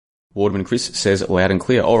Warderman Chris says loud and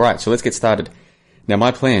clear. All right, so let's get started. Now,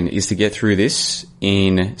 my plan is to get through this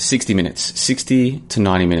in 60 minutes, 60 to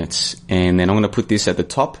 90 minutes. And then I'm going to put this at the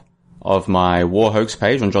top of my War Hoax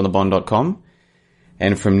page on johnthebond.com.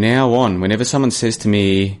 And from now on, whenever someone says to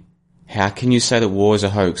me, how can you say that war is a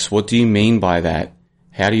hoax? What do you mean by that?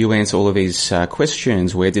 How do you answer all of these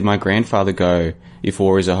questions? Where did my grandfather go if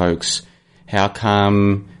war is a hoax? How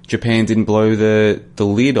come Japan didn't blow the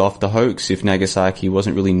lid off the hoax if Nagasaki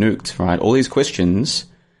wasn't really nuked, right? All these questions,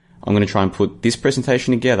 I'm going to try and put this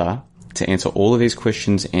presentation together to answer all of these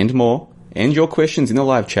questions and more, and your questions in the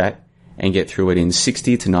live chat, and get through it in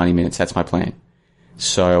 60 to 90 minutes. That's my plan.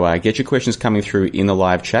 So get your questions coming through in the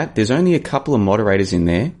live chat. There's only a couple of moderators in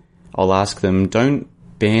there. I'll ask them, don't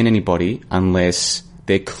ban anybody unless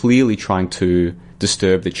they're clearly trying to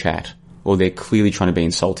disturb the chat or they're clearly trying to be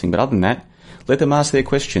insulting. But other than that, let them ask their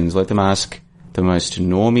questions. Let them ask the most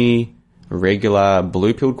normie, regular,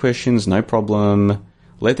 blue-pilled questions, no problem.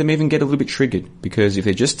 Let them even get a little bit triggered, because if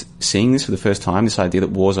they're just seeing this for the first time, this idea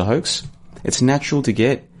that war's a hoax, it's natural to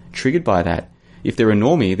get triggered by that. If they're a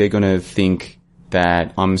normie, they're going to think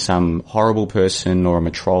that I'm some horrible person or I'm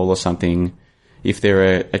a troll or something. If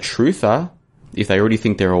they're a truther, if they already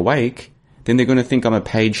think they're awake, then they're going to think I'm a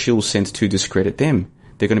paid shill sent to discredit them.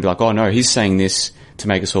 They're going to be like, oh no, he's saying this to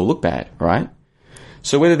make us all look bad, right?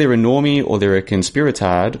 So whether they're a normie or they're a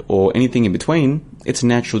conspiratard or anything in between, it's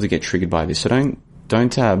natural to get triggered by this. So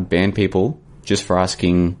don't ban people just for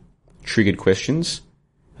asking triggered questions.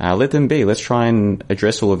 Let them be. Let's try and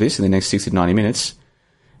address all of this in the next 60 to 90 minutes,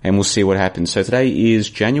 and we'll see what happens. So today is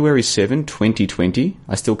January 7, 2020.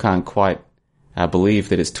 I still can't quite believe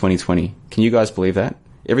that it's 2020. Can you guys believe that?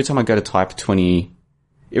 Every time I go to type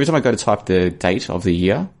the date of the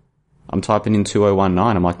year, I'm typing in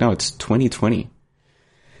 2019. I'm like, no, it's 2020.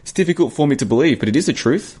 It's difficult for me to believe, but it is the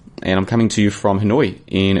truth. And I'm coming to you from Hanoi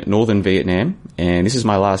in northern Vietnam. And this is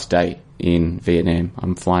my last day in Vietnam.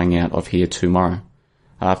 I'm flying out of here tomorrow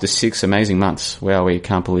after 6 amazing months. Wow, we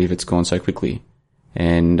can't believe it's gone so quickly.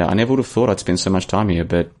 And I never would have thought I'd spend so much time here,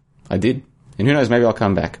 but I did. And who knows, maybe I'll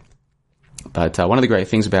come back. But one of the great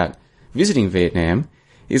things about visiting Vietnam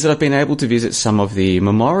is that I've been able to visit some of the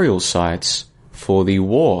memorial sites for the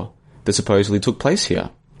war that supposedly took place here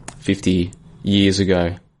 50 years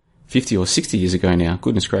ago. 50 or 60 years ago now.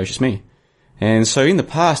 Goodness gracious me. And so in the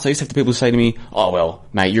past, I used to have people say to me, oh, well,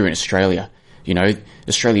 mate, you're in Australia. You know,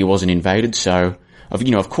 Australia wasn't invaded, so,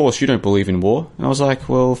 of course you don't believe in war. And I was like,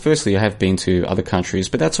 well, firstly, I have been to other countries,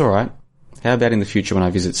 but that's all right. How about in the future when I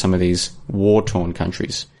visit some of these war-torn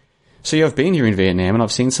countries? So yeah, I've been here in Vietnam and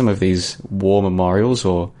I've seen some of these war memorials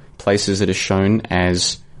or places that are shown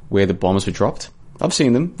as where the bombs were dropped. I've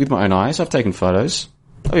seen them with my own eyes. I've taken photos.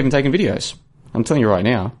 I've even taken videos. I'm telling you right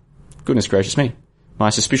now, goodness gracious me. My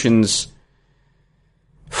suspicions...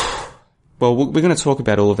 Well, we're going to talk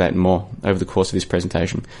about all of that and more over the course of this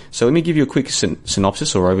presentation. So let me give you a quick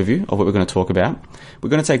synopsis or overview of what we're going to talk about. We're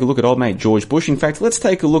going to take a look at old mate George Bush. In fact, let's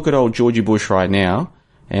take a look at old Georgie Bush right now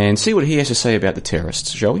and see what he has to say about the terrorists,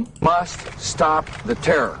 shall we? Must stop the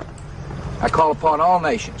terror. I call upon all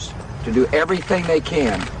nations to do everything they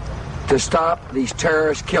can to stop these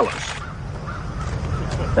terrorist killers.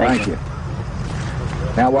 Thank you.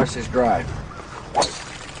 Now watch this drive.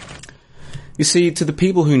 You see, to the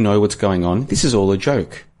people who know what's going on, this is all a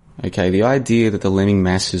joke. Okay, the idea that the lemming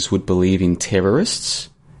masses would believe in terrorists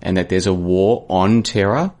and that there's a war on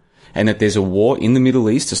terror and that there's a war in the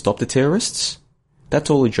Middle East to stop the terrorists,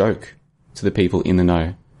 that's all a joke to the people in the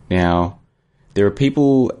know. Now, there are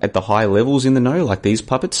people at the high levels in the know, like these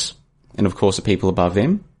puppets, and of course the people above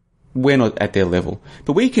them. We're not at their level.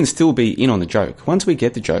 But we can still be in on the joke. Once we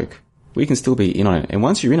get the joke, we can still be in on it. And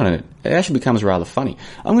once you're in on it, it actually becomes rather funny.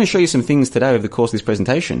 I'm going to show you some things today over the course of this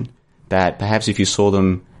presentation that perhaps if you saw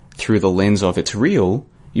them through the lens of it's real,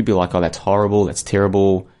 you'd be like, oh, that's horrible, that's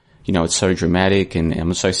terrible, it's so dramatic, and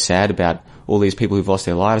I'm so sad about all these people who've lost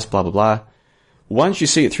their lives, blah, blah, blah. Once you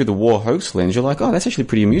see it through the war hoax lens, you're like, oh, that's actually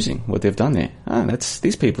pretty amusing what they've done there. Oh,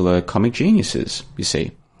 these people are comic geniuses, you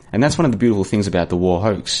see. And that's one of the beautiful things about the war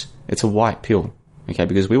hoax. It's a white pill, okay,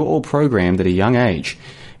 because we were all programmed at a young age.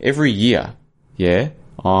 Every year,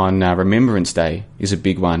 on Remembrance Day is a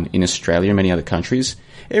big one in Australia and many other countries.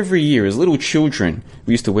 Every year, as little children,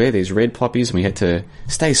 we used to wear these red poppies and we had to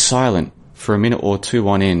stay silent for a minute or two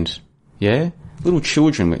on end. Yeah? Little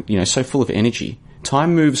children, so full of energy.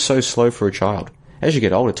 Time moves so slow for a child. As you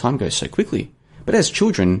get older, time goes so quickly. But as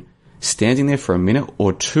children, standing there for a minute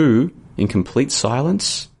or two in complete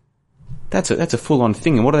silence, that's a full-on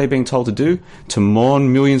thing. And what are they being told to do? To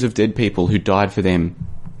mourn millions of dead people who died for them.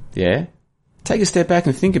 Yeah? Take a step back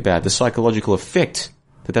and think about the psychological effect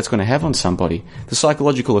that that's going to have on somebody, the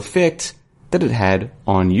psychological effect that it had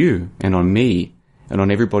on you and on me and on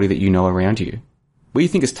everybody that you know around you. We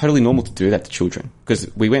think it's totally normal to do that to children because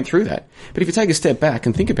we went through that. But if you take a step back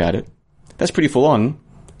and think about it, that's pretty full on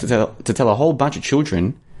to tell a whole bunch of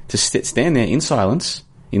children to stand there in silence,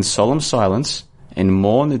 in solemn silence, and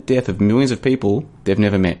mourn the death of millions of people they've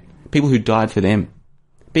never met. People who died for them.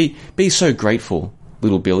 Be so grateful,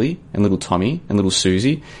 little Billy and little Tommy and little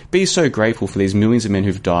Susie. Be so grateful for these millions of men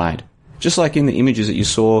who've died. Just like in the images that you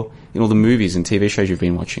saw in all the movies and TV shows you've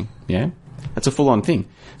been watching. Yeah? That's a full-on thing.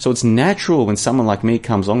 So it's natural when someone like me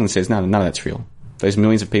comes along and says, no, none of that's real. Those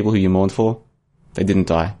millions of people who you mourned for, they didn't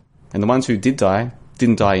die. And the ones who did die,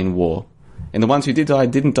 didn't die in war. And the ones who did die,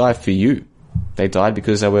 didn't die for you. They died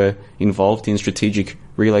because they were involved in strategic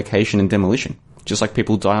relocation and demolition. Just like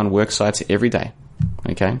people die on work sites every day.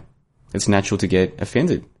 Okay? It's natural to get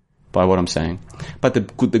offended by what I'm saying. But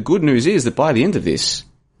the good news is that by the end of this,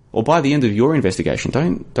 or by the end of your investigation,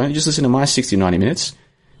 don't just listen to my 60 or 90 minutes.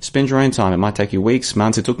 Spend your own time. It might take you weeks,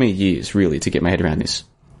 months. It took me years, really, to get my head around this.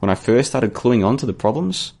 When I first started cluing on to the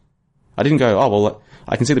problems, I didn't go, oh, well,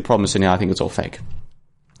 I can see the problem, so now I think it's all fake.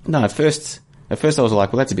 No, at first I was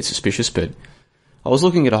like, well, that's a bit suspicious, but I was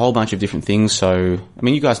looking at a whole bunch of different things. So, I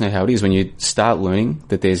mean, you guys know how it is when you start learning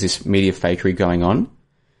that there's this media fakery going on.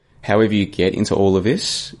 However you get into all of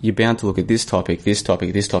this, you're bound to look at this topic,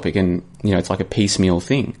 and, you know, it's like a piecemeal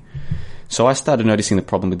thing. So I started noticing the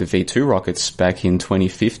problem with the V2 rockets back in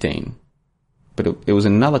 2015. But it was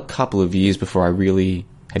another couple of years before I really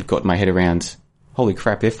had got my head around, holy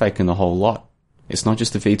crap, they're faking the whole lot. It's not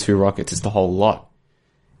just the V2 rockets, it's the whole lot.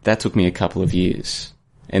 That took me a couple of years.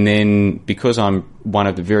 And then because I'm one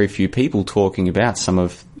of the very few people talking about some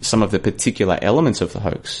of the particular elements of the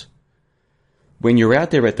hoax, when you're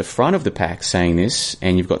out there at the front of the pack saying this,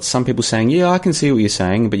 and you've got some people saying, yeah, I can see what you're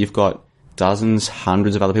saying, but you've got dozens,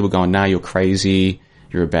 hundreds of other people going, nah, you're crazy,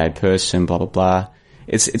 you're a bad person, blah, blah, blah.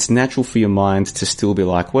 It's natural for your mind to still be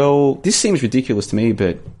like, well, this seems ridiculous to me,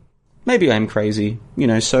 but maybe I am crazy, you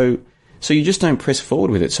know, so you just don't press forward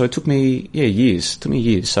with it. So it took me, years. It took me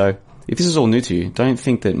years. So if this is all new to you, don't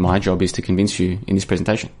think that my job is to convince you in this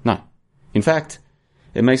presentation. No. In fact,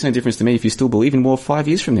 it makes no difference to me if you still believe in war 5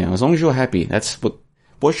 years from now. As long as you're happy, that's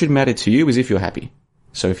what should matter to you is if you're happy.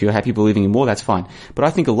 So if you're happy believing in war, that's fine. But I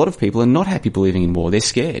think a lot of people are not happy believing in war. They're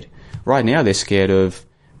scared. Right now, they're scared of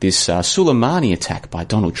this Soleimani attack by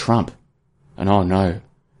Donald Trump. And oh no.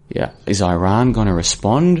 Yeah. Is Iran going to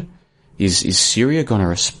respond? Is Syria going to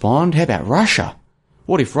respond? How about Russia?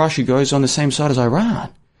 What if Russia goes on the same side as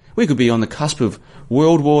Iran? We could be on the cusp of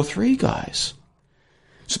World War III, guys.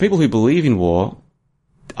 So people who believe in war,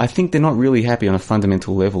 I think they're not really happy on a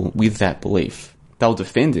fundamental level with that belief. They'll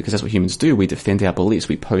defend it because that's what humans do. We defend our beliefs.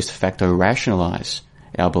 We post facto rationalize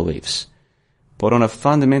our beliefs. But on a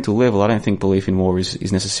fundamental level, I don't think belief in war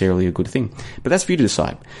is necessarily a good thing. But that's for you to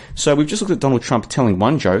decide. So we've just looked at Donald Trump telling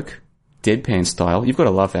one joke, deadpan style. You've got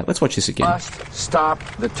to love that. Let's watch this again. Must stop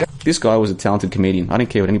the This guy was a talented comedian. I don't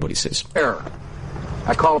care what anybody says. terror.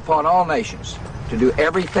 I call upon all nations to do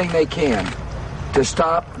everything they can to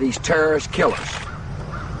stop these terrorist killers.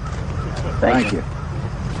 Thank you.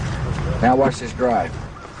 Now watch this drive.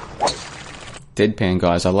 Deadpan,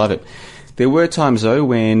 guys. I love it. There were times, though,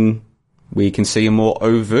 when we can see a more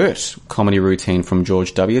overt comedy routine from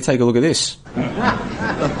George W. Take a look at this.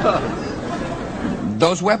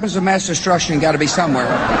 Those weapons of mass destruction got to be somewhere.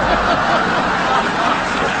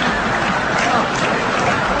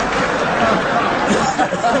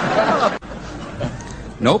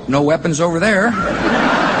 Nope, no weapons over there.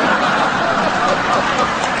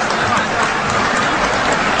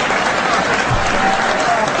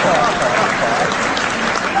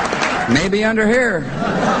 Maybe under here.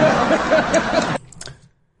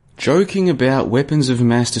 Joking about weapons of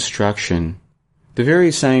mass destruction. The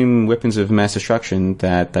very same weapons of mass destruction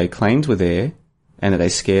that they claimed were there and that they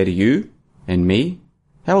scared you and me.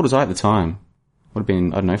 How old was I at the time? Would have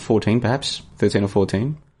been, I don't know, 14 perhaps? 13 or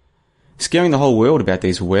 14? Scaring the whole world about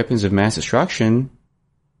these weapons of mass destruction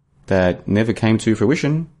that never came to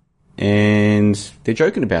fruition, and they're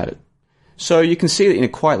joking about it. So you can see that in a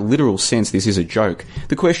quite literal sense this is a joke.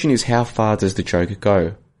 The question is, how far does the joke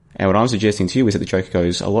go? And what I'm suggesting to you is that the joke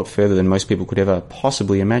goes a lot further than most people could ever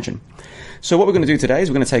possibly imagine. So what we're going to do today is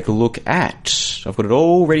we're going to take a look at, I've got it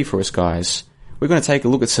all ready for us, guys. We're going to take a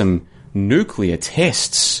look at some nuclear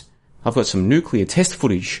tests. I've got some nuclear test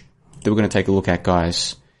footage that we're going to take a look at,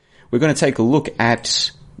 guys. We're going to take a look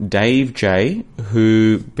at Dave J,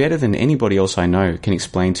 who, better than anybody else I know, can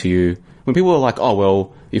explain to you, when people are like, oh,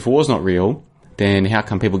 well, if war's not real, then how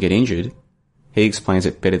come people get injured? He explains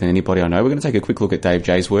it better than anybody I know. We're going to take a quick look at Dave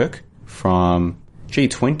J's work from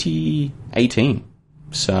 2018.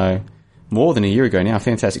 So, more than a year ago now.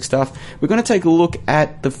 Fantastic stuff. We're going to take a look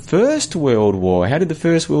at the First World War. How did the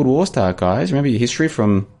First World War start, guys? Remember your history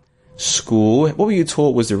from school? What were you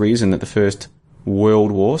taught was the reason that the First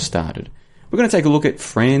World War started? We're going to take a look at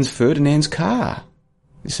Franz Ferdinand's car.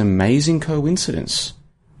 This amazing coincidence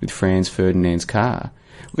with Franz Ferdinand's car.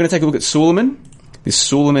 We're going to take a look at Suleiman, this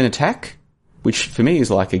Suleiman attack, which for me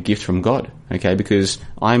is like a gift from God, okay? Because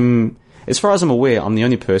as far as I'm aware, I'm the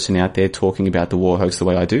only person out there talking about the war hoax the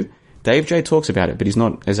way I do. Dave J talks about it, but he's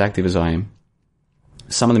not as active as I am.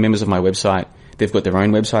 Some of the members of my website, they've got their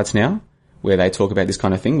own websites now where they talk about this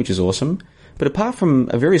kind of thing, which is awesome. But apart from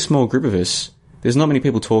a very small group of us, there's not many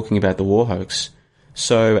people talking about the war hoax.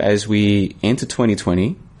 So as we enter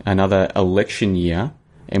 2020, another election year,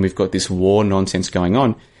 and we've got this war nonsense going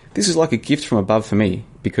on, this is like a gift from above for me,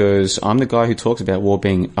 because I'm the guy who talks about war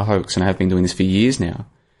being a hoax, and I have been doing this for years now.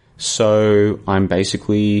 So I'm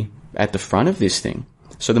basically at the front of this thing.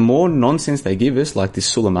 So the more nonsense they give us, like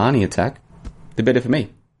this Soleimani attack, the better for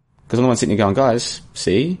me. Because I'm the one sitting here going, guys,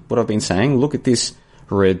 see what I've been saying? Look at this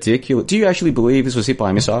ridiculous... Do you actually believe this was hit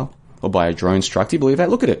by a missile? Or by a drone strike? Do you believe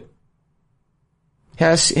that? Look at it.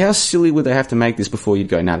 How silly would they have to make this before you'd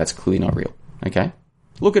go, nah, that's clearly not real. Okay?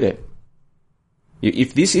 Look at it.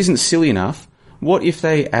 If this isn't silly enough, what if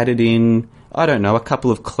they added in, I don't know, a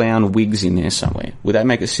couple of clown wigs in there somewhere? Would that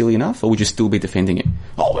make it silly enough? Or would you still be defending it?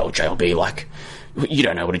 Oh, well, JLB, like... You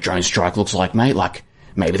don't know what a drone strike looks like, mate. Like,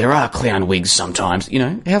 maybe there are clown wigs sometimes. You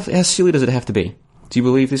know, how silly does it have to be? Do you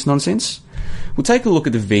believe this nonsense? We'll take a look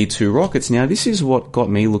at the V2 rockets. Now, this is what got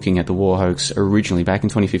me looking at the war hoax originally back in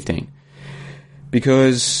 2015.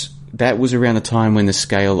 Because that was around the time when the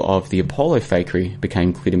scale of the Apollo fakery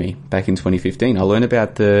became clear to me back in 2015. I learned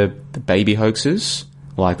about the baby hoaxes,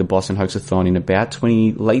 like the Boston Hoaxathon in about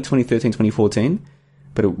late 2013, 2014.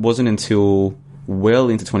 But it wasn't until well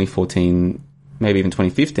into 2014... maybe even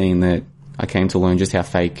 2015, that I came to learn just how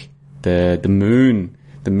fake the moon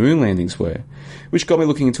landings were, which got me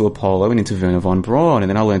looking into Apollo and into Wernher von Braun, and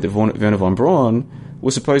then I learned that Wernher von Braun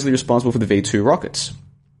was supposedly responsible for the V2 rockets.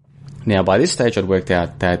 Now, by this stage, I'd worked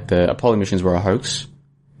out that the Apollo missions were a hoax,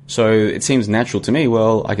 so it seems natural to me,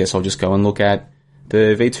 well, I guess I'll just go and look at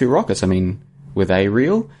the V2 rockets. I mean, were they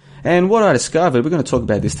real? And what I discovered, we're going to talk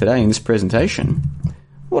about this today in this presentation.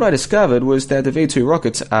 What I discovered was that the V2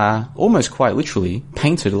 rockets are almost quite literally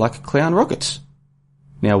painted like clown rockets.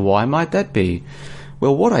 Now, why might that be?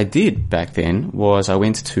 Well, what I did back then was I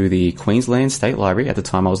went to the Queensland State Library. At the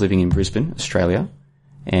time, I was living in Brisbane, Australia,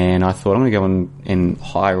 and I thought I'm going to go and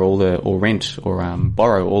hire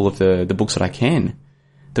borrow all of the books that I can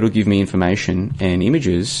that'll give me information and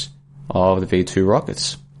images of the V2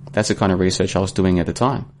 rockets. That's the kind of research I was doing at the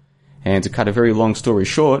time. And to cut a very long story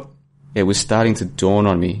short, it was starting to dawn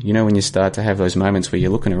on me. You know, when you start to have those moments where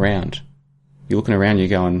you're looking around, you're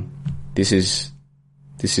going, this is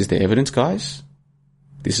the evidence, guys?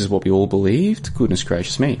 This is what we all believed? Goodness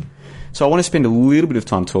gracious me. So I want to spend a little bit of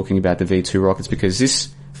time talking about the V2 rockets, because this,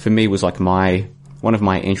 for me, was like one of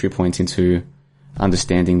my entry points into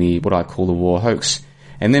understanding what I call the war hoax.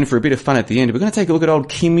 And then for a bit of fun at the end, we're going to take a look at old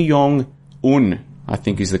Kim Jong-un, I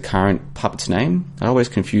think is the current puppet's name. I always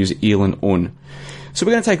confuse Il and Un. So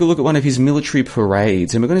we're going to take a look at one of his military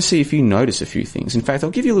parades, and we're going to see if you notice a few things. In fact, I'll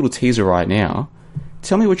give you a little teaser right now.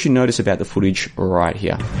 Tell me what you notice about the footage right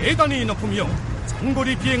here. And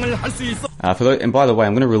by the way,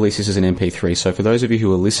 I'm going to release this as an MP3, so for those of you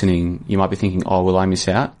who are listening, you might be thinking, oh, will I miss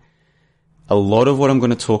out? A lot of what I'm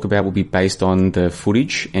going to talk about will be based on the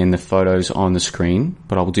footage and the photos on the screen,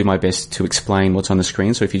 but I will do my best to explain what's on the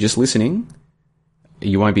screen. So if you're just listening,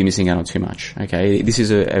 you won't be missing out on too much, okay? This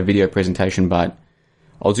is a video presentation, but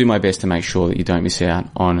I'll do my best to make sure that you don't miss out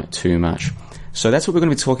on too much. So that's what we're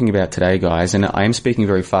going to be talking about today, guys. And I am speaking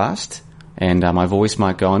very fast, and my voice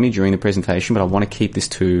might go on me during the presentation, but I want to keep this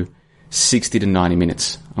to 60 to 90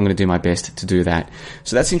 minutes. I'm going to do my best to do that.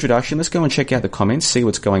 So that's the introduction. Let's go and check out the comments, see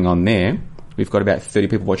what's going on there. We've got about 30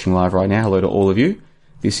 people watching live right now. Hello to all of you.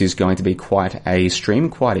 This is going to be quite a stream,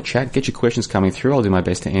 quite a chat. Get your questions coming through. I'll do my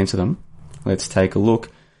best to answer them. Let's take a look.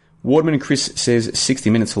 Wardman Chris says 60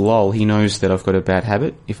 minutes lol. He knows that I've got a bad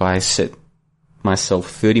habit. If I set myself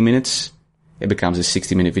 30 minutes, it becomes a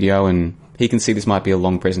 60-minute video, and he can see this might be a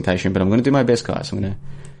long presentation, but I'm going to do my best, guys. I'm going to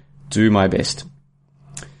do my best.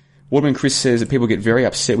 Wardman Chris says that people get very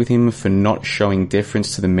upset with him for not showing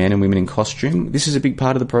deference to the men and women in costume. This is a big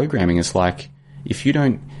part of the programming. It's like, if you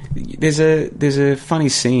don't... There's a funny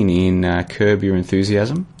scene in Curb Your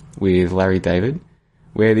Enthusiasm with Larry David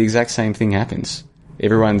where the exact same thing happens.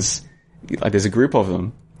 Everyone's... like, there's a group of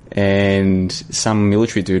them, and some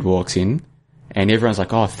military dude walks in, And everyone's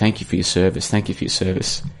like, oh, thank you for your service. Thank you for your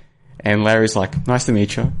service. And Larry's like, nice to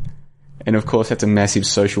meet you. And of course, that's a massive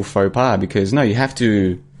social faux pas because no, you have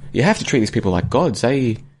to treat these people like gods.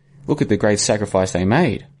 They look at the great sacrifice they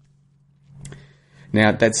made.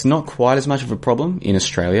 Now, that's not quite as much of a problem in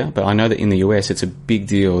Australia, but I know that in the US, it's a big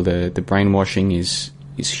deal. The brainwashing is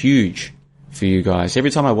huge for you guys.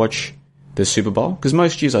 Every time I watch the Super Bowl, because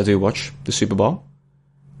most years I do watch the Super Bowl,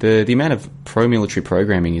 the amount of pro-military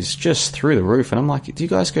programming is just through the roof. And I'm like, do you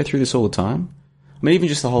guys go through this all the time? I mean, even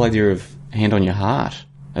just the whole idea of hand on your heart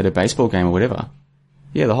at a baseball game or whatever.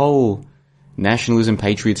 Yeah, the whole nationalism,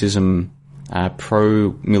 patriotism,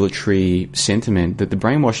 pro-military sentiment, that the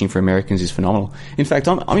brainwashing for Americans is phenomenal. In fact,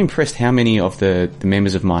 I'm impressed how many of the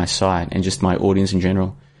members of my site and just my audience in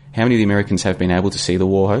general, how many of the Americans have been able to see the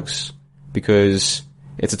war hoax, because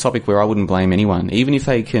it's a topic where I wouldn't blame anyone, even if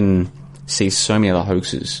they can see so many other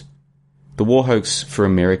hoaxes. The war hoax for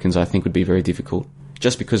Americans, I think, would be very difficult,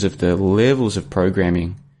 just because of the levels of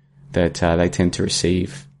programming that they tend to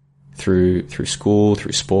receive through school,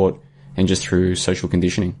 through sport, and just through social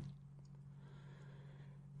conditioning.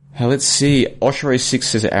 Let's see. Oshiro6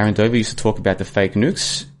 says that Aaron Dover used to talk about the fake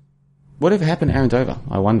nukes. Whatever happened to Aaron Dover,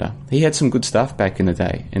 I wonder. He had some good stuff back in the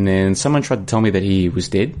day, and then someone tried to tell me that he was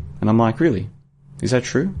dead, and I'm like, really? Is that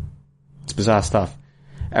true? It's bizarre stuff.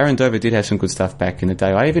 Aaron Dover did have some good stuff back in the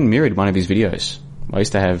day. I even mirrored one of his videos. I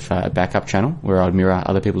used to have a backup channel where I'd mirror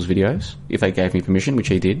other people's videos, if they gave me permission, which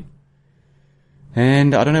he did.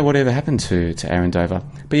 And I don't know whatever happened to Aaron Dover.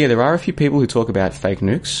 But yeah, there are a few people who talk about fake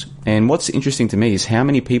nukes. And what's interesting to me is how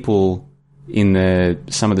many people in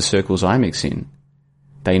some of the circles I mix in,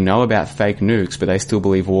 they know about fake nukes, but they still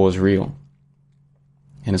believe war is real.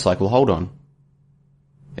 And it's like, well, hold on.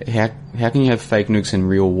 How can you have fake nukes and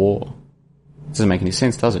real war? It doesn't make any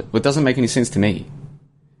sense, does it? Well, it doesn't make any sense to me.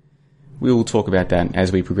 We will talk about that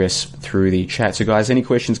as we progress through the chat. So guys, any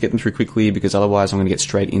questions, get them through quickly, because otherwise I'm going to get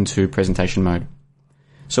straight into presentation mode.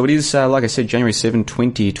 So it is, like I said, January 7,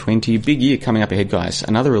 2020. Big year coming up ahead, guys.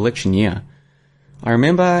 Another election year. I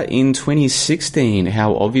remember in 2016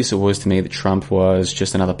 how obvious it was to me that Trump was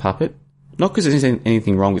just another puppet. Not because there's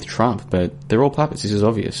anything wrong with Trump, but they're all puppets. This is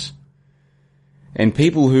obvious. And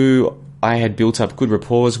people who I had built up good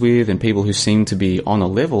rapport with and people who seemed to be on a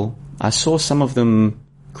level, I saw some of them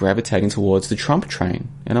gravitating towards the Trump train.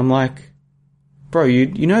 And I'm like, bro,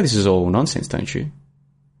 you know this is all nonsense, don't you?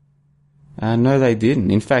 No, they didn't.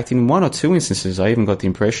 In fact, in one or two instances, I even got the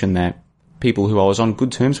impression that people who I was on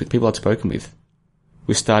good terms with, people I'd spoken with,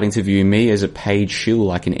 were starting to view me as a paid shill,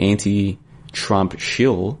 like an anti-Trump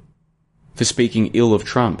shill, for speaking ill of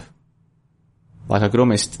Trump. Like I could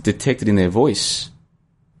almost detect it in their voice.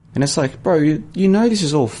 And it's like, bro, you know this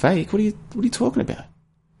is all fake. What are you talking about?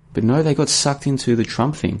 But no, they got sucked into the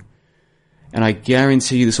Trump thing. And I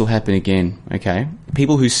guarantee you this will happen again, okay?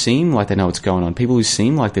 People who seem like they know what's going on, people who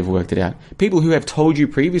seem like they've worked it out, people who have told you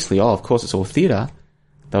previously, oh, of course it's all theatre,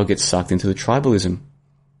 they'll get sucked into the tribalism.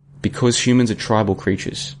 Because humans are tribal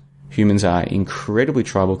creatures. Humans are incredibly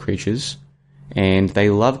tribal creatures, and they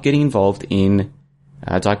love getting involved in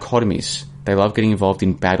dichotomies. They love getting involved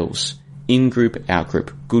in battles. In-group,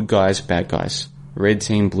 out-group. Good guys, bad guys. Red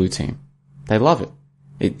team, blue team. They love it.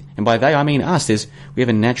 And by they, I mean us. We have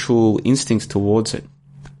a natural instinct towards it.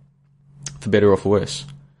 For better or for worse.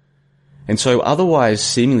 And so otherwise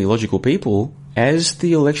seemingly logical people, as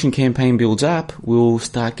the election campaign builds up, will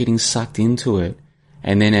start getting sucked into it.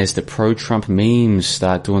 And then as the pro-Trump memes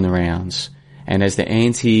start doing the rounds, and as the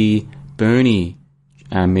anti-Bernie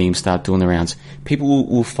memes start doing the rounds, people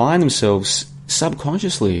will find themselves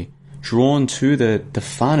subconsciously drawn to the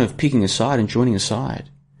fun of picking a side and joining a side.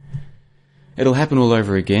 It'll happen all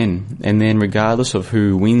over again, and then regardless of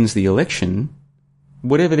who wins the election,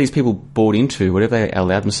 whatever these people bought into, whatever they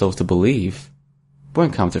allowed themselves to believe,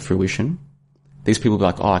 won't come to fruition. These people will be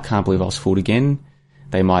like, oh, I can't believe I was fooled again.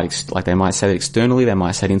 They might say that externally, they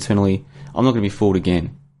might say it internally, I'm not going to be fooled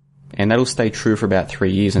again. And that'll stay true for about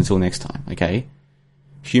 3 years until next time, okay?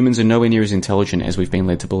 Humans are nowhere near as intelligent as we've been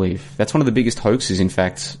led to believe. That's one of the biggest hoaxes, in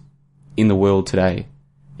fact, in the world today,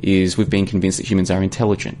 is we've been convinced that humans are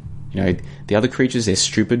intelligent. You know, the other creatures, they're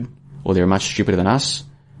stupid, or they're much stupider than us,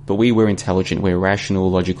 but we're intelligent, we're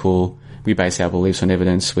rational, logical, we base our beliefs on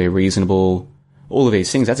evidence, we're reasonable, all of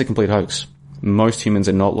these things. That's a complete hoax. Most humans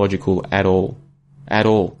are not logical at all. At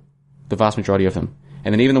all. The vast majority of them.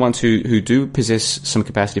 And then even the ones who do possess some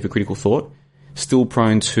capacity for critical thought, still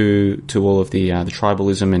prone to all of the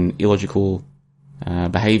tribalism and illogical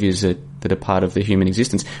behaviors that are part of the human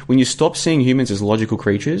existence. When you stop seeing humans as logical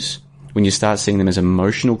creatures, when you start seeing them as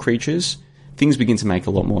emotional creatures, things begin to make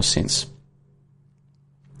a lot more sense.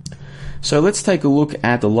 So let's take a look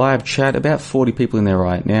at the live chat. About 40 people in there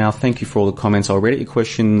right now. Thank you for all the comments. I'll read out your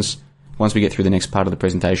questions once we get through the next part of the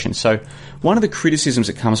presentation. So one of the criticisms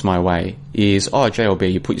that comes my way is, oh,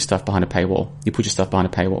 JLB, you put your stuff behind a paywall. You put your stuff behind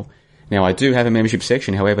a paywall. Now, I do have a membership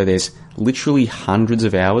section. However, there's literally hundreds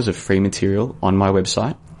of hours of free material on my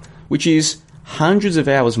website, which is hundreds of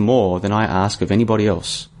hours more than I ask of anybody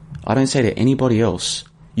else. I don't say to anybody else,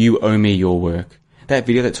 you owe me your work. That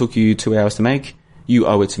video that took you 2 hours to make, you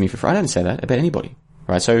owe it to me for free. I don't say that about anybody,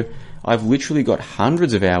 right? So I've literally got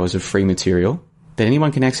hundreds of hours of free material that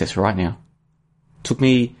anyone can access right now. Took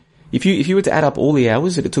me, if you were to add up all the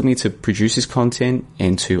hours that it took me to produce this content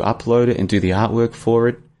and to upload it and do the artwork for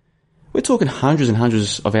it, we're talking hundreds and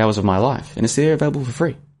hundreds of hours of my life, and it's there available for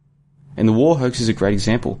free. And the War Hoax is a great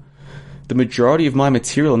example. The majority of my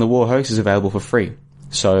material on the War Hoax is available for free.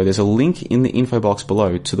 So there's a link in the info box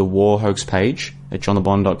below to the War Hoax page at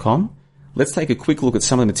johnthebond.com. Let's take a quick look at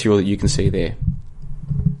some of the material that you can see there.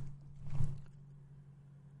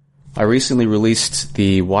 I recently released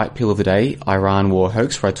the White Pill of the Day, Iran War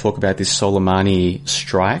Hoax, where I talk about this Soleimani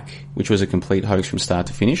strike, which was a complete hoax from start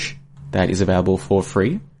to finish. That is available for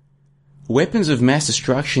free. Weapons of mass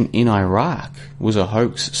destruction in Iraq was a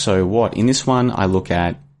hoax, so what? In this one, I look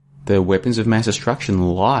at the weapons of mass destruction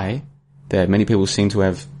lie that many people seem to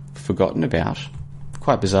have forgotten about.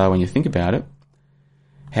 Quite bizarre when you think about it.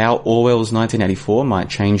 How Orwell's 1984 might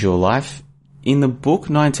change your life. In the book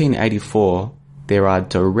 1984, there are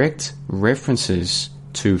direct references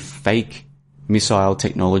to fake missile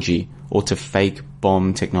technology or to fake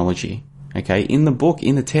bomb technology. Okay, in the book,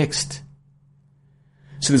 in the text.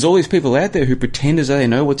 So there's all these people out there who pretend as though they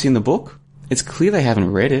know what's in the book. It's clear they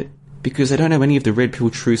haven't read it because they don't know any of the red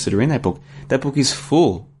pill truths that are in that book. That book is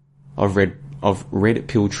full of red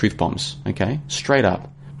pill truth bombs. Okay, straight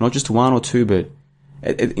up, not just one or two, but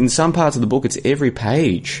in some parts of the book, it's every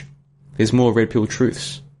page. There's more red pill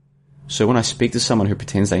truths. So when I speak to someone who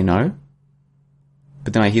pretends they know,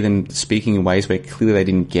 but then I hear them speaking in ways where clearly they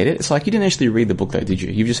didn't get it, it's like, you didn't actually read the book though, did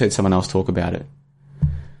you? You've just heard someone else talk about it.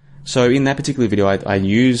 So in that particular video, I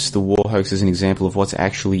use the War Hoax as an example of what's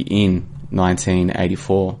actually in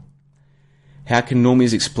 1984. How can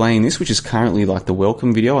normies explain this, which is currently like the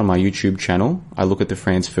welcome video on my YouTube channel. I look at the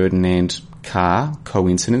Franz Ferdinand car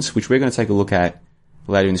coincidence, which we're going to take a look at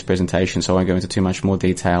later in this presentation, so I won't go into too much more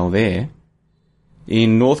detail there.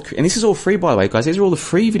 And this is all free, by the way, guys. These are all the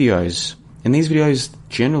free videos. And these videos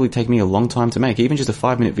generally take me a long time to make. Even just a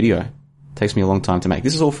 5-minute video takes me a long time to make.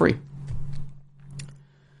 This is all free.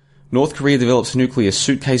 North Korea develops a nuclear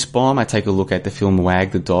suitcase bomb. I take a look at the film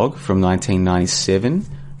Wag the Dog from 1997.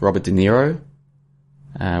 Robert De Niro.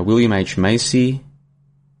 William H. Macy.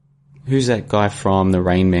 Who's that guy from The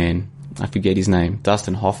Rain Man? I forget his name.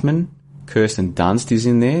 Dustin Hoffman. Kirsten Dunst is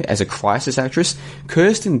in there as a crisis actress.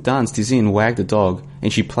 Kirsten Dunst is in Wag the Dog,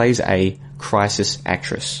 and she plays a crisis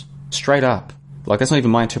actress. Straight up. Like, that's not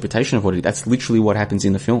even my interpretation of what it is. That's literally what happens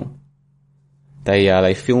in the film.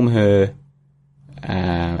 They film her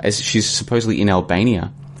as she's supposedly in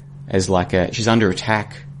Albania as she's under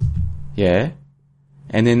attack. Yeah.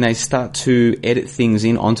 And then they start to edit things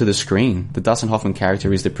in onto the screen. The Dustin Hoffman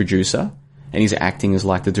character is the producer, and he's acting as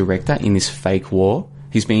like the director in this fake war.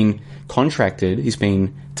 He's been contracted, he's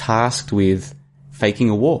been tasked with faking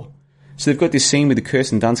a war. So they've got this scene with the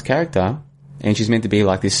Kirsten Dunst character, and she's meant to be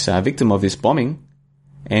like this victim of this bombing.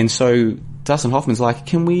 And so Dustin Hoffman's like,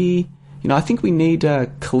 can we, I think we need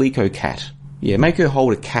a Calico cat. Yeah, make her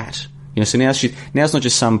hold a cat. So now it's not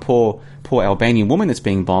just some poor Albanian woman that's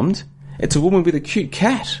being bombed. It's a woman with a cute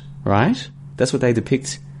cat, right? That's what they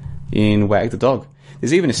depict in Wag the Dog.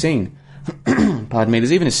 There's even a scene,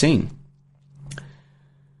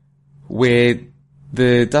 where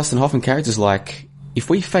the Dustin Hoffman character's like, if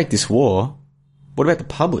we fake this war, what about the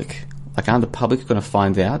public? Like, aren't the public going to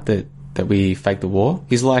find out that we faked the war?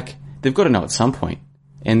 He's like, they've got to know at some point.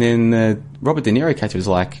 And then the Robert De Niro character is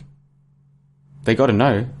like, they got to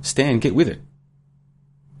know. Stan, get with it.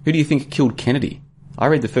 Who do you think killed Kennedy? I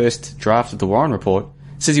read the first draft of the Warren Report.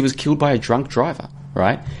 It says he was killed by a drunk driver,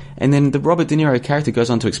 right? And then the Robert De Niro character goes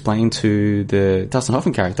on to explain to the Dustin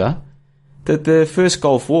Hoffman character that the first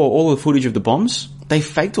Gulf War, all the footage of the bombs, they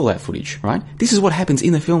faked all that footage, right? This is what happens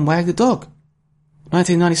in the film Wag the Dog.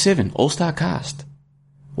 1997, all-star cast.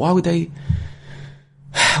 Why would they...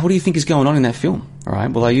 What do you think is going on in that film? All right,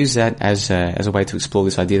 well, I use that as a way to explore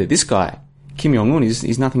this idea that this guy, Kim Jong-un,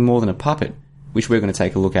 is nothing more than a puppet, which we're going to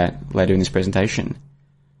take a look at later in this presentation.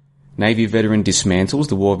 Navy veteran dismantles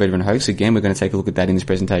the war veteran hoax. Again, we're going to take a look at that in this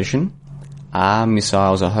presentation. Are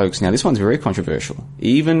missiles a hoax? Now, this one's very controversial.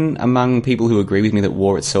 Even among people who agree with me that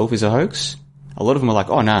war itself is a hoax, a lot of them are like,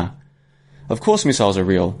 oh, nah, Of course missiles are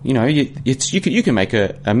real. You know, you can make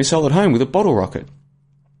a missile at home with a bottle rocket.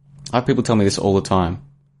 I have people tell me this all the time.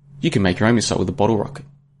 You can make your own missile with a bottle rocket.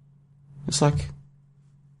 It's like,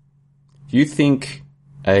 you think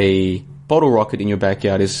a bottle rocket in your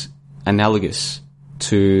backyard is analogous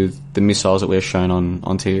to the missiles that we're shown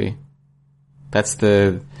on TV. That's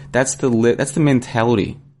the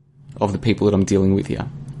mentality of the people that I'm dealing with here.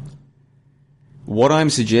 What I'm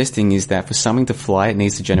suggesting is that for something to fly, it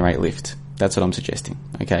needs to generate lift. That's what I'm suggesting,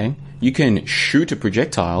 okay? You can shoot a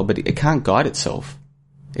projectile, but it can't guide itself.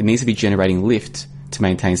 It needs to be generating lift to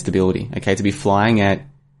maintain stability, okay? To be flying at,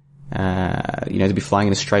 to be flying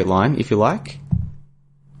in a straight line, if you like.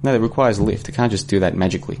 No, that requires lift. It can't just do that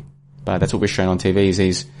magically. But that's what we're shown on TV, is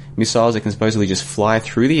these missiles that can supposedly just fly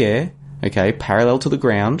through the air, okay, parallel to the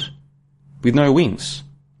ground, with no wings.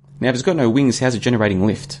 Now, if it's got no wings, how's it generating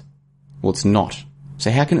lift? Well, it's not. So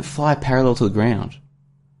how can it fly parallel to the ground?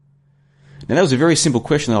 Now, that was a very simple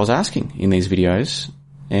question that I was asking in these videos,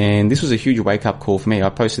 and this was a huge wake-up call for me. I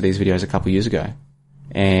posted these videos a couple of years ago,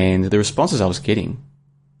 and the responses I was getting,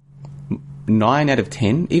 9 out of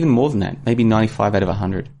 10, even more than that, maybe 95 out of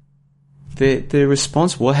 100. The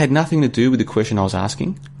response had nothing to do with the question I was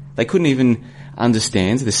asking. They couldn't even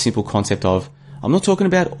understand the simple concept of, I'm not talking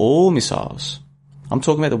about all missiles. I'm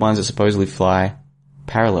talking about the ones that supposedly fly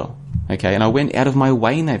parallel. Okay, and I went out of my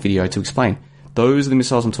way in that video to explain, those are the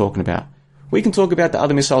missiles I'm talking about. We can talk about the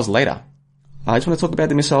other missiles later. I just want to talk about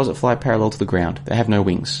the missiles that fly parallel to the ground. They have no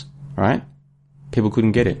wings. Alright? People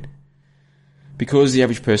couldn't get it. Because the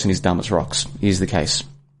average person is dumb as rocks, is the case.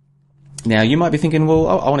 Now, you might be thinking, well,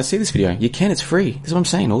 I want to see this video. You can, it's free. That's what I'm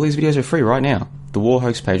saying. All these videos are free right now. The War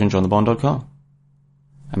Hoax page on johnthebond.com.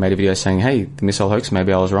 I made a video saying, hey, the missile hoax,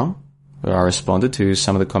 maybe I was wrong. Where I responded to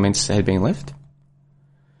some of the comments that had been left.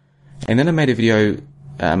 And then I made a video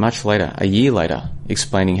much later, a year later,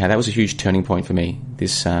 explaining how that was a huge turning point for me,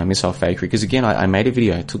 this missile fakery. Because again, I made a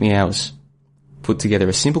video, it took me hours, put together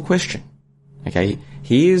a simple question. Okay,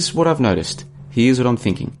 here's what I've noticed. Here's what I'm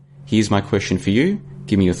thinking. Here's my question for you.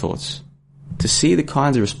 Give me your thoughts. To see the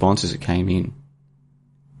kinds of responses that came in.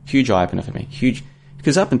 Huge eye-opener for me. Huge.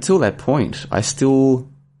 Because up until that point, I still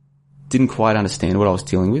didn't quite understand what I was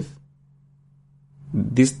dealing with.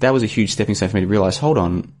 That was a huge stepping stone for me to realize, hold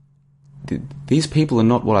on, these people are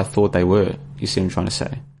not what I thought they were. You see what I'm trying to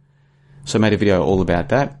say? So I made a video all about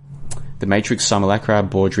that. The Matrix, Simulacra,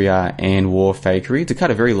 Baudrillard, and War Fakery. To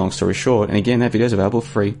cut a very long story short, and again, that video is available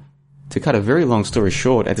free. To cut a very long story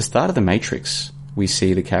short, at the start of The Matrix, we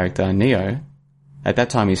see the character Neo. At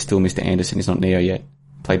that time, he's still Mr. Anderson. He's not Neo yet.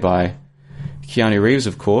 Played by Keanu Reeves,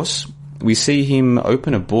 of course. We see him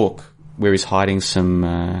open a book where he's hiding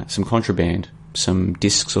some contraband, some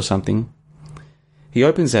discs or something. He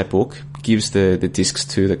opens that book, gives the discs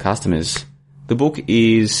to the customers. The book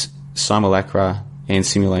is Simulacra and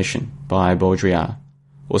Simulation by Baudrillard.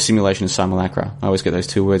 Or Simulation and Simulacra. I always get those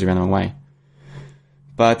two words around the wrong way.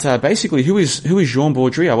 But basically, who is Jean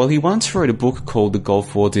Baudrillard? Well, he once wrote a book called The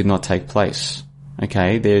Gulf War Did Not Take Place.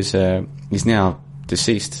 Okay, he's now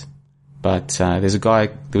deceased. But there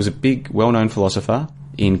was a big, well-known philosopher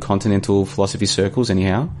in continental philosophy circles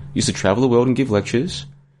anyhow, used to travel the world and give lectures,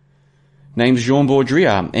 named Jean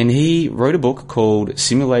Baudrillard, and he wrote a book called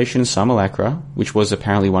Simulation Simulacra, which was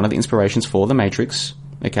apparently one of the inspirations for The Matrix.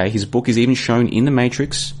 Okay, his book is even shown in The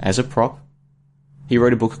Matrix as a prop. He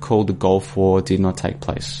wrote a book called The Gulf War Did Not Take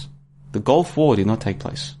Place. The Gulf War did not take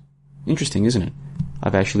place. Interesting, isn't it?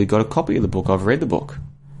 I've actually got a copy of the book. I've read the book.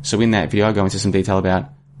 So in that video, I go into some detail about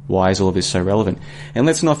why is all of this so relevant. And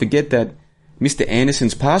let's not forget that Mr.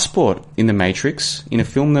 Anderson's passport in The Matrix, in a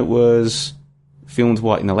film that was filmed,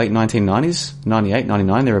 in the late 1990s? 98,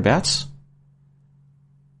 99, thereabouts?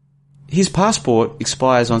 His passport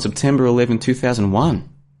expires on September 11, 2001.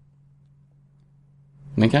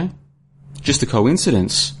 Okay? Just a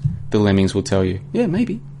coincidence, the lemmings will tell you. Yeah,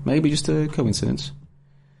 maybe. Maybe just a coincidence.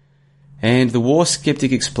 And the war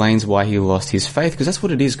skeptic explains why he lost his faith, because that's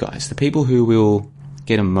what it is, guys. The people who will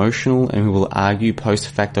get emotional and who will argue,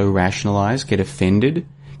 post-facto rationalize, get offended,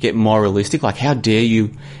 get moralistic, like how dare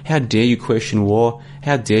you question war,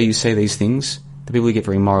 how dare you say these things, the people who get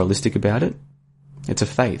very moralistic about it, it's a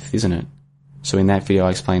faith, isn't it? So in that video I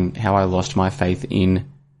explain how I lost my faith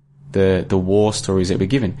in the war stories that were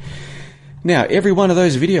given. Now, every one of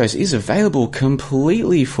those videos is available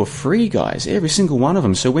completely for free, guys. Every single one of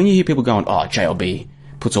them. So when you hear people going, oh, JLB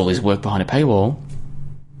puts all his work behind a paywall,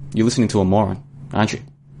 you're listening to a moron, aren't you?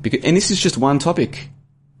 And this is just one topic.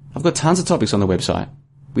 I've got tons of topics on the website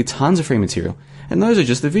with tons of free material. And those are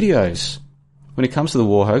just the videos. When it comes to the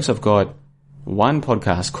War Hoax, I've got one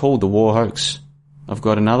podcast called The War Hoax. I've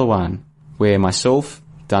got another one where myself,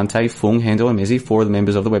 Dante, Fung, Handel, and Mezzi, 4 of the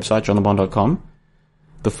members of the website, johnthebond.com.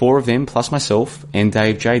 The 4 of them, plus myself, and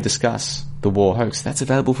Dave J, discuss the War Hoax. That's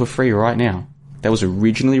available for free right now. That was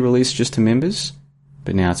originally released just to members,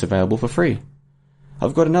 but now it's available for free.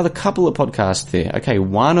 I've got another couple of podcasts there. Okay,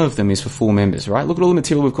 one of them is for full members, right? Look at all the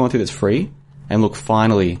material we've gone through that's free. And look,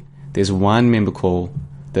 finally, there's one member call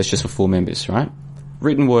that's just for full members, right?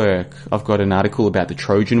 Written work. I've got an article about the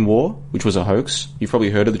Trojan War, which was a hoax. You've probably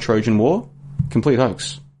heard of the Trojan War. Complete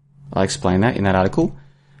hoax. I explain that in that article.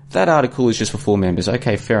 That article is just for full members.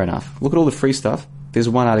 Okay, fair enough. Look at all the free stuff. There's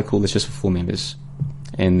one article that's just for full members.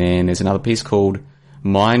 And then there's another piece called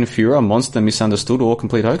Mein Führer, Monster Misunderstood or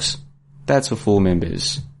Complete Hoax. That's for full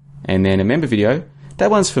members. And then a member video,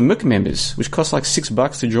 that one's for MOOC members, which costs like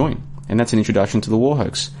 $6 to join. And that's an introduction to the War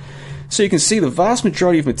Hoax. So you can see the vast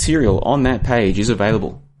majority of material on that page is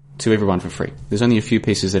available to everyone for free. There's only a few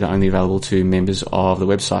pieces that are only available to members of the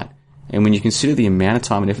website. And when you consider the amount of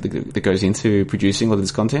time and effort that goes into producing all of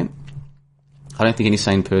this content, I don't think any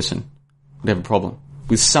sane person would have a problem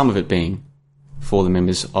with some of it being for the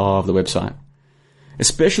members of the website.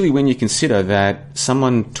 Especially when you consider that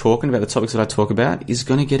someone talking about the topics that I talk about is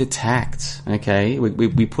going to get attacked, okay?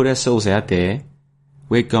 We put ourselves out there.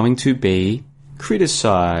 We're going to be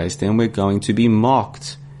criticized and we're going to be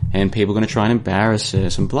mocked and people are going to try and embarrass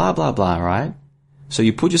us and blah, blah, blah, right? So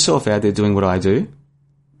you put yourself out there doing what I do.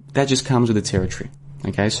 That just comes with the territory,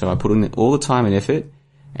 okay? So I put in all the time and effort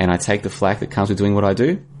and I take the flack that comes with doing what I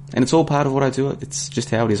do. And it's all part of what I do. It's just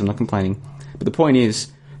how it is. I'm not complaining. But the point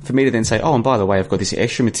is, for me to then say, oh, and by the way, I've got this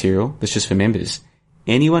extra material that's just for members.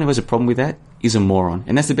 Anyone who has a problem with that is a moron.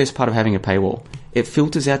 And that's the best part of having a paywall. It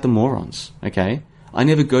filters out the morons, okay? I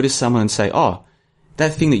never go to someone and say, oh,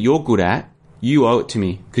 that thing that you're good at, you owe it to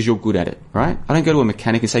me because you're good at it, right? I don't go to a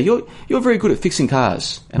mechanic and say, you're very good at fixing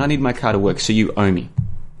cars and I need my car to work, so you owe me.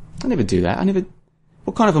 I never do that.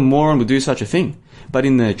 What kind of a moron would do such a thing? But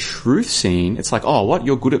in the truth scene, it's like, oh, what?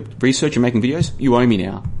 You're good at research and making videos? You owe me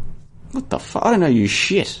now. What the fuck? I don't owe you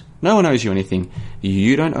shit. No one owes you anything.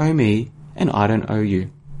 You don't owe me, and I don't owe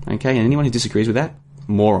you. Okay? And anyone who disagrees with that,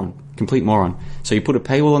 moron. Complete moron. So you put a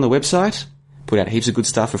paywall on the website, put out heaps of good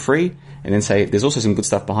stuff for free, and then say there's also some good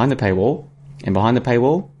stuff behind the paywall, and behind the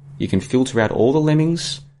paywall, you can filter out all the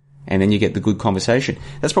lemmings, and then you get the good conversation.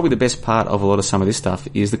 That's probably the best part of a lot of some of this stuff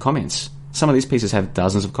is the comments. Some of these pieces have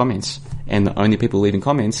dozens of comments, and the only people leaving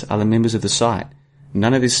comments are the members of the site.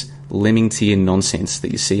 None of this lemming tier nonsense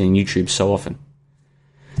that you see on YouTube so often.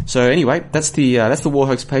 So anyway, that's the War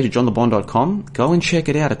Hoax page at johnthebond.com. Go and check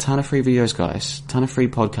it out. A ton of free videos, guys. A ton of free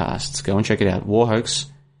podcasts. Go and check it out. War Hoax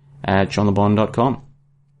at johnthebond.com.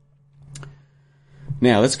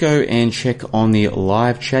 Now, let's go and check on the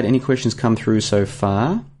live chat. Any questions come through so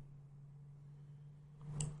far?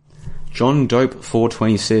 John Dope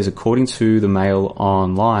 420 says, according to the Mail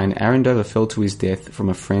Online, Aaron Dover fell to his death from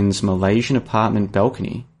a friend's Malaysian apartment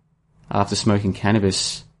balcony after smoking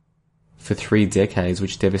cannabis for 3 decades,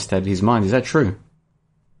 which devastated his mind. Is that true?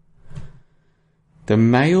 The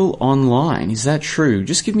Mail Online, is that true?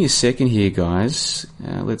 Just give me a second here, guys.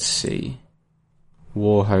 Let's see.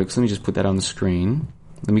 War Hoax. Let me just put that on the screen.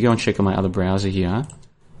 Let me go and check on my other browser here.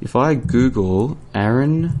 If I Google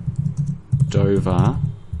Aaron Dover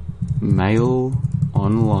Mail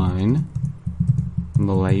Online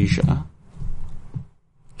Malaysia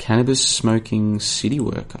cannabis smoking city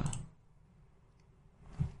worker.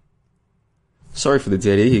 Sorry for the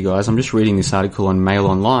dead air here, guys. I'm just reading this article on Mail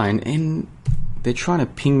Online and they're trying to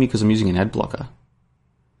ping me because I'm using an ad blocker.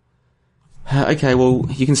 Okay, well,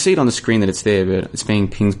 you can see it on the screen that it's there, but it's being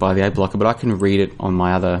pinged by the ad blocker, but I can read it on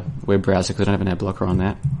my other web browser because I don't have an ad blocker on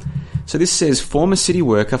that. So this says, former city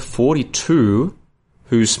worker 42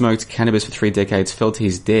 who smoked cannabis for 3 decades fell to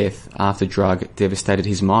his death after drug devastated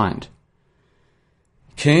his mind.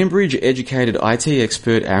 Cambridge-educated IT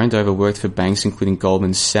expert Aaron Dover worked for banks including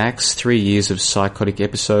Goldman Sachs. 3 years of psychotic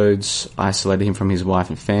episodes isolated him from his wife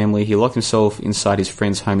and family. He locked himself inside his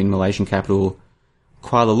friend's home in Malaysian capital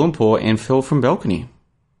Kuala Lumpur and fell from balcony.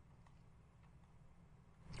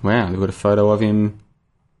 Wow, they've got a photo of him.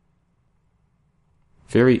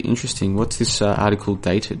 Very interesting. What's this article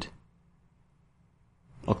dated?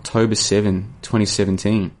 October 7,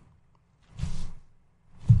 2017.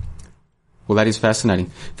 Well, that is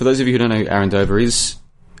fascinating. For those of you who don't know who Aaron Dover is,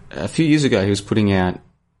 a few years ago he was putting out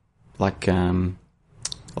like videos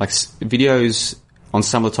on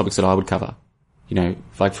some of the topics that I would cover. You know,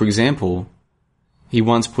 like for example, he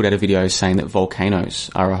once put out a video saying that volcanoes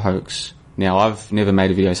are a hoax. Now, I've never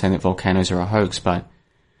made a video saying that volcanoes are a hoax, but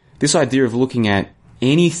this idea of looking at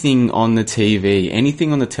anything on the TV,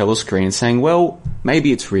 anything on the telescreen and saying, well,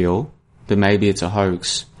 maybe it's real, but maybe it's a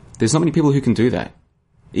hoax. There's not many people who can do that.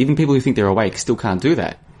 Even people who think they're awake still can't do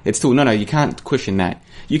that. It's still, no, you can't question that.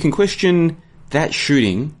 You can question that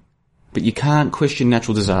shooting, but you can't question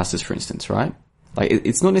natural disasters, for instance, right? Like,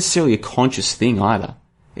 it's not necessarily a conscious thing either.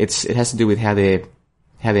 It has to do with how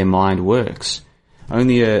their mind works.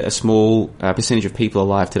 Only a small percentage of people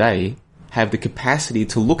alive today have the capacity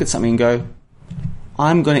to look at something and go,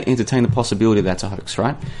 I'm going to entertain the possibility that that's a hoax,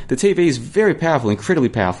 right? The TV is very powerful, incredibly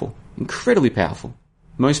powerful.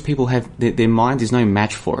 Most people have, their mind is no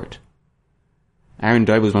match for it. Aaron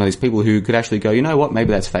Dover was one of these people who could actually go, you know what,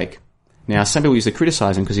 maybe that's fake. Now, some people used to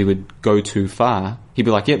criticize him because he would go too far. He'd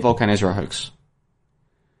be like, yep, volcanoes are a hoax.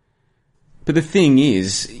 But the thing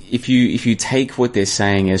is, if you take what they're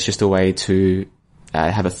saying as just a way to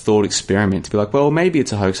have a thought experiment, to be like, well, maybe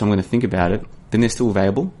it's a hoax, I'm going to think about it, then they're still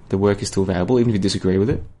valuable. The work is still valuable, even if you disagree with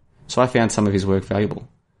it. So I found some of his work valuable.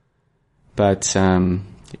 But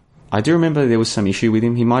I do remember there was some issue with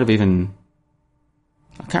him. He might have even...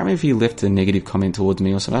 I can't remember if he left a negative comment towards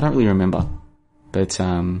me or something. I don't really remember. But,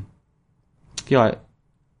 yeah,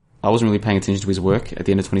 I wasn't really paying attention to his work at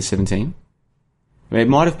the end of 2017. It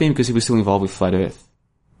might have been because he was still involved with Flat Earth.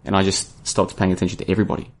 And I just stopped paying attention to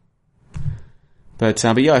everybody. But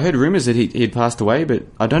yeah, I heard rumours that he had passed away, but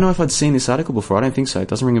I don't know if I'd seen this article before. I don't think so. It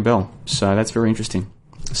doesn't ring a bell. So that's very interesting.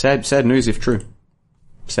 Sad news if true.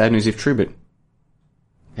 Sad news if true, but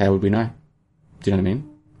how would we know? Do you know what I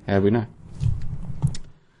mean? How would we know?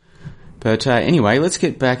 But anyway, let's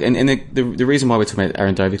get back. And the reason why we're talking about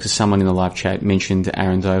Aaron Dover is because someone in the live chat mentioned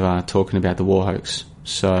Aaron Dover talking about the war hoax.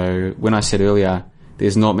 So when I said earlier,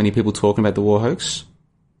 there's not many people talking about the war hoax,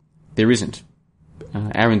 there isn't.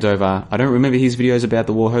 Aaron Dover, I don't remember his videos about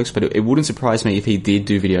the war hoax, but it wouldn't surprise me if he did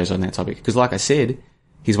do videos on that topic. Because like I said,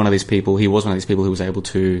 he was one of these people who was able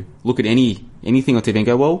to look at anything on TV and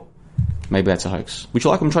go, well, maybe that's a hoax. Which,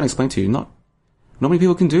 like I'm trying to explain to you, not many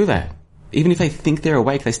people can do that. Even if they think they're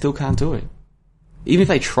awake, they still can't do it. Even if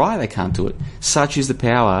they try, they can't do it. Such is the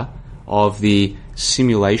power of the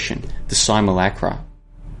simulation, the simulacra,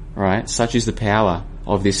 right? Such is the power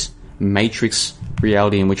of this matrix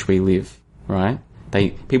reality in which we live, right?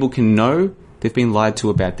 People can know they've been lied to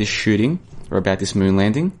about this shooting or about this moon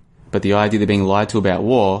landing, but the idea they're being lied to about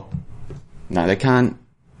war, no, they can't.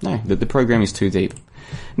 No, the program is too deep.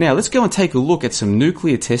 Now, let's go and take a look at some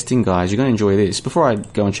nuclear testing, guys. You're going to enjoy this. Before I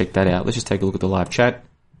go and check that out, let's just take a look at the live chat. I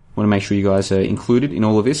want to make sure you guys are included in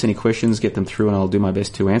all of this. Any questions, get them through and I'll do my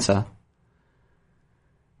best to answer.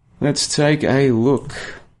 Let's take a look.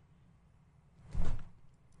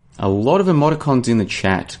 A lot of emoticons in the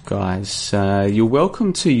chat, guys. You're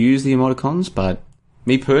welcome to use the emoticons, but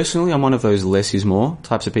me personally, I'm one of those less is more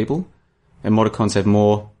types of people. Emoticons have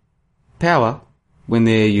more power when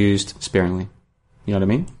they're used sparingly. You know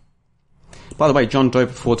what I mean? By the way, John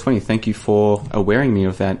Dope 420, thank you for awareing me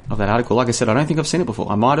of that article. Like I said, I don't think I've seen it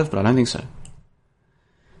before. I might have, but I don't think so.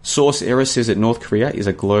 Source Error says that North Korea is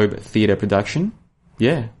a Globe Theatre production.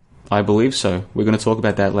 Yeah, I believe so. We're going to talk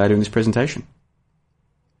about that later in this presentation.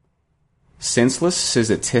 Senseless says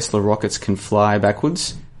that Tesla rockets can fly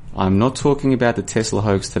backwards. I'm not talking about the Tesla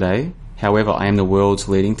hoax today. However, I am the world's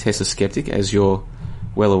leading Tesla skeptic, as you're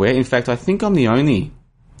well aware. In fact, I think I'm the only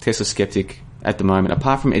Tesla skeptic at the moment,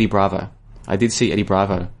 apart from Eddie Bravo. I did see Eddie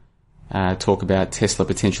Bravo talk about Tesla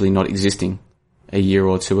potentially not existing a year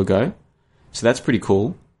or two ago. So that's pretty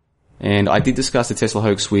cool. And I did discuss the Tesla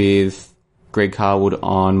hoax with Greg Carwood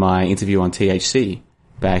on my interview on THC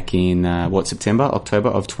back in, October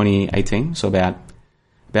of 2018. So about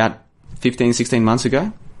 15, 16 months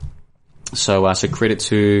ago. So credit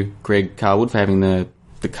to Greg Carwood for having the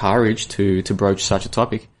courage to broach such a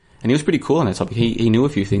topic. And he was pretty cool on that topic. He knew a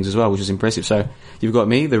few things as well, which is impressive. So you've got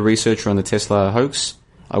me, the researcher on the Tesla hoax.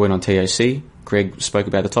 I went on THC. Greg spoke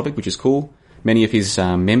about the topic, which is cool. Many of his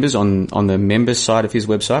members on the members side of his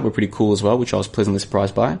website were pretty cool as well, which I was pleasantly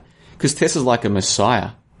surprised by. Because Tesla's like a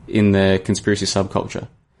messiah in the conspiracy subculture.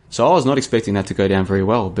 So I was not expecting that to go down very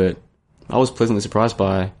well, but I was pleasantly surprised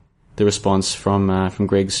by the response from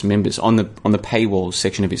Greg's members on the paywall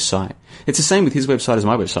section of his site. It's the same with his website as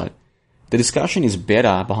my website. The discussion is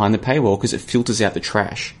better behind the paywall because it filters out the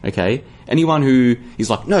trash, okay? Anyone who is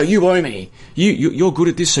like, no, you owe me. You're good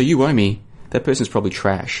at this, so you owe me. That person's probably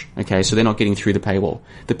trash, okay? So they're not getting through the paywall.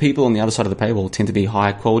 The people on the other side of the paywall tend to be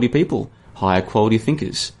higher quality people, higher quality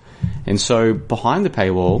thinkers. And so behind the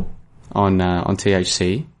paywall on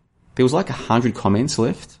THC, there was like 100 comments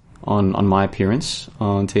left on my appearance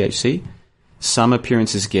on THC. Some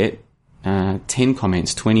appearances get 10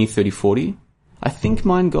 comments, 20, 30, 40. I think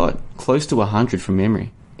mine got close to 100 from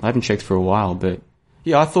memory. I haven't checked for a while, but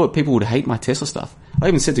yeah, I thought people would hate my Tesla stuff. I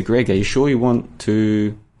even said to Greg, are you sure you want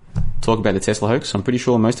to talk about the Tesla hoax? I'm pretty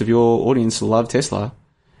sure most of your audience love Tesla.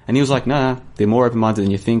 And he was like, nah, they're more open-minded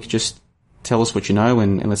than you think. Just tell us what you know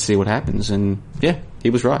and let's see what happens. And yeah, he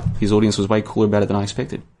was right. His audience was way cooler about it than I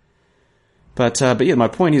expected. But yeah, my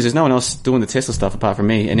point is there's no one else doing the Tesla stuff apart from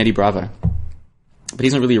me and Eddie Bravo. But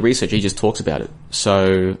he's not really a researcher, he just talks about it.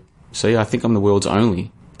 So yeah, I think I'm the world's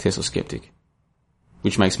only Tesla skeptic,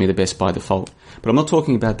 which makes me the best by default. But I'm not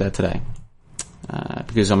talking about that today,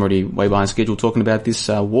 because I'm already way behind schedule talking about this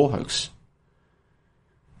war hoax.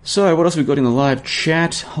 So, what else have we got in the live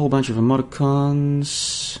chat? Whole bunch of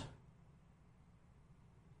emoticons.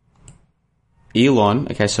 Elon,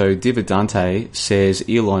 okay, so Dividante says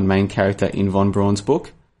Elon, main character in von Braun's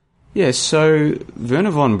book. Yeah, so Werner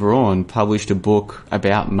von Braun published a book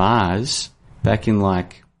about Mars back in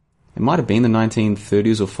it might have been the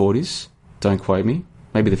 1930s or 40s. Don't quote me.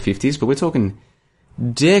 Maybe the 50s, but we're talking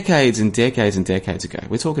decades and decades and decades ago.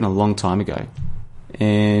 We're talking a long time ago.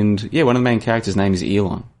 And yeah, one of the main characters' name is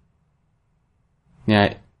Elon.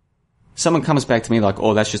 Now, someone comes back to me like,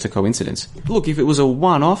 oh, that's just a coincidence. Look, if it was a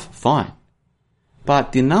one-off, fine.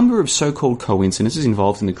 But the number of so-called coincidences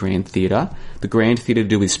involved in the grand theatre to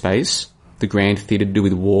do with space, the grand theatre to do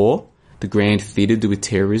with war, the grand theatre to do with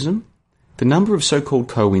terrorism, the number of so-called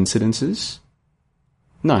coincidences,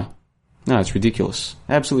 no, it's ridiculous.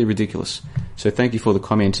 Absolutely ridiculous. So thank you for the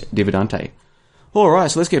comment, Dividante.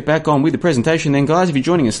 Alright, so let's get back on with the presentation then, guys. If you're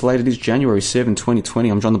joining us late, it is January 7, 2020.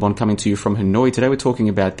 I'm John the Bond coming to you from Hanoi. Today we're talking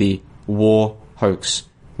about the war hoax,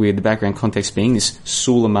 with the background context being this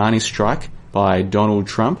Soleimani strike by Donald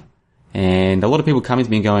Trump. And a lot of people coming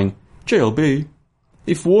to me and going, JLB,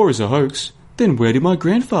 if war is a hoax, then where did my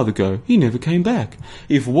grandfather go? He never came back.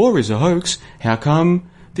 If war is a hoax, how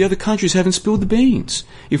come the other countries haven't spilled the beans?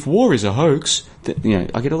 If war is a hoax,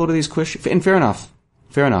 then, I get a lot of these questions. And fair enough.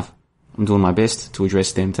 I'm doing my best to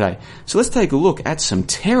address them today. So let's take a look at some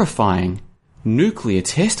terrifying nuclear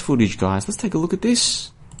test footage, guys. Let's take a look at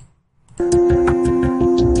this.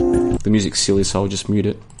 The music's silly, so I'll just mute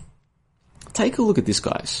it. Take a look at this,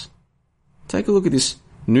 guys. Take a look at this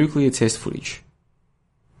nuclear test footage.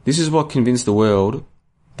 This is what convinced the world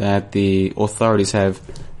that the authorities have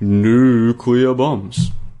nuclear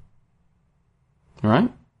bombs.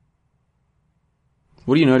 Alright?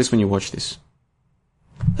 What do you notice when you watch this?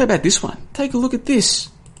 How about this one? Take a look at this.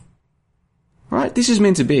 Right? This is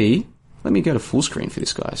meant to be... Let me go to full screen for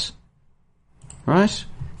this, guys. Right?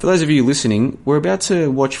 For those of you listening, we're about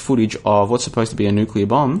to watch footage of what's supposed to be a nuclear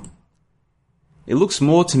bomb. It looks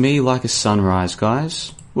more to me like a sunrise,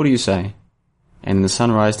 guys. What do you say? And the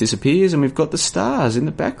sunrise disappears and we've got the stars in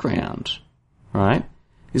the background. Right?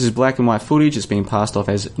 This is black and white footage. It's being passed off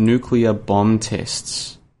as nuclear bomb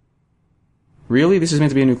tests. Really? This is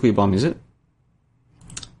meant to be a nuclear bomb, is it?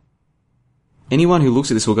 Anyone who looks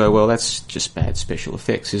at this will go, well, that's just bad special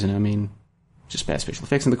effects, isn't it? I mean, just bad special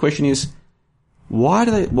effects. And the question is, why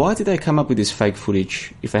did they come up with this fake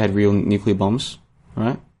footage if they had real nuclear bombs?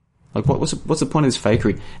 Right? Like, what's the point of this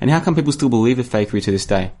fakery? And how come people still believe the fakery to this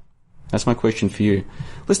day? That's my question for you.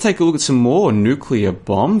 Let's take a look at some more nuclear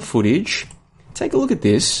bomb footage. Take a look at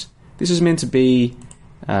this. This is meant to be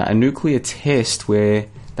a nuclear test where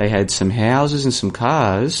they had some houses and some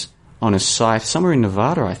cars on a site somewhere in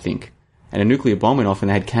Nevada, I think. And a nuclear bomb went off and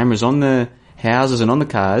they had cameras on the houses and on the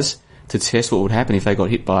cars to test what would happen if they got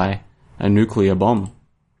hit by a nuclear bomb.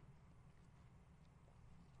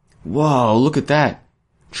 Whoa, look at that.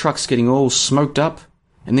 Truck's getting all smoked up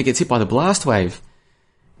and then gets hit by the blast wave.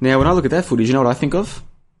 Now, when I look at that footage, you know what I think of?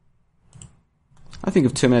 I think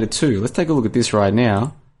of Terminator 2. Let's take a look at this right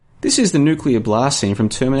now. This is the nuclear blast scene from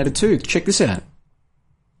Terminator 2. Check this out.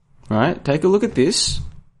 Right, take a look at this.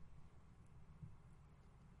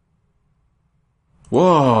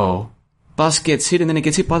 Whoa. Bus gets hit and then it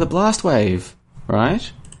gets hit by the blast wave. Right?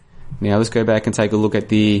 Now let's go back and take a look at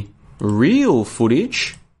the real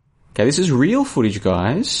footage. Okay, this is real footage,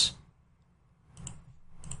 guys.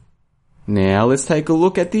 Now let's take a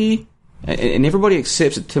look at the... And everybody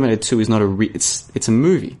accepts that Terminator 2 is not it's a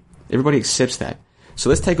movie. Everybody accepts that. So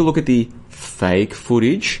let's take a look at the fake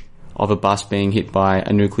footage of a bus being hit by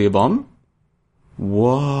a nuclear bomb.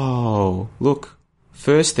 Whoa. Look.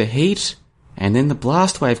 First the heat, and then the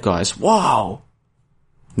blast wave, guys. Whoa.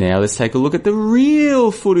 Now let's take a look at the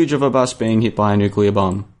real footage of a bus being hit by a nuclear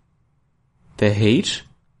bomb. The heat,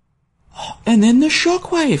 and then the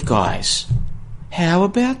shockwave, guys. How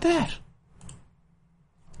about that?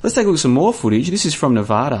 Let's take a look at some more footage. This is from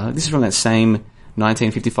Nevada. This is from that same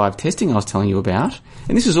 1955 testing I was telling you about.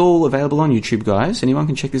 And this is all available on YouTube, guys. Anyone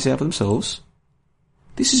can check this out for themselves.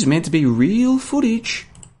 This is meant to be real footage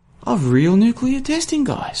of real nuclear testing,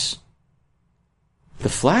 guys. The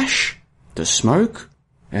flash, the smoke,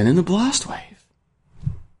 and then the blast wave.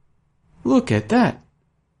 Look at that.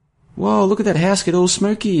 Whoa, look at that house get all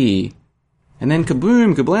smoky. And then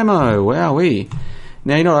kaboom, kablamo, wowee.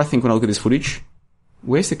 Now, you know what I think when I look at this footage?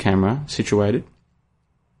 Where's the camera situated?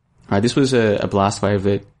 Alright, this was a blast wave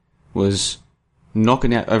that was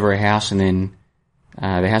knocking out over a house, and then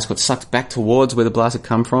the house got sucked back towards where the blast had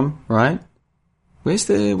come from, right? Where's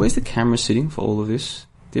the camera sitting for all of this?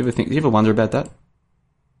 Do you ever wonder about that?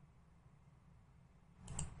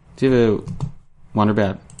 Do you ever wonder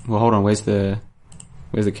about, well, hold on, where's the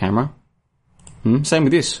camera? Same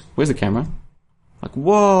with this. Where's the camera? Like,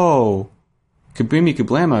 whoa! Kaboomy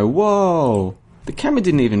kablamo, whoa! The camera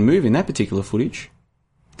didn't even move in that particular footage.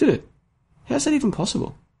 Did it? How's that even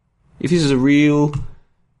possible? If this is a real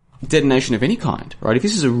detonation of any kind, right? If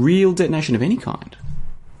this is a real detonation of any kind,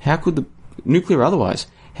 how could the, nuclear or otherwise,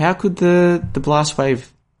 how could the blast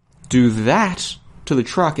wave do that to the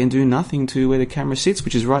truck and do nothing to where the camera sits,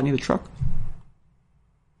 which is right near the truck?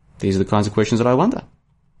 These are the kinds of questions that I wonder,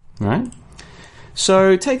 right?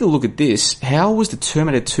 So take a look at this. How was the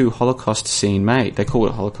Terminator 2 Holocaust scene made? They call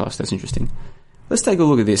it Holocaust. That's interesting. Let's take a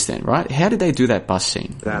look at this then, right? How did they do that bus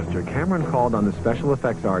scene? Disaster. Cameron called on the special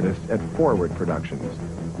effects artists at Forward Productions.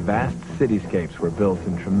 Vast cityscapes were built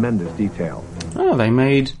in tremendous detail. Oh, they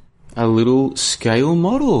made a little scale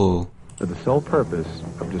model. For the sole purpose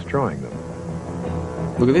of destroying them.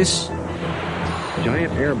 Look at this.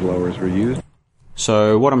 Giant air blowers were used.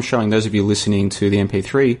 So what I'm showing, those of you listening to the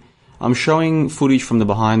MP3, I'm showing footage from the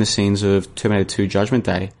behind the scenes of Terminator 2 Judgment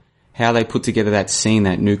Day. How they put together that scene,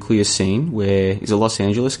 that nuclear scene, where Los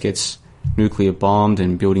Angeles gets nuclear bombed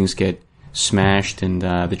and buildings get smashed and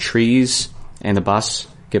the trees and the bus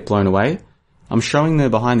get blown away. I'm showing the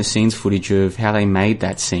behind the scenes footage of how they made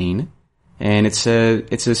that scene, and it's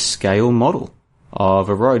a scale model of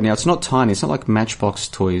a road. Now, it's not tiny. It's not like Matchbox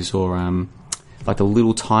toys or like the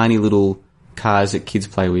little tiny little cars that kids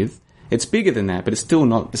play with. It's bigger than that, but it's still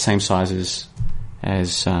not the same size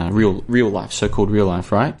as real life, so-called real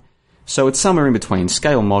life, right? So it's somewhere in between,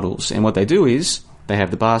 scale models. And what they do is they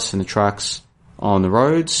have the bus and the trucks on the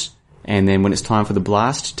roads, and then when it's time for the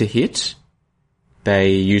blast to hit, they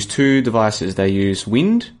use two devices. They use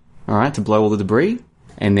wind, all right, to blow all the debris,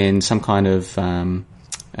 and then some kind of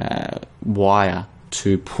wire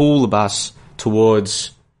to pull the bus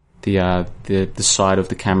towards the side of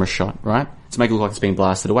the camera shot, right? To make it look like it's being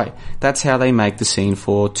blasted away. That's how they make the scene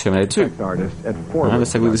for Terminator 2. Artists at Right,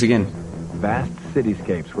 let's take a look at this again. Vast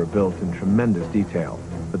cityscapes were built in tremendous detail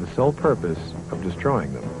for the sole purpose of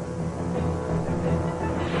destroying them.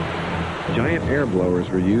 Giant air blowers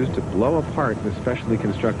were used to blow apart the specially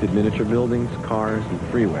constructed miniature buildings, cars, and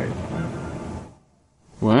freeways.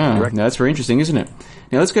 Wow, now that's very interesting, isn't it?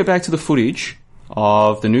 Now let's go back to the footage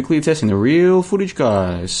of the nuclear testing, the real footage,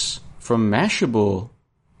 guys, from Mashable.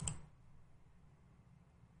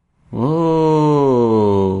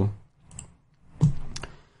 Whoa.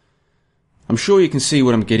 I'm sure you can see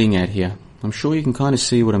what I'm getting at here. I'm sure you can kind of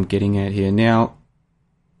see what I'm getting at here. Now,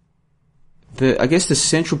 I guess the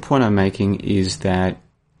central point I'm making is that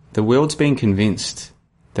the world's been convinced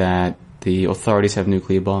that the authorities have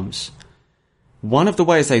nuclear bombs. One of the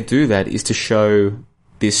ways they do that is to show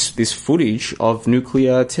this footage of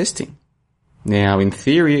nuclear testing. Now, in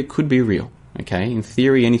theory, it could be real, okay? In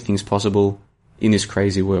theory, anything's possible in this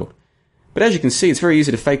crazy world. But as you can see, it's very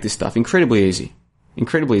easy to fake this stuff. Incredibly easy.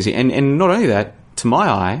 Incredibly easy. And not only that, to my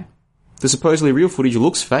eye, the supposedly real footage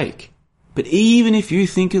looks fake. But even if you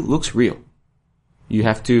think it looks real, you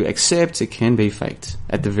have to accept it can be faked,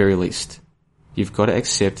 at the very least. You've got to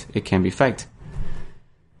accept it can be faked.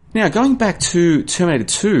 Now, going back to Terminator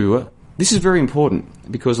 2, this is very important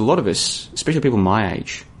because a lot of us, especially people my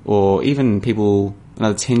age, or even people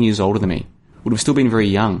another 10 years older than me, would have still been very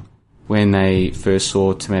young when they first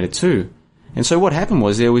saw Terminator 2. And so what happened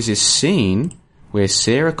was there was this scene where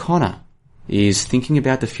Sarah Connor is thinking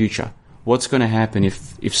about the future. What's going to happen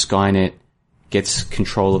if Skynet gets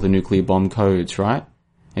control of the nuclear bomb codes, right?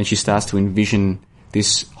 And she starts to envision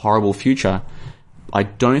this horrible future. I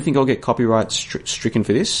don't think I'll get copyright stricken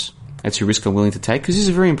for this. That's a risk I'm willing to take because this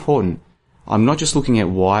is very important. I'm not just looking at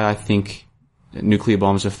why I think nuclear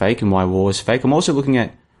bombs are fake and why war is fake. I'm also looking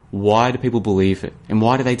at why do people believe it and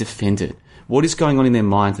why do they defend it? What is going on in their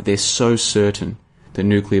minds that they're so certain that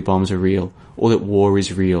nuclear bombs are real or that war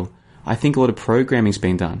is real? I think a lot of programming's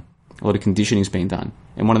been done. A lot of conditioning's been done.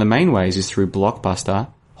 And one of the main ways is through blockbuster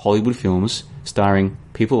Hollywood films starring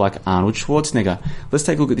people like Arnold Schwarzenegger. Let's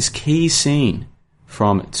take a look at this key scene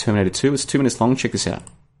from Terminator 2. It's 2 minutes long. Check this out.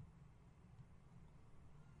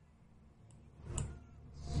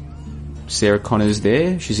 Sarah Connor's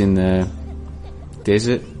there. She's in the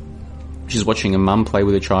desert. She's watching a mum play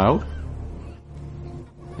with a child.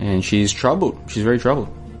 And she's troubled. She's very troubled.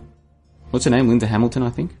 what's her name? Linda Hamilton, I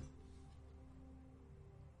think.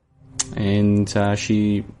 And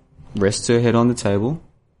she rests her head on the table.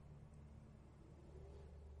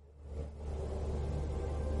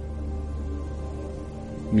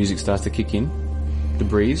 Music starts to kick in. The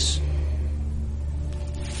breeze.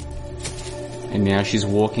 And now she's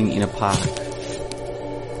walking in a park.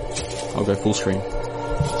 I'll go full screen.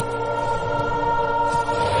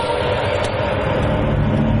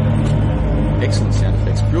 Excellent sound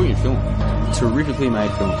effects. Brilliant film. Terrifically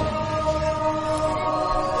made film.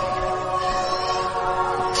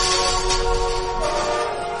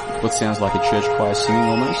 What sounds like a church choir singing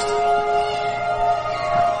almost.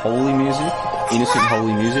 Holy music. Innocent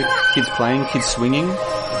holy music. Kids playing, kids swinging.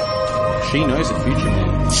 She knows the future,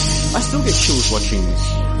 man. I still get chills watching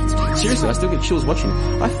this. Seriously, I still get chills watching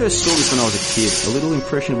it. I first saw this when I was a kid, a little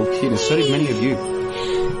impressionable kid, and so did many of you.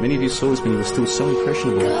 Many of you saw this when you were still so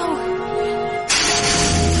impressionable.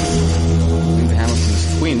 Linda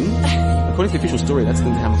Hamilton's twin. According to the official story, that's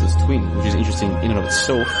Linda Hamilton's twin, which is interesting in and of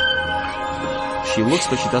itself. She looks,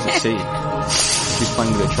 but she doesn't see it. She's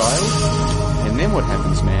playing with her child, and then what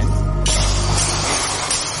happens, man?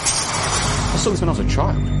 I saw this when I was a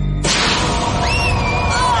child.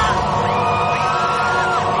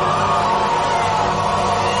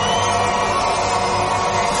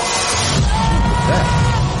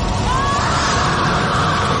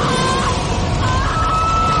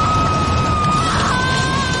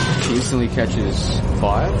 Instantly catches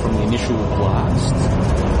fire from the initial blast.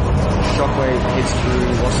 Shockwave hits through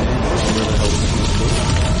Los Angeles, wherever the hell this is called.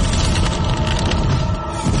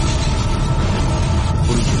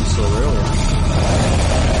 Footage we saw earlier.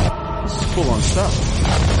 This is full on stuff.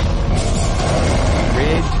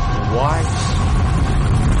 Red, white,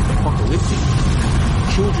 apocalyptic.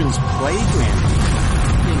 Children's playground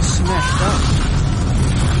being smashed up.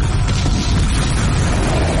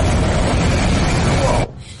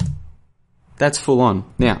 That's full on.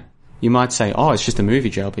 Now, you might say, oh, it's just a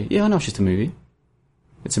movie, JLP. Yeah, I know it's just a movie.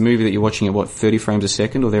 It's a movie that you're watching at, 30 frames a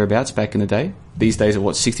second or thereabouts back in the day? These days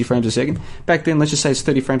at, 60 frames a second? Back then, let's just say it's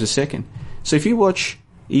 30 frames a second. So if you watch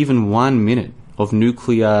even 1 minute of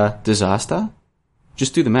nuclear disaster,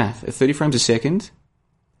 just do the math. At 30 frames a second,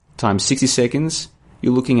 times 60 seconds,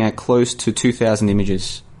 you're looking at close to 2,000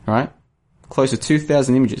 images, alright? Close to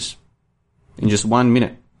 2,000 images in just 1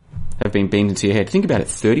 minute have been beamed into your head. Think about it,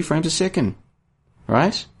 30 frames a second.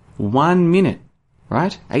 Right? 1 minute.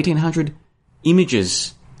 Right? 1,800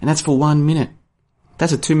 images. And that's for 1 minute.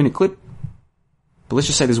 That's a 2-minute clip. But let's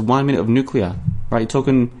just say there's 1 minute of nuclear. Right? You're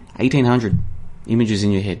talking 1,800 images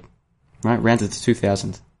in your head. Right? Rounded to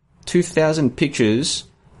 2,000. 2,000 pictures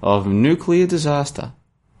of nuclear disaster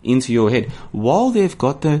into your head. While they've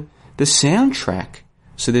got the soundtrack.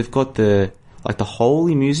 So they've got the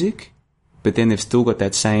holy music, but then they've still got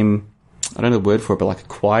that same, I don't know the word for it, but like a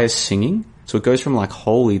choir singing. So it goes from like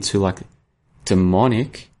holy to like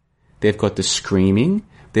demonic. They've got the screaming.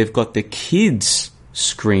 They've got the kids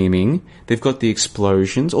screaming. They've got the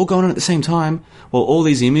explosions all going on at the same time while all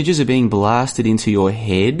these images are being blasted into your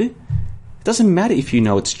head. It doesn't matter if you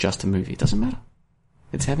know it's just a movie. It doesn't matter.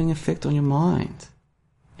 It's having an effect on your mind.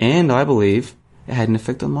 And I believe it had an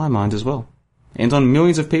effect on my mind as well. And on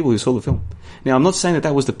millions of people who saw the film. Now, I'm not saying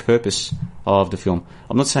that was the purpose of the film.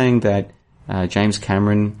 I'm not saying that James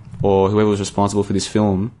Cameron or whoever was responsible for this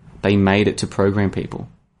film, they made it to program people.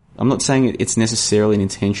 I'm not saying it's necessarily an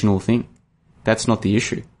intentional thing. That's not the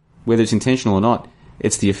issue. Whether it's intentional or not,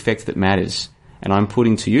 it's the effect that matters. And I'm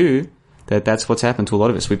putting to you that that's what's happened to a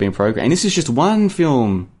lot of us. We've been programmed. And this is just one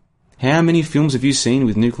film. How many films have you seen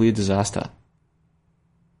with nuclear disaster?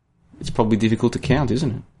 It's probably difficult to count,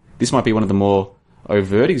 isn't it? This might be one of the more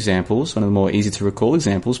overt examples, one of the more easy to recall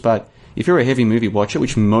examples, but if you're a heavy movie watcher,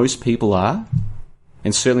 which most people are,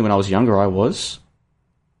 and certainly when I was younger I was,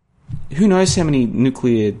 who knows how many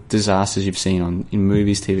nuclear disasters you've seen in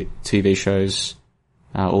movies, TV shows,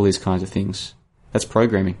 all these kinds of things. That's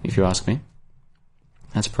programming, if you ask me.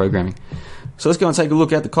 That's programming. So let's go and take a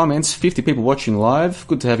look at the comments. 50 people watching live.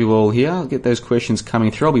 Good to have you all here. I'll get those questions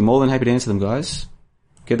coming through. I'll be more than happy to answer them, guys.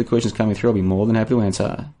 Get the questions coming through. I'll be more than happy to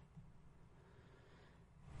answer.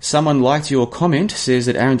 Someone liked your comment, says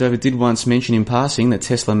that Aaron Dover did once mention in passing that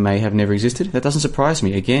Tesla may have never existed. That doesn't surprise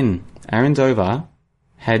me. Again, Aaron Dover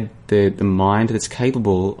had the mind that's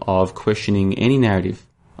capable of questioning any narrative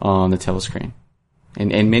on the telescreen.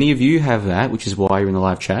 And many of you have that, which is why you're in the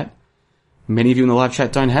live chat. Many of you in the live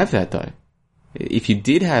chat don't have that, though. If you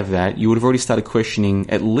did have that, you would have already started questioning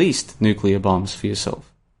at least nuclear bombs for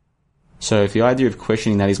yourself. So if the idea of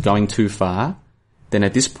questioning that is going too far, then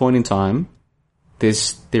at this point in time,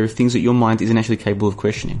 there are things that your mind isn't actually capable of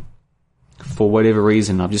questioning. for whatever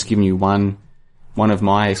reason. I've just given you one of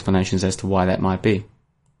my explanations as to why that might be.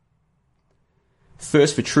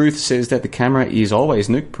 Thirst for Truth says that the camera is always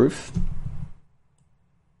nuke-proof.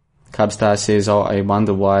 Cubstar says, oh, I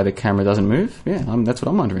wonder why the camera doesn't move. Yeah, that's what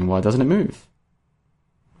I'm wondering. Why doesn't it move?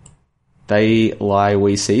 They Lie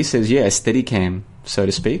We See says, yeah, Steadicam, so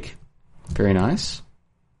to speak. Very nice.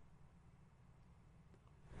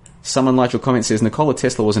 Someone liked your comment, says, Nikola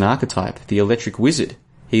Tesla was an archetype, the electric wizard.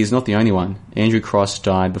 He is not the only one. Andrew Cross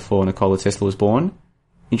died before Nikola Tesla was born.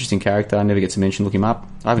 Interesting character. I never get to mention. Look him up.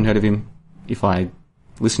 I haven't heard of him. If I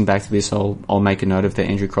listen back to this, I'll make a note of the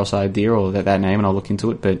Andrew Cross idea or that name and I'll look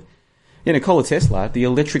into it. But yeah, Nikola Tesla, the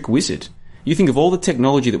electric wizard. You think of all the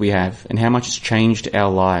technology that we have and how much it's changed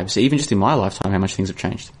our lives. Even just in my lifetime, how much things have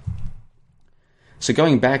changed. So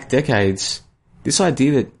going back decades, this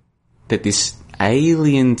idea that this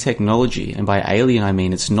alien technology, and by alien I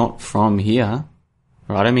mean it's not from here,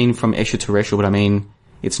 right? I don't mean from extraterrestrial, but I mean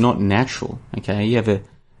it's not natural, okay? You have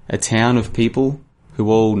a town of people who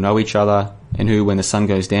all know each other and who, when the sun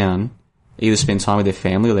goes down, either spend time with their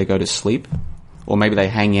family or they go to sleep, or maybe they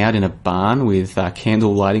hang out in a barn with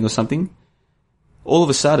candle lighting or something. All of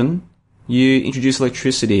a sudden, you introduce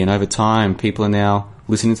electricity, and over time, people are now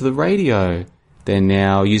listening to the radio. They're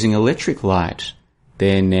now using electric light.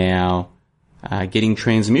 They're now getting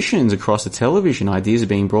transmissions across the television. Ideas are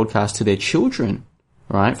being broadcast to their children,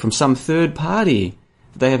 right, from some third party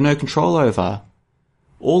that they have no control over.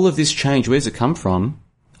 All of this change, where does it come from?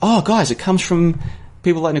 Oh, guys, it comes from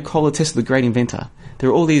people like Nikola Tesla, the great inventor. There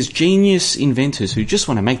are all these genius inventors who just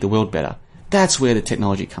want to make the world better. That's where the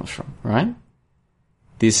technology comes from, right?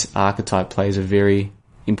 This archetype plays a very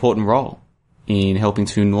important role in helping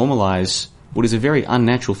to normalize what is a very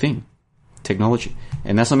unnatural thing, technology.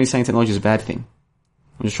 And that's not me saying technology is a bad thing.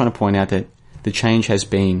 I'm just trying to point out that the change has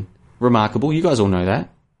been remarkable. You guys all know that.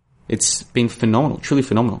 It's been phenomenal, truly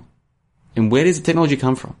phenomenal. And where does the technology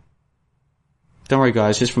come from? Don't worry,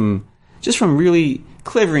 guys, just from really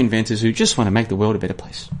clever inventors who just want to make the world a better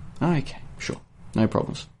place. Okay, sure. No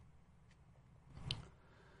problems.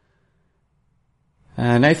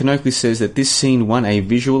 Nathan Oakley says that this scene won a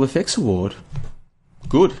visual effects award.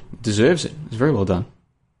 Good. Deserves it. It's very well done.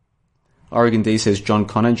 Oregon D says John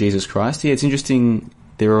Connor, Jesus Christ. Yeah, it's interesting.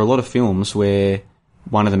 There are a lot of films where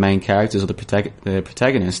one of the main characters or the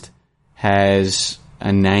protagonist has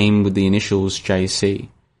a name with the initials JC.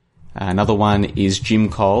 Another one is Jim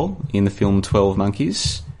Cole in the film 12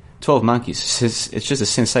 Monkeys. 12 Monkeys. It's just a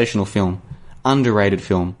sensational film. Underrated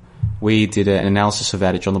film. We did an analysis of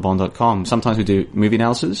that at johnlebon.com. Sometimes we do movie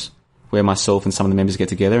analysis where myself and some of the members get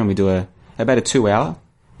together and we do about a 2-hour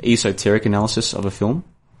esoteric analysis of a film.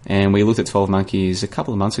 And we looked at 12 Monkeys a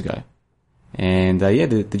couple of months ago. And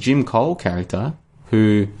the Jim Cole character,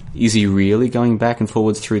 who is he really going back and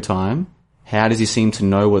forwards through time? How does he seem to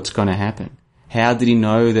know what's going to happen? How did he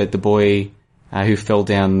know that the boy who fell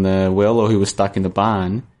down the well or who was stuck in the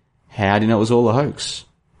barn, how did he know it was all a hoax?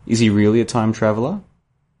 Is he really a time traveller?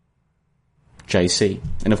 JC.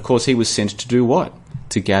 And of course he was sent to do what?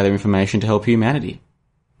 To gather information to help humanity.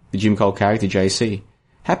 The Jim Cole character, JC,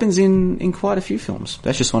 happens in quite a few films.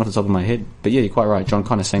 That's just one off the top of my head. But yeah, you're quite right. John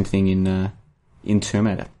Connor, same thing in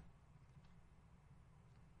Terminator.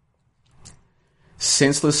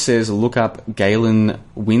 Senseless says, look up Galen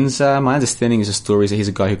Windsor. My understanding is the story is that he's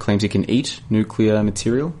a guy who claims he can eat nuclear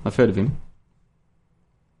material. I've heard of him.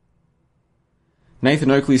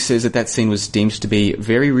 Nathan Oakley says that scene was deemed to be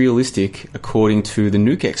very realistic according to the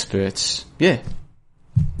nuke experts. Yeah,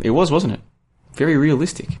 it was, wasn't it? Very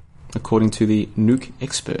realistic according to the nuke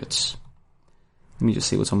experts. Let me just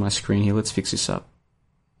see what's on my screen here. Let's fix this up.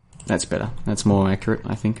 That's better. That's more accurate,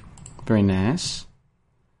 I think. Very nice.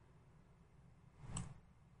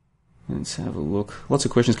 Let's have a look. Lots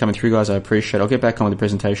of questions coming through, guys. I appreciate it. I'll get back on with the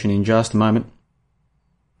presentation in just a moment.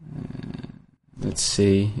 Let's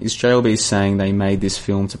see. Is JLB saying they made this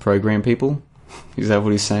film to program people? Is that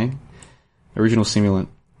what he's saying? Original Simulant.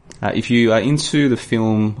 If you are into the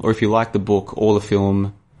film, or if you like the book or the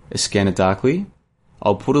film A Scanner Darkly,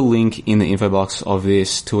 I'll put a link in the info box of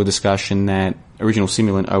this to a discussion that Original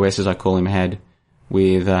Simulant, OS as I call him, had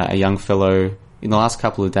with a young fellow in the last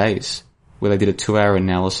couple of days, where they did a 2-hour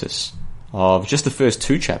analysis of just the first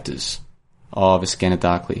 2 chapters of A Scanner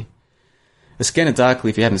Darkly. A Scanner Darkly,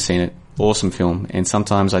 if you haven't seen it, awesome film. And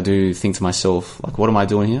sometimes I do think to myself, like, what am I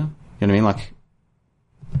doing here? You know what I mean? Like,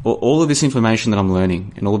 all of this information that I'm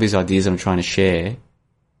learning and all of these ideas that I'm trying to share,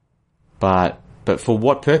 but for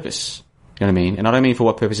what purpose? You know what I mean? And I don't mean for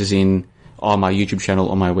what purpose as in, my YouTube channel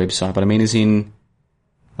or my website, but I mean as in,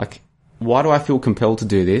 like, why do I feel compelled to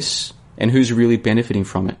do this? And who's really benefiting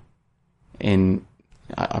from it? And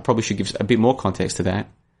I probably should give a bit more context to that.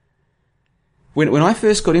 When I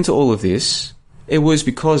first got into all of this, it was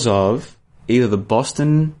because of either the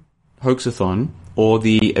Boston Hoaxathon or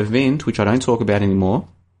the event, which I don't talk about anymore,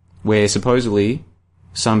 where supposedly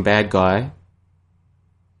some bad guy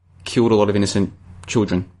killed a lot of innocent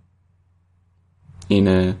children in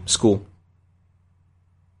a school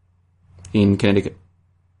in Connecticut.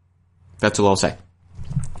 That's all I'll say.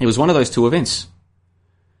 It was one of those two events.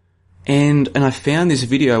 And I found this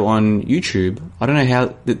video on YouTube. I don't know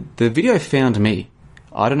how... The video found me.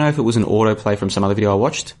 I don't know if it was an autoplay from some other video I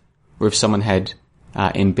watched, or if someone had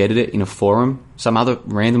embedded it in a forum, some other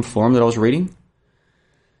random forum that I was reading.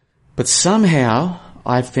 But somehow,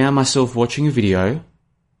 I found myself watching a video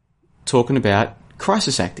talking about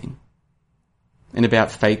crisis acting and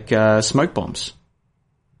about fake smoke bombs.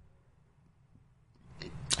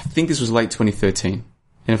 I think this was late 2013.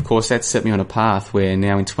 And of course, that set me on a path where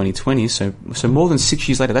now in 2020, so more than 6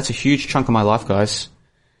 years later, that's a huge chunk of my life, guys.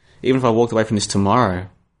 Even if I walked away from this tomorrow,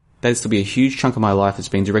 that'd still be a huge chunk of my life that's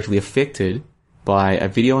been directly affected by a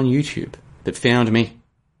video on YouTube that found me.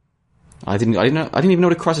 I didn't even know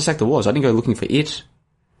what a crisis actor was. I didn't go looking for it.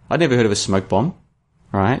 I'd never heard of a smoke bomb,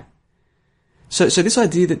 right? So this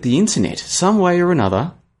idea that the internet, some way or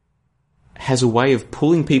another, has a way of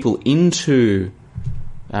pulling people into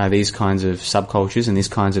these kinds of subcultures and these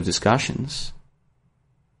kinds of discussions.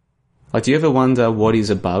 Like, do you ever wonder what is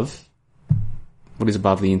above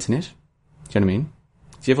the internet? Do you know what I mean?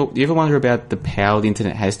 Do you ever wonder about the power the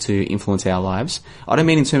internet has to influence our lives? I don't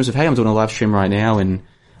mean in terms of, hey, I'm doing a live stream right now and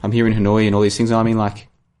I'm here in Hanoi and all these things. I mean, like,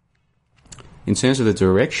 in terms of the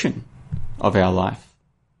direction of our life.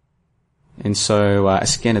 And so, A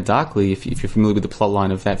Scanner Darkly, if you're familiar with the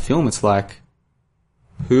plotline of that film, it's like,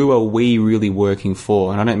 who are we really working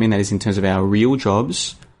for? And I don't mean that as in terms of our real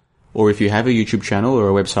jobs, or if you have a YouTube channel or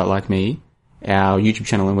a website like me, our YouTube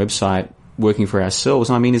channel and website working for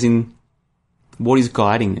ourselves. I mean as in, what is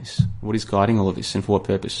guiding this? What is guiding all of this, and for what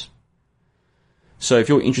purpose? So if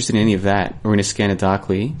you're interested in any of that, or in A Scanner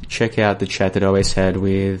Darkly, check out the chat that OS had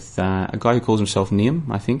with a guy who calls himself Niam,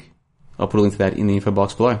 I think. I'll put a link to that in the info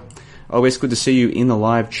box below. OS, good to see you in the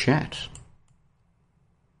live chat.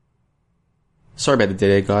 Sorry about the dead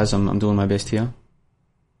air, guys. I'm doing my best here.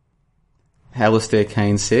 Alistair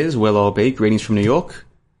Kane says, well, I'll be. Greetings from New York.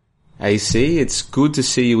 AC, it's good to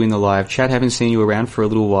see you in the live chat. Haven't seen you around for a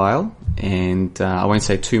little while. And I won't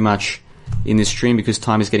say too much in this stream because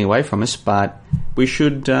time is getting away from us. But we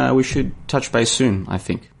should touch base soon, I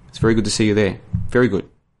think. It's very good to see you there. Very good.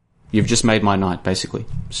 You've just made my night, basically.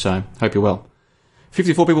 So, hope you're well.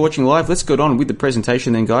 54 people watching live. Let's go on with the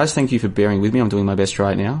presentation then, guys. Thank you for bearing with me. I'm doing my best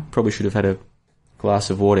right now. Probably should have had a glass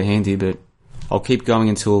of water handy, but I'll keep going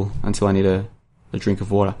until I need a drink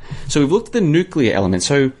of water. So we've looked at the nuclear element.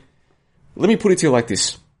 So let me put it to you like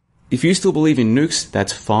this. If you still believe in nukes,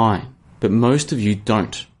 that's fine. But most of you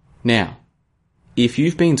don't. Now, if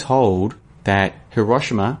you've been told that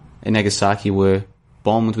Hiroshima and Nagasaki were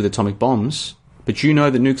bombed with atomic bombs, but you know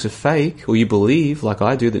that nukes are fake, or you believe, like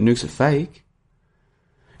I do, that nukes are fake,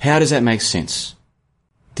 how does that make sense?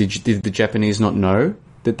 Did the Japanese not know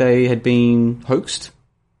that they had been hoaxed?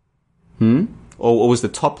 Or was the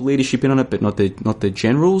top leadership in on it, but not the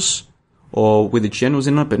generals? Or were the generals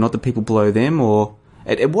in on it, but not the people below them? Or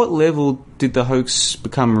at what level did the hoax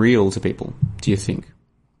become real to people, do you think?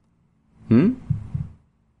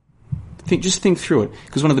 Just think through it.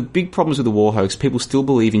 Because one of the big problems with the war hoax, people still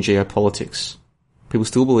believe in geopolitics. People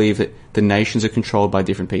still believe that the nations are controlled by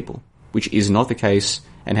different people, which is not the case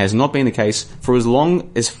and has not been the case for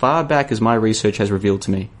as far back as my research has revealed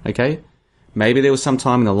to me, okay? Maybe there was some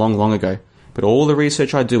time in the long ago, but all the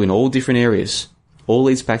research I do in all different areas all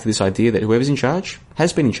leads back to this idea that whoever's in charge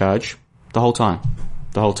has been in charge the whole time.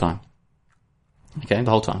 The whole time. Okay,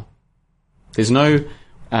 the whole time. There's no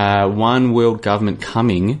one world government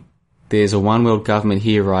coming. There's a one world government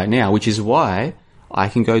here right now, which is why I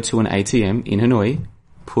can go to an ATM in Hanoi,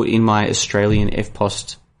 put in my Australian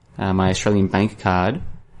FPOST, my Australian bank card,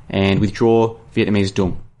 and withdraw Vietnamese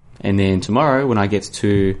dong. And then tomorrow, when I get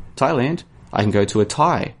to Thailand, I can go to a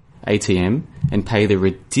Thai ATM and pay the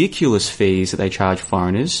ridiculous fees that they charge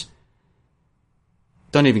foreigners.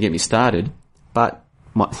 Don't even get me started. But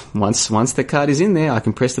once the card is in there, I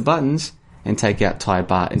can press the buttons and take out Thai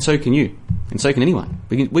baht. And so can you. And so can anyone.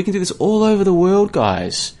 We can do this all over the world,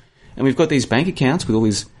 guys. And we've got these bank accounts with all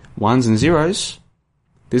these ones and zeros.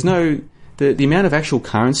 There's no... The amount of actual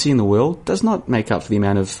currency in the world does not make up for the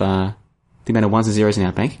amount of ones and zeros in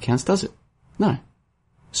our bank accounts, does it? No.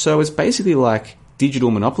 So it's basically like digital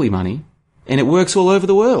monopoly money, and it works all over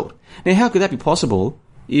the world. Now, how could that be possible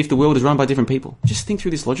if the world is run by different people? Just think through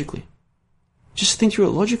this logically. Just think through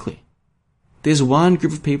it logically. There's one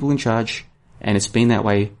group of people in charge, and it's been that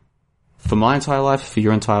way for my entire life, for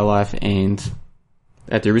your entire life, and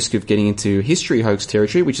at the risk of getting into history hoax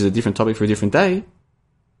territory, which is a different topic for a different day,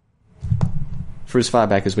 for as far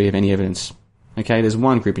back as we have any evidence. Okay, there's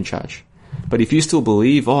one group in charge. But if you still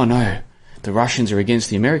believe, oh no, the Russians are against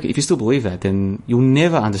the Americans, if you still believe that, then you'll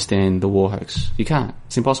never understand the war hoax. You can't.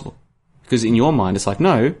 It's impossible. Because in your mind, it's like,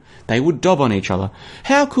 no, they would dob on each other.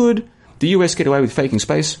 How could the US get away with faking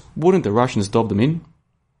space? Wouldn't the Russians dob them in?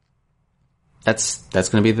 That's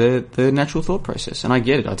going to be the natural thought process. And I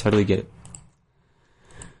get it. I totally get it.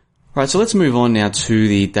 Right, so let's move on now to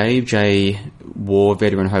the Dave J. War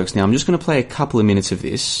Veteran Hoax. Now, I'm just going to play a couple of minutes of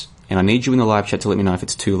this, and I need you in the live chat to let me know if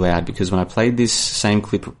it's too loud, because when I played this same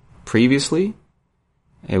clip previously,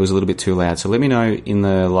 it was a little bit too loud. So let me know in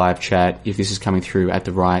the live chat if this is coming through at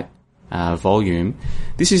the right volume.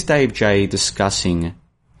 This is Dave J. discussing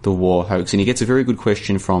the war hoax, and he gets a very good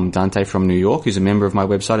question from Dante from New York, who's a member of my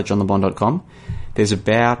website at johnthebond.com. There's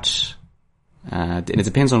about, and it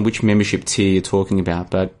depends on which membership tier you're talking about,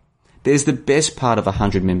 but there's the best part of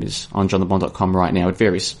 100 members on johnthebond.com right now. It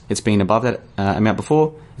varies. It's been above that amount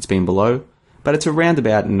before, it's been below, but it's around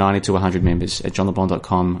about 90 to 100 members at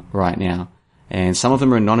johnthebond.com right now. And some of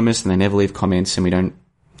them are anonymous and they never leave comments, and we don't,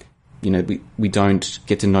 we don't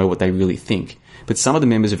get to know what they really think. But some of the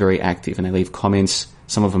members are very active and they leave comments.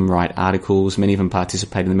 Some of them write articles. Many of them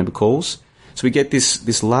participate in the member calls. So we get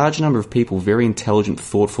this large number of people, very intelligent,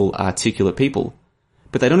 thoughtful, articulate people.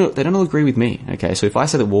 But they don't all agree with me, okay? So if I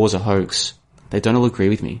say that war's a hoax, they don't all agree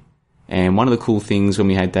with me. And one of the cool things when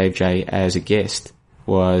we had Dave J as a guest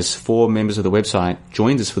was 4 members of the website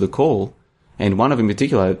joined us for the call, and one of them in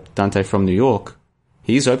particular, Dante from New York,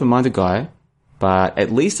 he's an open-minded guy, but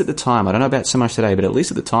at least at the time, I don't know about so much today, but at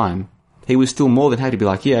least at the time, he was still more than happy to be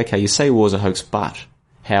like, yeah, okay, you say war's a hoax, but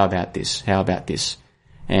how about this? How about this?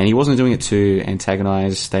 And he wasn't doing it to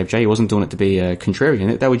antagonize Dave J. He wasn't doing it to be a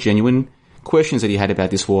contrarian. They were genuine questions that he had about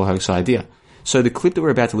this war hoax idea. So the clip that we're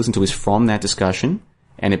about to listen to is from that discussion,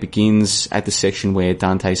 and it begins at the section where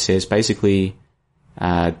Dante says basically,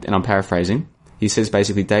 and I'm paraphrasing, he says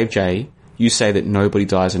basically, Dave J., you say that nobody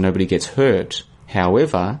dies and nobody gets hurt.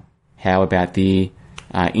 However, how about the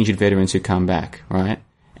injured veterans who come back, right?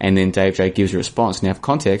 And then Dave J. gives a response. Now, for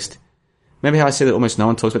context, remember how I said that almost no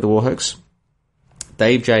one talks about the war hoax?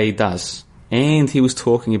 Dave J. does, and he was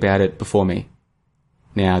talking about it before me.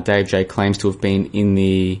 Now, Dave J. claims to have been in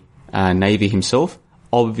the Navy himself.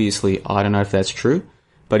 Obviously, I don't know if that's true,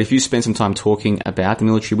 but if you spend some time talking about the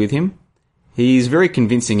military with him, he's very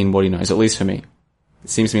convincing in what he knows, at least for me. It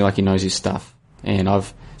seems to me like he knows his stuff, and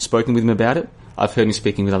I've spoken with him about it. I've heard him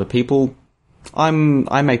speaking with other people. I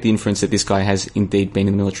make the inference that this guy has indeed been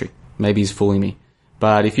in the military. Maybe he's fooling me.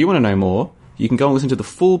 But if you want to know more, you can go and listen to the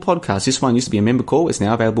full podcast. This one used to be a member call. It's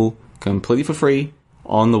now available completely for free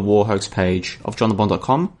on the War Hoax page of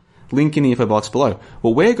johnthebond.com. Link in the info box below.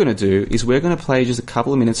 What we're going to do is we're going to play just a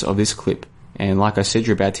couple of minutes of this clip. And like I said,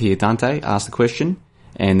 you're about to hear Dante ask the question,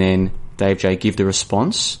 and then Dave J. give the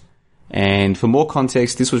response. And for more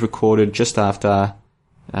context, this was recorded just after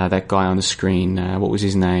that guy on the screen, what was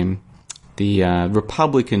his name? The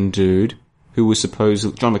Republican dude who was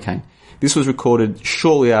supposed, John McCain. This was recorded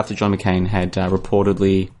shortly after John McCain had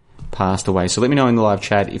reportedly passed away. So let me know in the live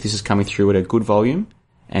chat if this is coming through at a good volume,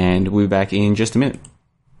 and we'll be back in just a minute.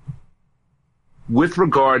 With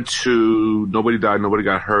regard to nobody died, nobody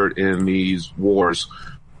got hurt in these wars,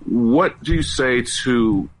 what do you say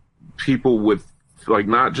to people with, like,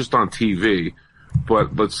 not just on TV,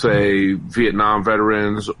 but let's say Vietnam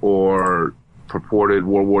veterans or purported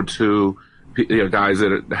World War II, guys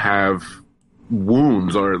that have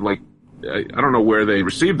wounds, or like, I don't know where they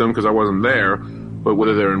received them because I wasn't there, but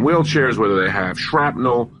whether they're in wheelchairs, whether they have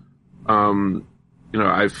shrapnel,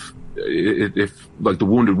 if like the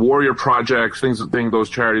Wounded Warrior Project, those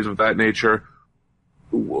charities of that nature,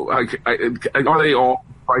 are they all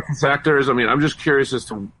crisis actors? I mean, I'm just curious as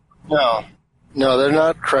to. No, they're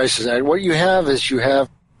not crisis actors. What you have is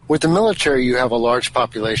with the military, you have a large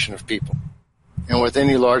population of people. And with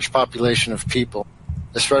any large population of people,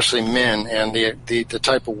 especially men, and the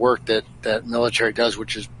type of work that military does,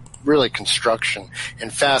 which is really construction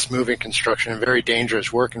and fast-moving construction and very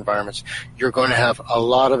dangerous work environments, you're going to have a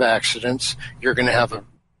lot of accidents. You're going to have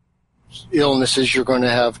illnesses. You're going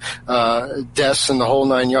to have deaths in the whole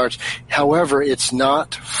 9 yards. However, it's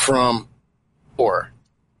not from war.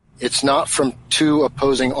 It's not from two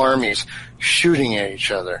opposing armies shooting at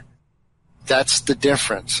each other. That's the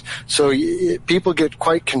difference. So people get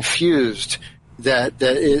quite confused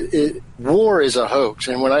war is a hoax.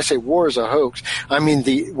 And when I say war is a hoax, I mean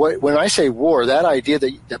when I say war, that idea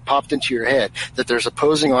that popped into your head, that there's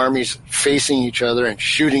opposing armies facing each other and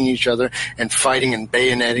shooting each other and fighting and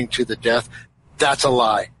bayoneting to the death, that's a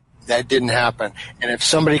lie. That didn't happen. And if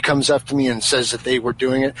somebody comes up to me and says that they were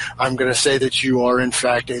doing it, I'm going to say that you are in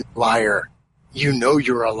fact a liar. You know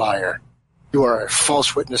you're a liar. You are a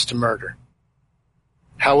false witness to murder.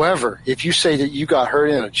 However, if you say that you got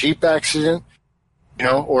hurt in a Jeep accident,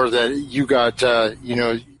 or that you got,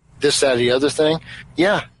 this, that, or the other thing,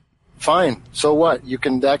 yeah, fine. So what?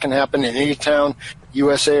 That can happen in any town,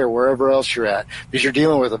 USA, or wherever else you're at, because you're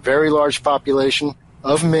dealing with a very large population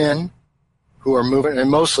of men who are moving,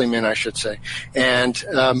 and mostly men, I should say, and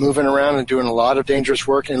moving around and doing a lot of dangerous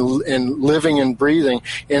work and living and breathing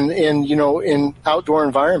in outdoor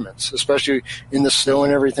environments, especially in the snow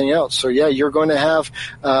and everything else. So yeah, you're going to have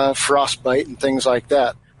frostbite and things like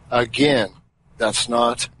that. Again, that's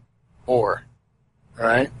not war, all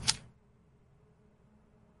right?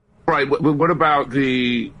 Right. What about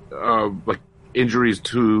the injuries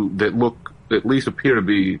that at least appear to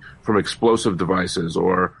be from explosive devices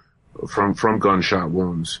or from gunshot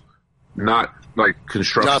wounds, not like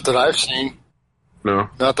construction? Not that I've seen. No,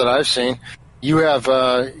 not that I've seen. You have.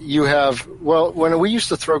 Well, when we used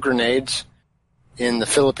to throw grenades in the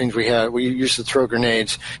Philippines, we used to throw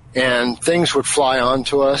grenades, and things would fly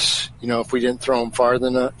onto us. If we didn't throw them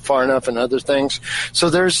far enough, and other things. So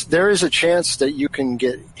there is a chance that you can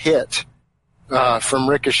get hit from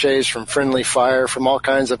ricochets, from friendly fire, from all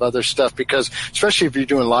kinds of other stuff. Because especially if you're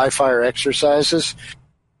doing live fire exercises,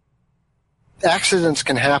 accidents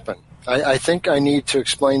can happen. I think I need to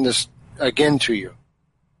explain this again to you.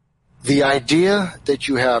 The idea that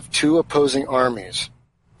you have two opposing armies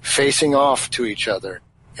facing off to each other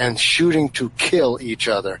and shooting to kill each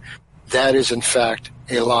other, that is in fact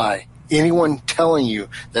a lie. Anyone telling you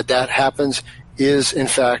that happens is in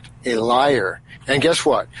fact a liar. And guess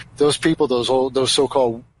what? Those people, those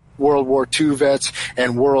so-called World War II vets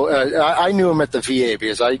and I knew them at the VA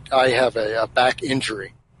because I have a back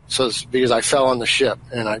injury. So it's because I fell on the ship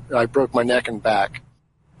and I broke my neck and back.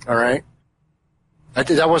 All right?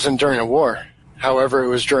 That wasn't during a war. However, it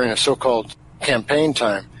was during a so-called campaign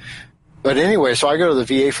time. But anyway, so I go to the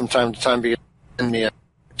VA from time to time because they send me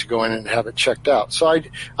to go in and have it checked out. So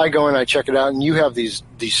I go in, I check it out, and you have these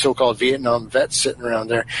so-called Vietnam vets sitting around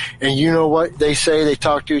there. And you know what they say? They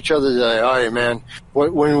talk to each other. They're like, oh, hey, man,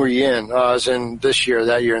 when were you in? I was in this year,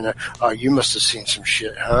 that year, and that. Oh, you must have seen some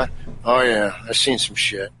shit, huh? Oh, yeah, I've seen some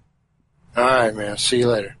shit. All right, man, see you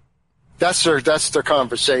later. That's their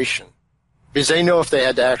conversation. Because they know if they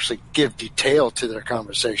had to actually give detail to their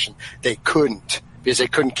conversation, they couldn't. Because they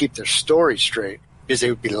couldn't keep their story straight. Because they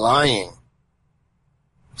would be lying.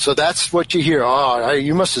 So that's what you hear. Oh,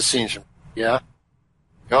 you must have seen some, yeah?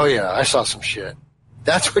 Oh yeah, I saw some shit.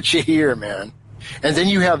 That's what you hear, man. And then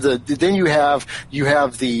you have the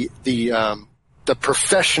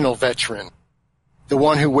professional veteran, the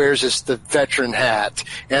one who wears the veteran hat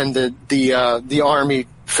and the army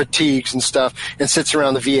fatigues and stuff, and sits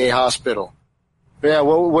around the VA hospital. Yeah,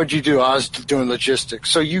 what'd you do? I was doing logistics.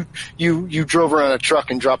 So you drove around a truck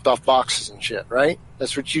and dropped off boxes and shit, right?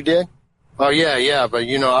 That's what you did? Oh yeah, but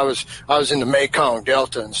I was in the Mekong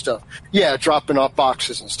Delta and stuff. Yeah, dropping off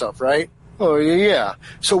boxes and stuff, right? Oh yeah.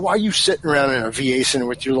 So why are you sitting around in a VA center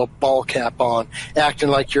with your little ball cap on, acting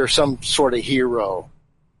like you're some sort of hero?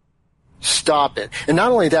 Stop it. And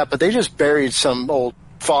not only that, but they just buried some old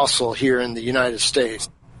fossil here in the United States.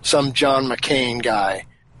 Some John McCain guy.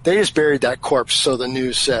 They just buried that corpse, so the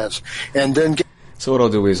news says. And then... So what I'll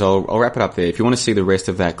do is I'll wrap it up there. If you want to see the rest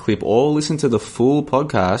of that clip or listen to the full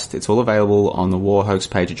podcast, it's all available on the War Hoax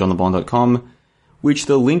page at johnthebond.com, which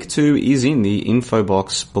the link to is in the info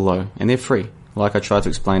box below. And they're free. Like I tried to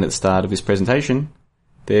explain at the start of this presentation,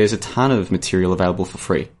 there's a ton of material available for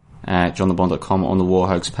free at johnthebond.com on the War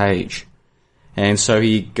Hoax page. And so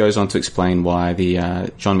he goes on to explain why the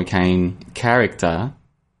John McCain character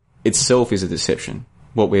itself is a deception.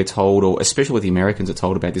 What we're told, or especially what the Americans are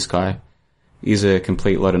told about this guy, is a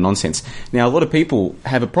complete load of nonsense. Now, a lot of people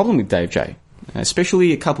have a problem with Dave J,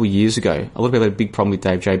 especially a couple of years ago. A lot of people had a big problem with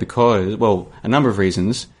Dave J because, well, a number of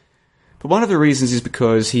reasons. But one of the reasons is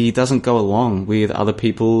because he doesn't go along with other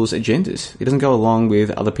people's agendas. He doesn't go along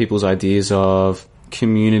with other people's ideas of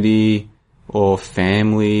community or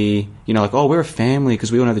family. Like, oh, we're a family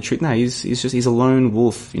because we all know the truth. No, he's a lone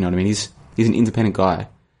wolf. You know what I mean? He's an independent guy.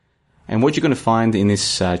 And what you're going to find in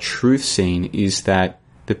this truth scene is that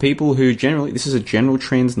the people who generally, this is a general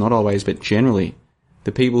trend, not always, but generally,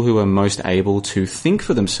 the people who are most able to think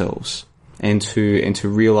for themselves and to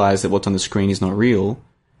realize that what's on the screen is not real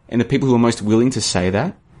And the people who are most willing to say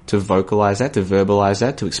that, to vocalize that, to verbalize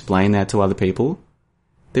that, to explain that to other people,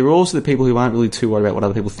 they're also the people who aren't really too worried about what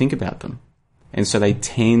other people think about them. And so they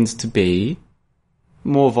tend to be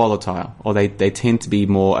more volatile, or they tend to be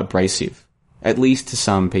more abrasive, at least to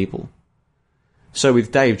some people. So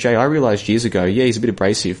with Dave J, I realized years ago, yeah, he's a bit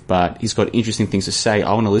abrasive, but he's got interesting things to say.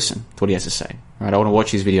 I want to listen to what he has to say. Right? I want to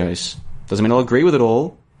watch his videos. Doesn't mean I'll agree with it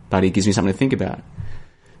all, but he gives me something to think about.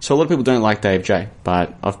 So a lot of people don't like Dave J,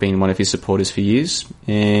 but I've been one of his supporters for years,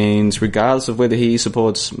 and regardless of whether he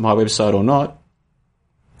supports my website or not,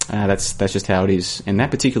 that's just how it is. And that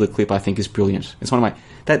particular clip I think is brilliant. It's one of my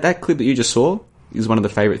that clip that you just saw is one of the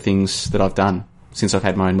favorite things that I've done since I've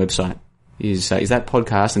had my own website. Is that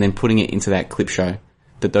podcast and then putting it into that clip show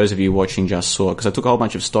that those of you watching just saw. Because I took a whole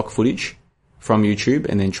bunch of stock footage from YouTube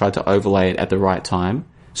and then tried to overlay it at the right time,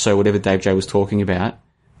 so whatever Dave J was talking about,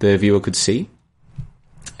 the viewer could see.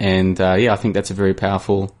 And I think that's a very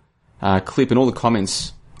powerful clip, and all the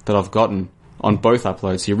comments that I've gotten on both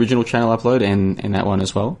uploads, the original channel upload and that one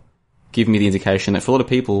as well, give me the indication that for a lot of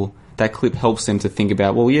people, that clip helps them to think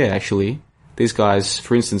about, well, yeah, actually, these guys,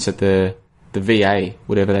 for instance, at the VA,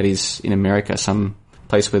 whatever that is in America, some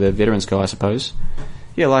place where the veterans go, I suppose.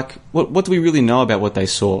 Yeah, like, what do we really know about what they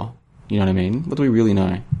saw? You know what I mean? What do we really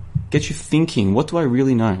know? Get you thinking, what do I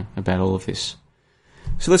really know about all of this?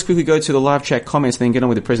 So let's quickly go to the live chat comments and then get on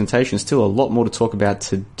with the presentation. Still a lot more to talk about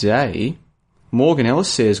today. Morgan Ellis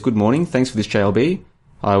says, good morning. Thanks for this, JLB.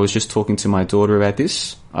 I was just talking to my daughter about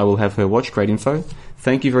this. I will have her watch. Great info.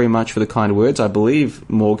 Thank you very much for the kind words. I believe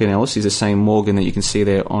Morgan Ellis is the same Morgan that you can see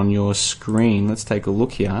there on your screen. Let's take a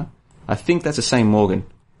look here. I think that's the same Morgan,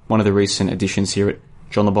 one of the recent additions here at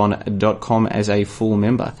johnlebon.com as a full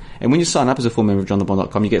member. And when you sign up as a full member of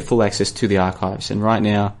johnlebon.com, you get full access to the archives. And right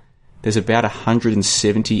now, there's about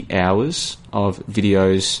 170 hours of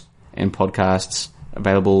videos and podcasts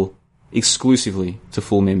available exclusively to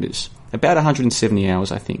full members. About 170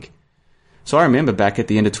 hours, I think. So I remember back at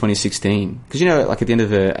the end of 2016, because like at the end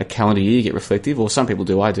of a calendar year you get reflective, or some people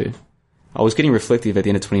do, I do. I was getting reflective at the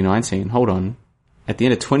end of 2019. Hold on. At the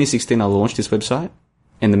end of 2016 I launched this website,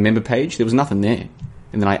 and the member page, there was nothing there.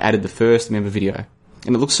 And then I added the first member video.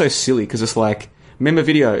 And it looks so silly, because it's like, member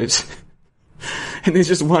videos, and there's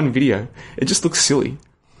just one video. It just looks silly.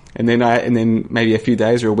 And then maybe a few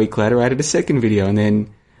days or a week later I added a second video, and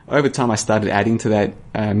then over time I started adding to that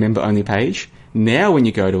member-only page. Now when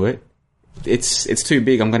you go to it, it's too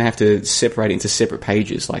big. I'm going to have to separate it into separate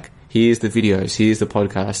pages. Like, here's the videos, here's the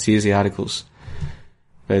podcast, here's the articles.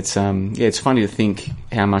 But it's funny to think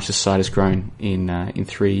how much the site has grown in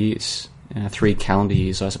 3 years, 3 calendar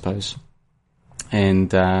years, I suppose. And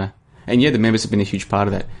the members have been a huge part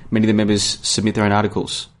of that. Many of the members submit their own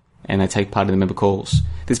articles, and they take part in the member calls.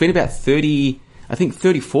 There's been about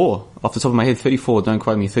 34, off the top of my head, 34, don't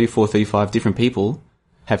quote me, 34, 35 different people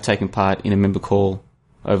have taken part in a member call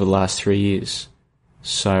over the last 3 years.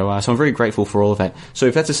 So I'm very grateful for all of that. So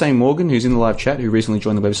if that's the same Morgan who's in the live chat, who recently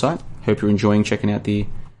joined the website, hope you're enjoying checking out the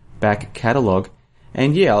back catalogue.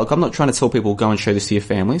 And yeah, look, I'm not trying to tell people go and show this to your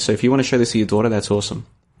family. So if you want to show this to your daughter, that's awesome.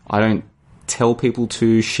 I don't tell people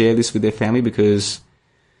to share this with their family, because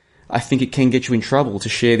I think it can get you in trouble to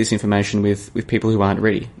share this information with people who aren't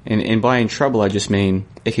ready. And by in trouble, I just mean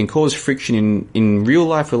it can cause friction in real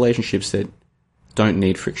life relationships that don't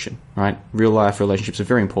need friction, right? Real life relationships are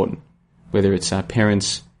very important, whether it's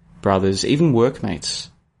parents, brothers, even workmates,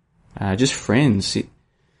 just friends.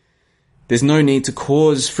 There's no need to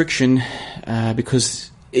cause friction,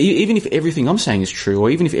 because even if everything I'm saying is true, or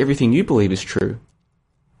even if everything you believe is true,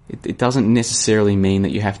 it doesn't necessarily mean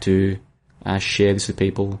that you have to share this with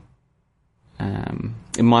people.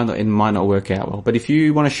 It might not work out well, but if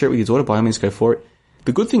you want to share it with your daughter, by all means go for it.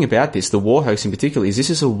 The good thing about this, the war hoax in particular, is this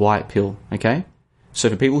is a white pill, okay? So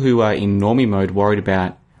for people who are in normie mode, worried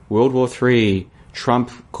about World War III, Trump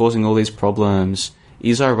causing all these problems,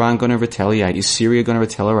 is Iran going to retaliate? Is Syria going to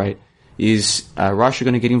retaliate? Is Russia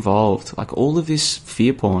going to get involved? Like, all of this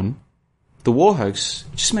fear porn, the war hoax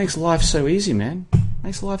just makes life so easy, man.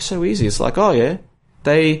 Makes life so easy. It's like, oh yeah,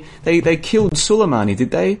 they killed Soleimani,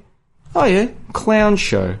 did they? Oh yeah, clown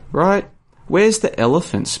show, right? Where's the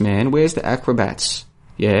elephants, man? Where's the acrobats?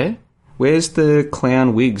 Yeah? Where's the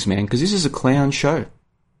clown wigs, man? Because this is a clown show.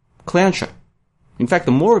 Clown show. In fact,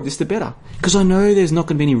 the more of this, the better. Because I know there's not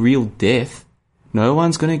going to be any real death. No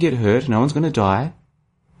one's going to get hurt. No one's going to die.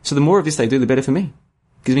 So the more of this they do, the better for me.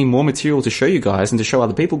 Gives me more material to show you guys and to show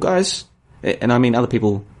other people, guys. And I mean other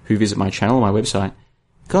people who visit my channel or my website.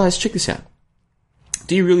 Guys, check this out.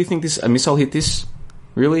 Do you really think a missile hit this?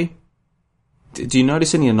 Really? Do you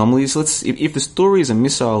notice any anomalies? If the story is a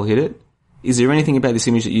missile hit it, is there anything about this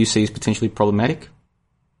image that you see is potentially problematic?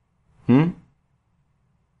 So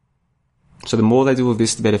the more they do of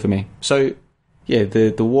this, the better for me. So, yeah,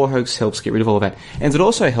 the war hoax helps get rid of all of that. And it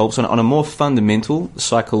also helps on a more fundamental,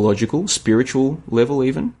 psychological, spiritual level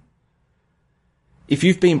even. If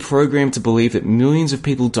you've been programmed to believe that millions of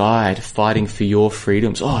people died fighting for your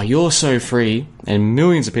freedoms, oh, you're so free, and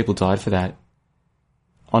millions of people died for that,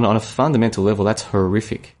 on a fundamental level, that's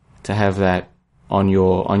horrific to have that on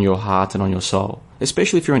your heart and on your soul,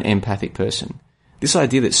 especially if you're an empathic person. This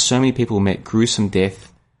idea that so many people met gruesome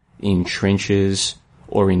death in trenches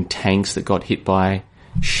or in tanks that got hit by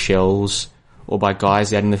shells, or by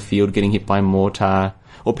guys out in the field getting hit by mortar,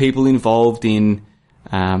 or people involved in,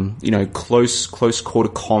 close quarter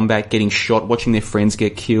combat, getting shot, watching their friends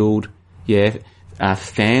get killed. Yeah.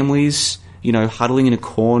 Families, huddling in a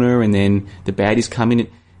corner and then the baddies come in.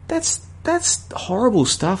 That's horrible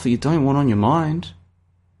stuff that you don't want on your mind.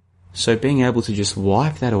 So being able to just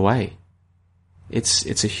wipe that away,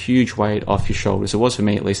 it's a huge weight off your shoulders. It was for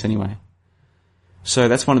me, at least, anyway. So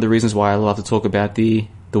that's one of the reasons why I love to talk about the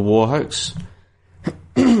war hoax.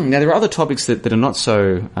 Now, there are other topics that are not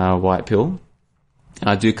so white pill, and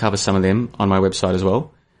I do cover some of them on my website as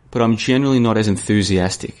well, but I'm generally not as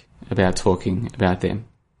enthusiastic about talking about them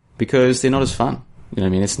because they're not as fun. You know what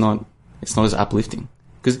I mean? It's not as uplifting.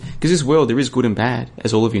 Because this world, there is good and bad,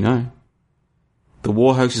 as all of you know. The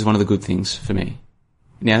war hoax is one of the good things for me.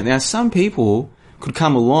 Now some people could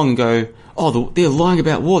come along and go, oh, they're lying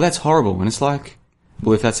about war, that's horrible. And it's like,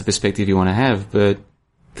 well, if that's the perspective you want to have, but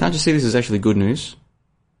can't you see this as actually good news?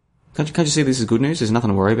 Can't you see this as good news? There's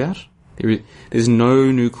nothing to worry about. There's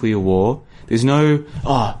no nuclear war. There's no,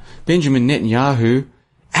 Benjamin Netanyahu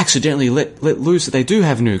accidentally let loose that they do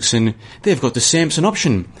have nukes and they've got the Samson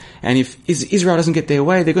option. And if Israel doesn't get their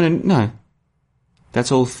way, they're going to... No.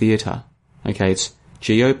 That's all theatre. Okay, it's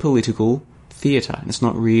geopolitical theatre. And it's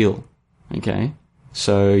not real. Okay?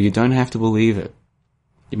 So you don't have to believe it.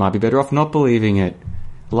 You might be better off not believing it.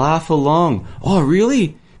 Laugh along. Oh,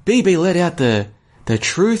 really? BB let out the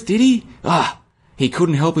truth, did he? He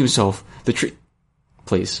couldn't help himself. The truth...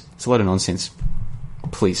 Please. It's a lot of nonsense.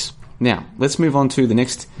 Please. Now, let's move on to the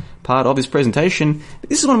next part of this presentation.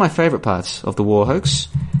 This is one of my favourite parts of the war hoax,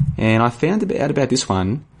 and I found out about this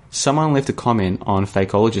one. Someone left a comment on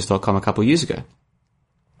fakeologist.com a couple of years ago.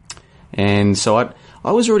 And so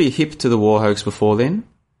I was already hip to the war hoax before then.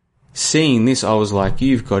 Seeing this, I was like,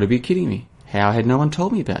 you've got to be kidding me. How had no one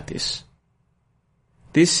told me about this?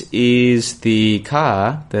 This is the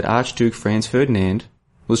car that Archduke Franz Ferdinand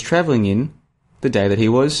was travelling in the day that he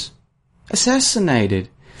was assassinated.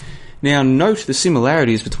 Now, note the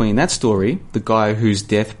similarities between that story, the guy whose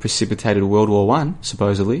death precipitated World War I,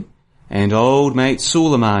 supposedly, and old mate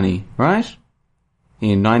Soleimani, right?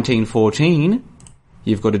 In 1914,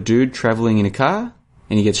 you've got a dude travelling in a car,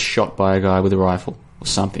 and he gets shot by a guy with a rifle, or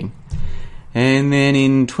something. And then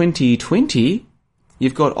in 2020,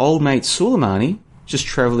 you've got old mate Soleimani, just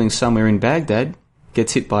travelling somewhere in Baghdad,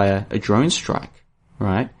 gets hit by a drone strike,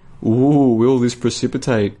 right? Ooh, will this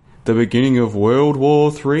precipitate the beginning of World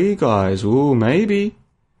War III, guys? Ooh, maybe.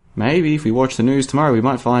 Maybe if we watch the news tomorrow, we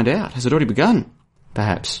might find out. Has it already begun?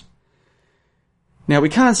 Perhaps. Now, we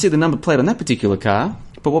can't see the number plate on that particular car,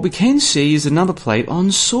 but what we can see is the number plate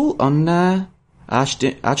on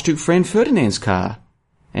Archduke Franz Ferdinand's car.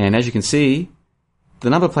 And as you can see,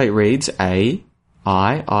 the number plate reads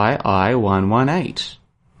AII118.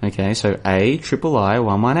 Okay, so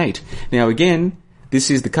AIII118. Now, again,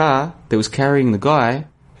 this is the car that was carrying the guy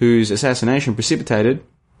whose assassination precipitated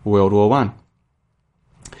World War I.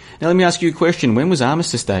 Now let me ask you a question. When was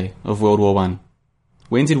Armistice Day of World War I?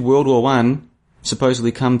 When did World War I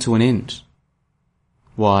supposedly come to an end?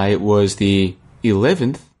 Why, it was the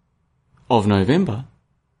 11th of November,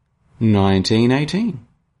 1918.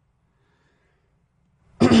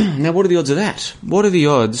 Now what are the odds of that? What are the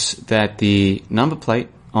odds that the number plate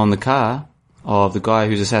on the car of the guy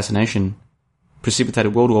whose assassination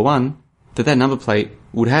precipitated World War I, that number plate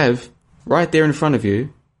would have, right there in front of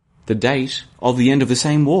you, the date of the end of the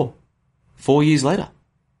same war, 4 years later.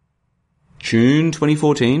 June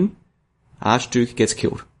 2014, Archduke gets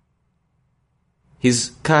killed.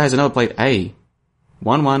 His car has a number plate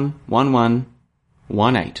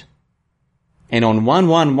A111118. And on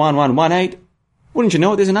 111118, wouldn't you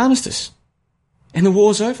know it, there's an armistice. And the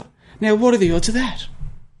war's over. Now what are the odds of that?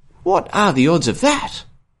 What are the odds of that?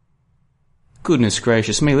 Goodness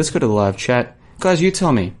gracious me, let's go to the live chat. Guys, you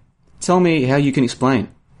tell me. Tell me how you can explain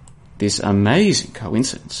this amazing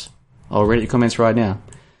coincidence. I'll read your comments right now.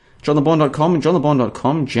 JohnTheBond.com and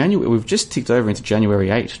JohnTheBond.com, January. We've just ticked over into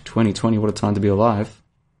January 8, 2020. What a time to be alive.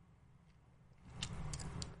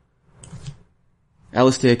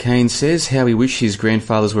 Alistair Kane says how he wished his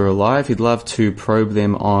grandfathers were alive. He'd love to probe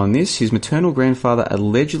them on this. His maternal grandfather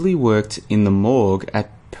allegedly worked in the morgue at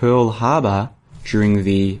Pearl Harbor during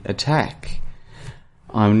the attack.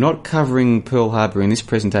 I'm not covering Pearl Harbor in this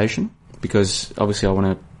presentation because obviously I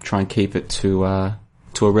want to try and keep it to a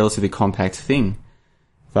relatively compact thing.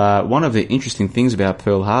 But one of the interesting things about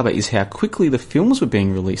Pearl Harbor is how quickly the films were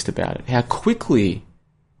being released about it. How quickly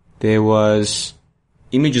there was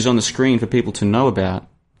images on the screen for people to know about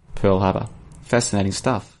Pearl Harbor. Fascinating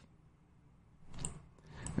stuff.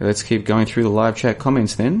 Let's keep going through the live chat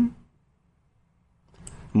comments then.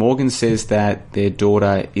 Morgan says that their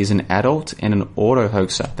daughter is an adult and an auto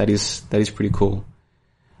hoaxer. That is pretty cool.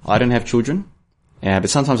 I don't have children, but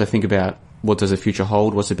sometimes I think about what does the future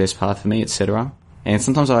hold, what's the best path for me, etc. And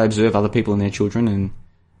sometimes I observe other people and their children, and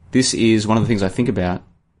this is one of the things I think about.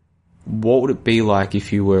 What would it be like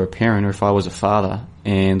if you were a parent or if I was a father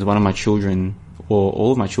and one of my children or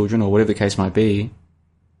all of my children or whatever the case might be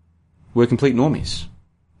were complete normies?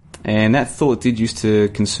 And that thought did used to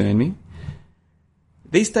concern me.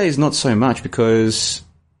 These days, not so much because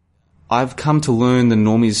I've come to learn the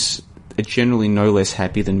normies are generally no less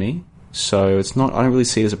happy than me. So it's not, I don't really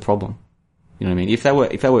see it as a problem. You know what I mean? If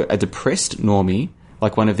they were a depressed normie,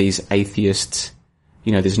 like one of these atheists,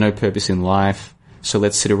 you know, there's no purpose in life, so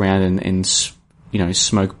let's sit around and you know,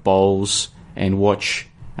 smoke bowls and watch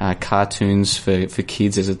cartoons for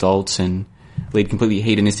kids as adults and lead completely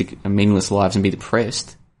hedonistic and meaningless lives and be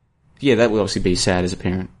depressed. Yeah, that would obviously be sad as a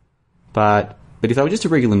parent. But if they were just a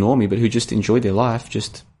regular normie, but who just enjoyed their life,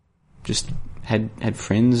 just had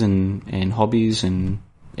friends and hobbies and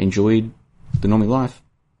enjoyed the normie life,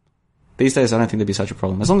 these days I don't think there'd be such a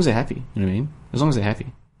problem. As long as they're happy, you know what I mean? As long as they're happy,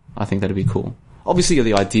 I think that'd be cool. Obviously,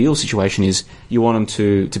 the ideal situation is you want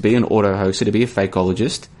them to be an auto hoaxer, to be a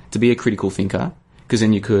fakeologist, to be a critical thinker, because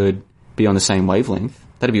then you could be on the same wavelength.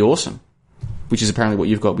 That'd be awesome. Which is apparently what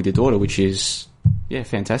you've got with your daughter, which is, yeah,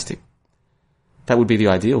 fantastic. That would be the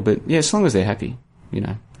ideal, but yeah, as long as they're happy, you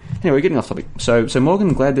know. Anyway, we're getting off topic. So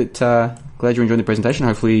Morgan, glad you're enjoying the presentation.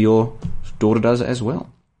 Hopefully your daughter does as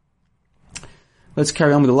well. Let's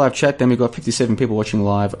carry on with the live chat. Then we've got 57 people watching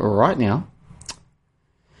live right now.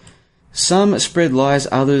 Some spread lies,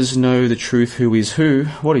 others know the truth. Who is who?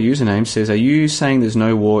 What a username says, are you saying there's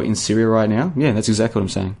no war in Syria right now? Yeah, that's exactly what I'm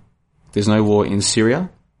saying. There's no war in Syria.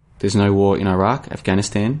 There's no war in Iraq,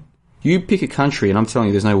 Afghanistan. You pick a country and I'm telling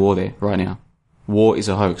you there's no war there right now. War is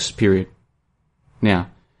a hoax, period. Now,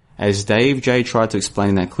 as Dave J tried to explain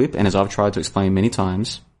in that clip, and as I've tried to explain many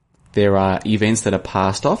times, there are events that are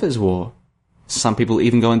passed off as war. Some people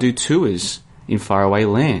even go and do tours in faraway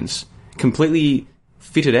lands, completely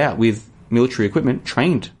fitted out with military equipment,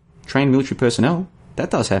 trained military personnel. That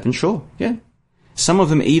does happen, sure, yeah. Some of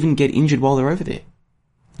them even get injured while they're over there.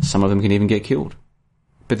 Some of them can even get killed.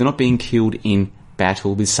 But they're not being killed in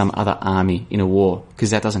battle with some other army in a war, because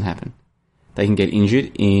that doesn't happen. They can get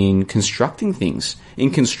injured in constructing things.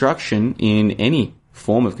 In construction, in any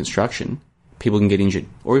form of construction, people can get injured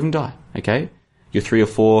or even die, okay? You're 3 or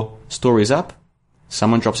 4 stories up,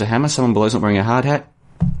 someone drops a hammer, someone below's not wearing a hard hat,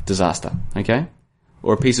 disaster, okay?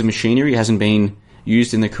 Or a piece of machinery hasn't been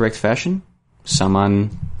used in the correct fashion, someone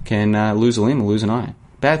can lose a limb or lose an eye.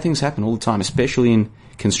 Bad things happen all the time, especially in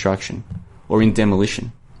construction or in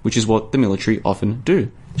demolition, which is what the military often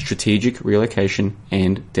do. Strategic relocation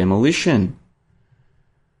and demolition.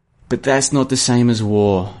 But that's not the same as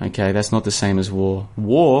war, okay? That's not the same as war.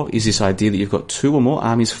 War is this idea that you've got 2 or more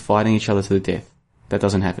armies fighting each other to the death. That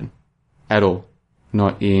doesn't happen. At all.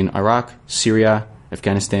 Not in Iraq, Syria,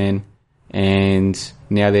 Afghanistan, and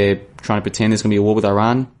now they're trying to pretend there's going to be a war with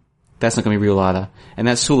Iran. That's not going to be real either. And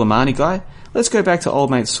that Soleimani guy, let's go back to old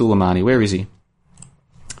mate Soleimani. Where is he?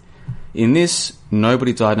 In this,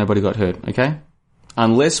 nobody died, nobody got hurt, okay?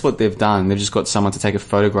 Unless what they've done, they've just got someone to take a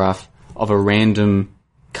photograph of a random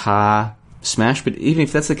car smash. But even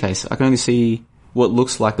if that's the case, I can only see what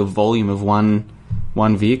looks like the volume of one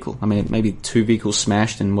vehicle. I mean, maybe 2 vehicles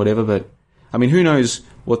smashed and whatever, but I mean, who knows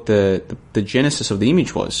what the genesis of the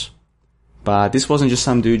image was. But this wasn't just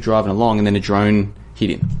some dude driving along and then a drone hit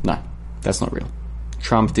him. No, that's not real.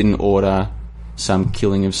 Trump didn't order some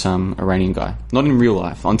killing of some Iranian guy. Not in real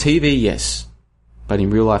life. On TV, yes. But in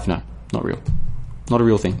real life, no. Not real. Not a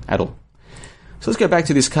real thing at all. So let's go back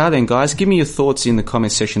to this car then, guys. Give me your thoughts in the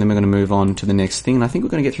comments section, then we're going to move on to the next thing. And I think we're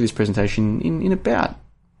going to get through this presentation in about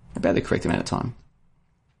the correct amount of time.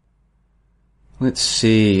 Let's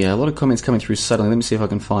see. A lot of comments coming through suddenly. Let me see if I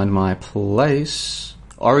can find my place.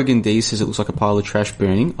 Oregon D says it looks like a pile of trash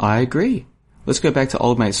burning. I agree. Let's go back to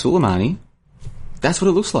old mate Soleimani. That's what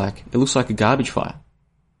it looks like. It looks like a garbage fire.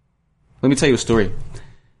 Let me tell you a story.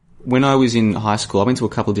 when I was in high school, I went to a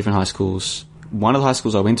couple of different high schools. One of the high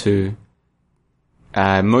schools I went to,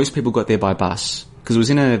 most people got there by bus because it was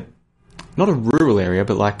in not a rural area,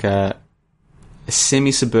 but like a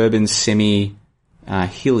semi-suburban, hilly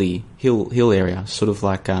hill area, sort of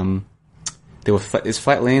like there's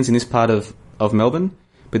flatlands in this part of Melbourne,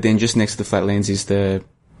 but then just next to the flatlands is the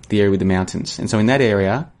area with the mountains. And so in that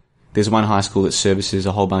area, there's one high school that services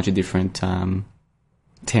a whole bunch of different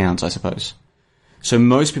towns, I suppose. So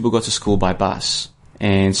most people got to school by bus.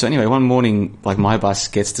 And so anyway, one morning, like my bus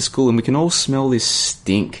gets to school and we can all smell this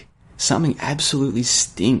stink. Something absolutely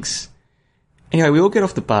stinks. Anyway, we all get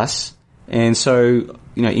off the bus, and so,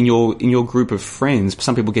 you know, in your group of friends,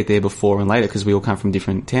 some people get there before and later because we all come from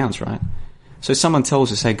different towns, right? So someone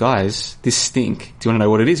tells us, hey guys, this stink. Do you want to know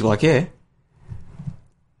what it is? We're like, yeah.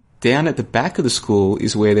 Down at the back of the school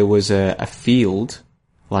is where there was a field,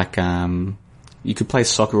 like, you could play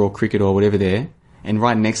soccer or cricket or whatever there, and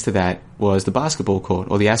right next to that was the basketball court,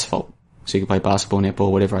 or the asphalt. So you could play basketball,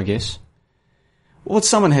 netball, whatever, I guess. What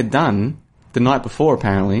someone had done the night before,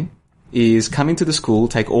 apparently, is come into the school,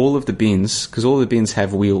 take all of the bins, because all the bins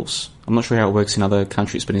have wheels. I'm not sure how it works in other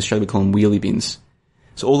countries, but in Australia we call them wheelie bins.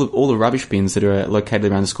 So all the rubbish bins that are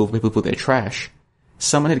located around the school for people to put their trash,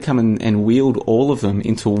 someone had come and wheeled all of them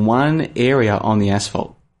into one area on the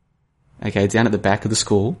asphalt, okay, down at the back of the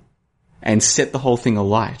school, and set the whole thing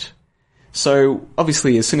alight. So,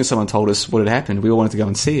 obviously, as soon as someone told us what had happened, we all wanted to go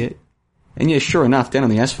and see it. And yeah, sure enough, down on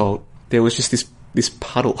the asphalt, there was just this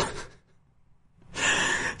puddle.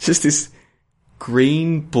 Just this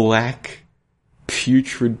green, black,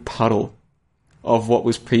 putrid puddle of what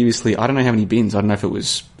was previously, I don't know how many bins. I don't know if it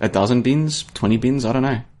was a dozen bins, 20 bins, I don't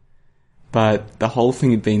know. But the whole thing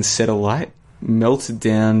had been set alight, melted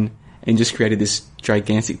down, and just created this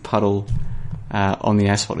gigantic puddle on the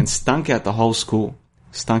asphalt and stunk out the whole school.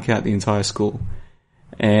 Stunk out the entire school.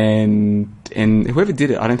 And whoever did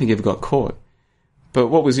it, I don't think ever got caught. But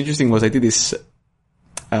what was interesting was they did this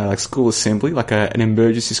like school assembly, like an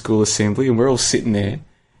emergency school assembly, and we're all sitting there,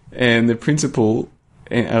 and the principal,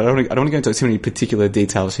 and I don't want to go into too many particular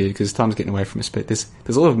details here because time's getting away from us, but there's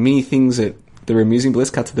a lot of mini things that are amusing, but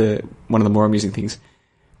let's cut to one of the more amusing things.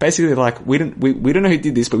 Basically, they're like, we don't know who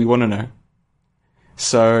did this, but we want to know.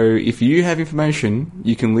 So if you have information,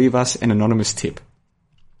 you can leave us an anonymous tip.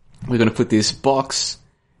 We're going to put this box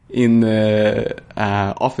in the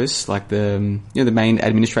office, like the main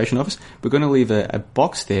administration office. We're going to leave a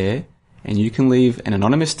box there, and you can leave an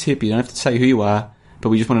anonymous tip. You don't have to say who you are, but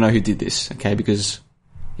we just want to know who did this, okay? Because,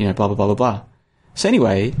 you know, blah, blah, blah, blah, blah. So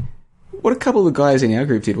anyway, what a couple of guys in our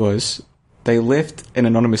group did was they left an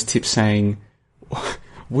anonymous tip saying,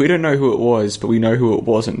 we don't know who it was, but we know who it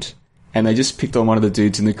wasn't. And they just picked on one of the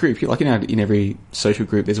dudes in the group. Like, you know, in every social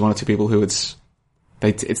group, there's one or two people who it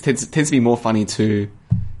tends to be more funny to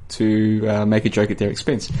make a joke at their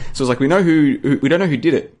expense. So it's like, we don't know who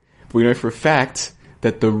did it, but we know for a fact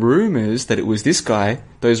that the rumors that it was this guy,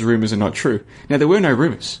 those rumors are not true. Now, there were no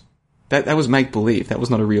rumors. That was make-believe. That was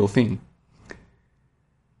not a real thing.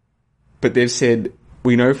 But they've said,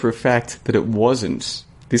 we know for a fact that it wasn't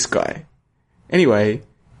this guy. Anyway,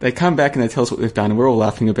 they come back and they tell us what they've done, and we're all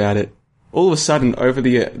laughing about it. All of a sudden, over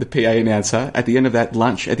the PA announcer, at the end of that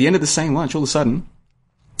lunch, at the end of the same lunch, all of a sudden,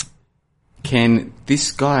 can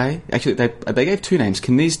this guy, actually they gave two names,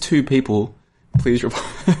 can these two people please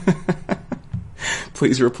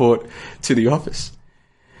report to the office?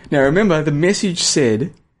 Now remember, the message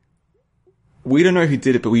said, we don't know who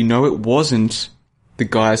did it, but we know it wasn't the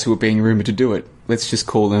guys who were being rumoured to do it. Let's just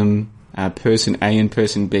call them person A and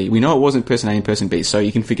person B. We know it wasn't person A and person B, so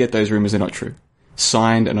you can forget those rumours are not true.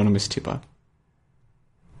 Signed, anonymous tipper.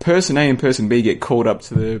 Person A and person B get called up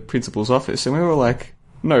to the principal's office, and we were like,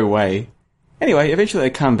 no way. Anyway, eventually they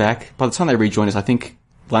come back. By the time they rejoin us, I think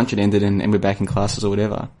lunch had ended and we're back in classes or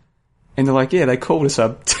whatever. And they're like, yeah, they called us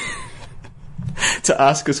up to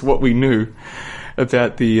ask us what we knew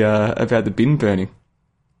about the bin burning.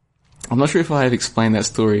 I'm not sure if I have explained that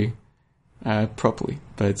story properly,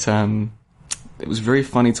 but it was very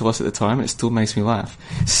funny to us at the time. It still makes me laugh.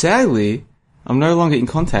 Sadly, I'm no longer in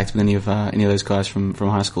contact with any of those guys from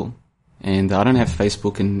high school, and I don't have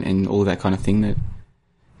Facebook and all of that kind of thing that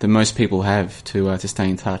most people have to stay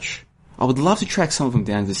in touch. I would love to track some of them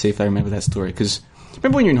down to see if they remember that story, because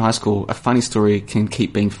remember when you're in high school, a funny story can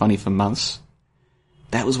keep being funny for months?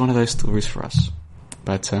 That was one of those stories for us.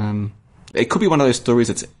 But it could be one of those stories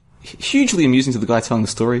that's hugely amusing to the guy telling the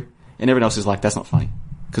story, and everyone else is like, that's not funny,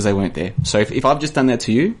 because they weren't there. So if I've just done that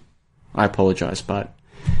to you, I apologise, but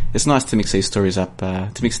it's nice to mix these stories up,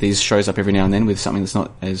 to mix these shows up every now and then with something that's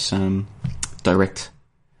not as direct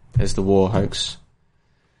as the War Hoax.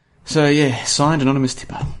 So yeah, signed, anonymous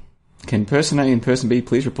tipper. Can person A and person B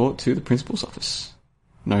please report to the principal's office?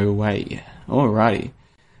 No way. Alrighty.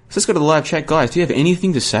 So let's go to the live chat. Guys, do you have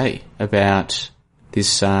anything to say about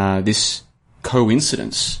this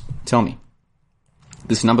coincidence? Tell me.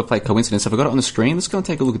 This number plate coincidence. Have I got it on the screen? Let's go and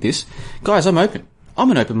take a look at this. Guys, I'm open.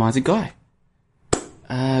 I'm an open-minded guy.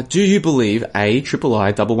 Do you believe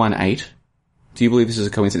A118? Do you believe this is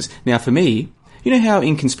a coincidence? Now, for me, you know how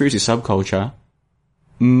in conspiracy subculture,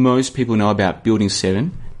 most people know about Building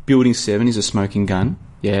 7? Building 7 is a smoking gun.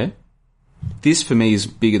 Yeah. This, for me, is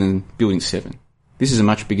bigger than Building 7. This is a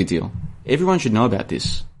much bigger deal. Everyone should know about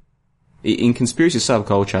this. In conspiracy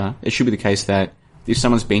subculture, it should be the case that if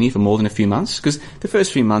someone's been here for more than a few months, because the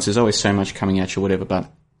first few months there's always so much coming at you, whatever,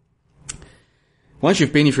 but once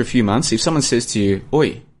you've been here for a few months, if someone says to you,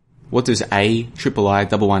 oi, what does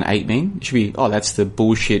A118 mean? It should be, oh, that's the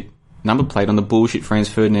bullshit number plate on the bullshit Franz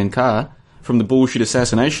Ferdinand car from the bullshit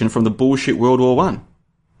assassination from the bullshit World War One.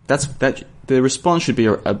 The response should be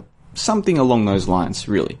something along those lines,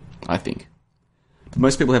 really, I think. But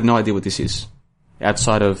most people have no idea what this is.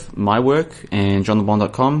 Outside of my work and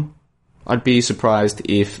johnthebond.com, I'd be surprised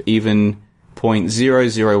if even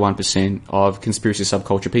 0.001% of conspiracy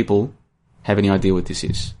subculture people have any idea what this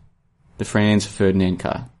is. The Franz Ferdinand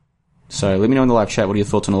car. So let me know in the live chat, what are your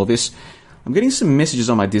thoughts on all of this? I'm getting some messages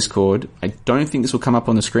on my Discord. I don't think this will come up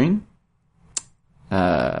on the screen.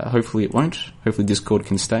 Hopefully it won't. Hopefully Discord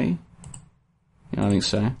can stay. Yeah, I think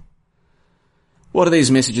so. What are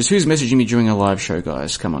these messages? Who's messaging me during a live show,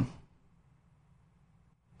 guys? Come on.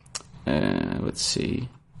 Let's see.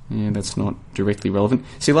 Yeah, that's not directly relevant.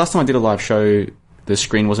 See, last time I did a live show, the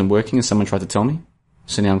screen wasn't working and someone tried to tell me.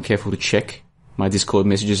 So now I'm careful to check my Discord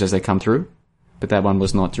messages as they come through. But that one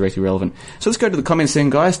was not directly relevant. So let's go to the comments then,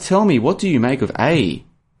 guys. Tell me, what do you make of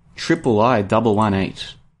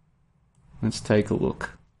A118? Let's take a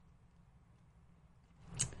look.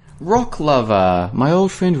 Rock Lover, my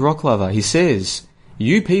old friend Rock Lover, he says,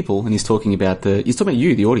 you people, and he's talking about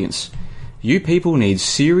you, the audience. You people need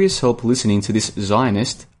serious help listening to this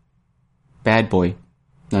Zionist bad boy.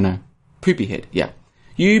 No, poopy head, yeah.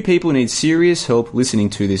 You people need serious help listening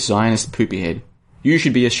to this Zionist poopy head. You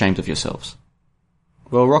should be ashamed of yourselves.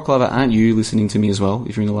 Well, Rock Lover, aren't you listening to me as well,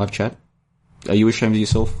 if you're in the live chat? Are you ashamed of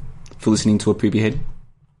yourself for listening to a poopy head?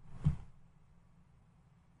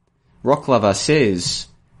 Rock Lover says,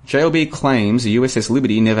 JLB claims the USS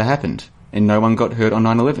Liberty never happened, and no one got hurt on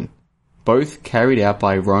 9/11. Both carried out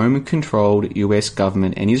by Rome-controlled US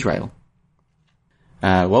government and Israel.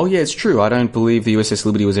 Well, yeah, it's true. I don't believe the USS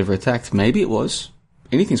Liberty was ever attacked. Maybe it was.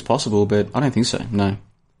 Anything's possible, but I don't think so, no.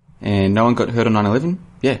 And no one got hurt on 9/11?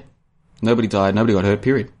 Yeah. Nobody died, nobody got hurt,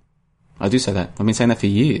 period. I do say that. I've been saying that for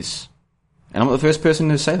years. And I'm not the first person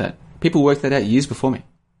to say that. People worked that out years before me.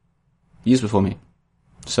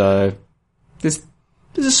 So, there's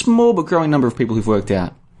a small but growing number of people who've worked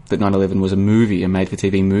out that 9/11 was a movie, a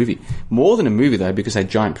made-for-TV movie. More than a movie, though, because they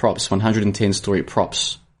had giant props, 110-story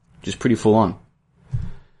props, which is pretty full-on.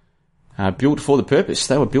 Built for the purpose.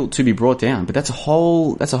 They were built to be brought down, but that's a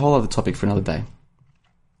whole other topic for another day.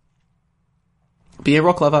 But yeah,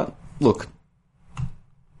 Rock Lover, look,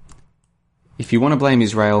 if you want to blame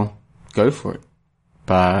Israel, go for it.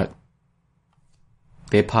 But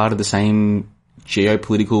they're part of the same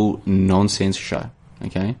geopolitical nonsense show,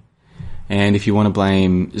 okay? And if you want to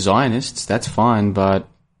blame Zionists, that's fine, but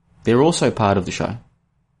they're also part of the show.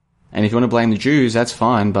 And if you want to blame the Jews, that's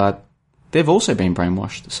fine, but they've also been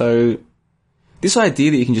brainwashed. So this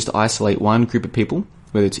idea that you can just isolate one group of people,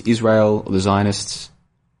 whether it's Israel or the Zionists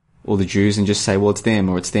or the Jews, and just say, well, it's them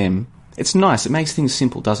or it's them, it's nice. It makes things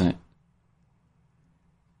simple, doesn't it?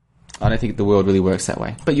 I don't think the world really works that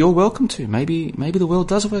way. But you're welcome to. Maybe the world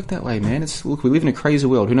does work that way, man. Look, we live in a crazy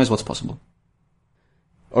world. Who knows what's possible?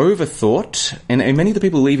 Overthought, and many of the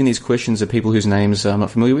people leaving these questions are people whose names I'm not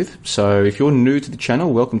familiar with. So if you're new to the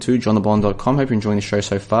channel, welcome to johnthebond.com. Hope you're enjoying the show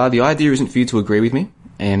so far. The idea isn't for you to agree with me,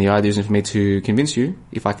 and the idea isn't for me to convince you.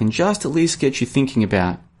 If I can just at least get you thinking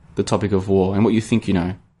about the topic of war and what you think you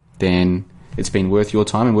know, then it's been worth your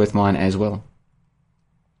time and worth mine as well.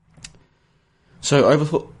 So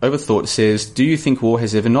Overthought says, do you think war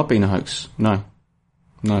has ever not been a hoax? No,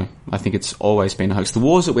 I think it's always been a hoax. The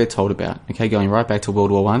wars that we're told about, okay, going right back to World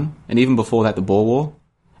War One, and even before that, the Boer War,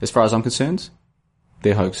 as far as I'm concerned,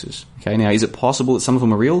 they're hoaxes. Okay, now, is it possible that some of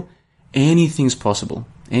them are real? Anything's possible.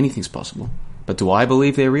 But do I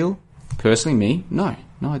believe they're real? Personally, me? No,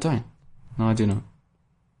 I don't. No, I do not.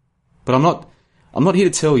 But I'm not here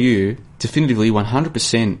to tell you definitively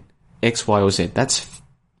 100% X, Y, or Z.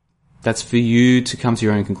 That's for you to come to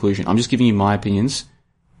your own conclusion. I'm just giving you my opinions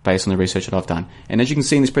based on the research that I've done. And as you can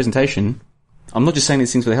see in this presentation, I'm not just saying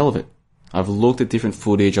these things for the hell of it. I've looked at different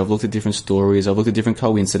footage, I've looked at different stories, I've looked at different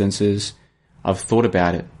coincidences, I've thought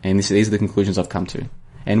about it, and these are the conclusions I've come to.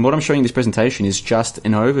 And what I'm showing in this presentation is just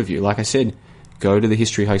an overview. Like I said, go to the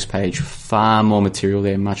History Hoax page. Far more material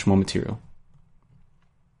there, much more material.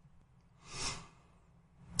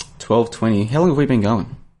 12:20. How long have we been going?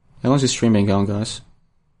 How long has this stream been going, guys?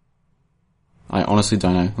 I honestly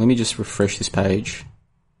don't know. Let me just refresh this page.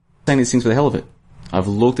 I'm saying these things for the hell of it. I've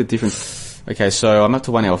looked at different... Okay, so I'm up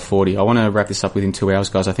to 1 hour 40. I want to wrap this up within 2 hours,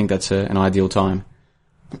 guys. I think that's an ideal time.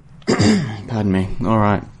 Pardon me. All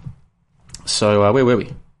right. So, where were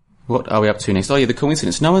we? What are we up to next? Oh, yeah, the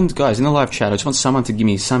coincidence. No one, guys, in the live chat, I just want someone to give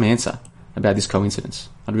me some answer about this coincidence.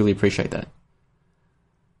 I'd really appreciate that.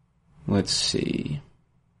 Let's see.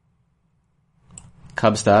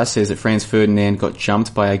 Cubstar says that Franz Ferdinand got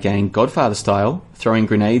jumped by a gang Godfather style, throwing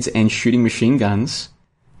grenades and shooting machine guns.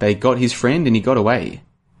 They got his friend and he got away.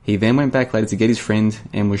 He then went back later to get his friend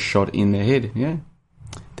and was shot in the head. Yeah.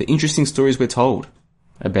 The interesting stories we're told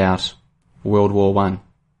about World War I.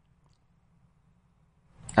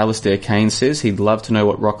 Alistair Kane says he'd love to know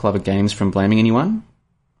what Rock Lover gains from blaming anyone.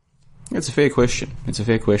 It's a fair question. It's a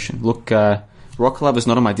fair question. Look, Rock Lover's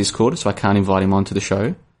not on my Discord, so I can't invite him onto the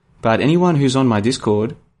show. But anyone who's on my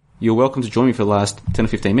Discord, you're welcome to join me for the last 10 or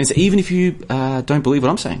 15 minutes, even if you don't believe what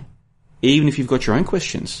I'm saying. Even if you've got your own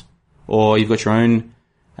questions, or you've got your own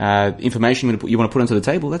information you want to put onto the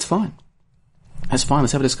table, that's fine. That's fine.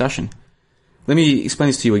 Let's have a discussion. Let me explain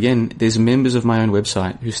this to you again. There's members of my own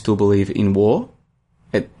website who still believe in war.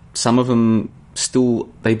 Some of them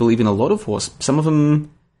they believe in a lot of wars. Some of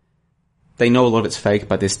them, they know a lot of it's fake,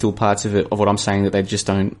 but there's still parts of it, of what I'm saying, that they just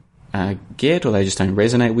don't get, or they just don't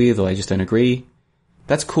resonate with, or they just don't agree.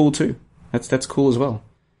 That's cool too. That's cool as well.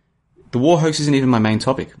 The war hoax isn't even my main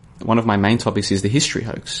topic. One of my main topics is the history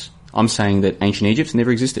hoax. I'm saying that ancient Egypt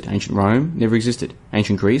never existed. Ancient Rome never existed.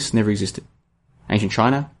 Ancient Greece never existed. Ancient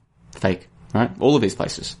China, fake, right? All of these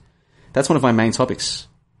places. That's one of my main topics.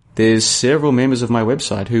 There's several members of my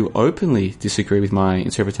website who openly disagree with my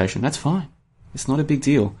interpretation. That's fine. It's not a big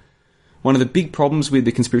deal. One of the big problems with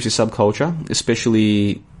the conspiracy subculture,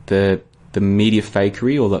 especially the media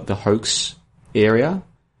fakery or the hoax area,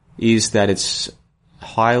 is that it's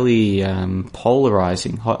highly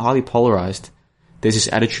polarizing, highly polarized. There's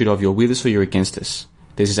this attitude of you're with us or you're against us.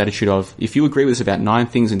 There's this attitude of if you agree with us about 9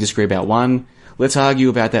 things and disagree about one, let's argue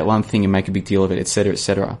about that one thing and make a big deal of it, etc.,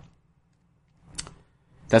 etc.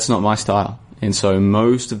 That's not my style. And so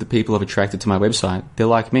most of the people I've attracted to my website, they're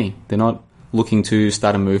like me. They're not looking to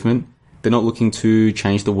start a movement. They're not looking to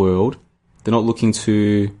change the world. They're not looking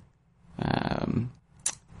to,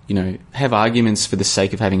 have arguments for the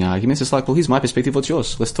sake of having arguments. It's like, well, here's my perspective. What's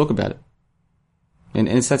yours? Let's talk about it. And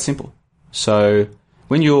it's that simple. So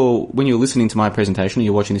when you're listening to my presentation, or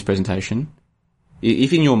you're watching this presentation,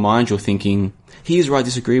 if in your mind you're thinking, here's where I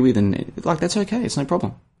disagree with, and like, that's okay. It's no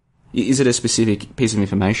problem. Is it a specific piece of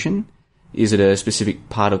information? Is it a specific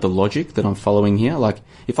part of the logic that I'm following here? Like,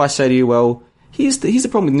 if I say to you, well, here's the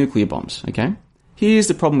problem with nuclear bombs, okay? Here's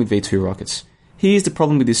the problem with V2 rockets. Here's the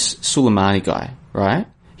problem with this Soleimani guy, right?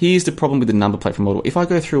 Here's the problem with the number plate from World War. If I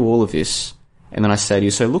go through all of this, and then I say to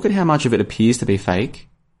you, so look at how much of it appears to be fake,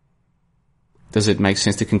 does it make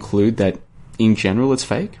sense to conclude that in general it's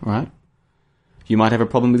fake, right? You might have a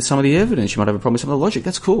problem with some of the evidence. You might have a problem with some of the logic.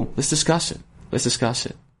 That's cool. Let's discuss it. Let's discuss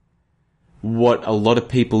it. What a lot of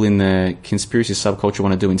people in the conspiracy subculture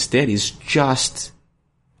want to do instead is just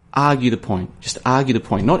argue the point. Just argue the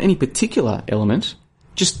point. Not any particular element.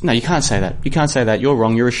 Just, no, you can't say that. You can't say that. You're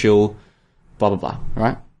wrong. You're a shill. Blah, blah, blah.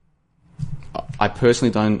 Right? I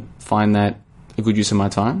personally don't find that a good use of my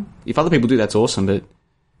time. If other people do, that's awesome, but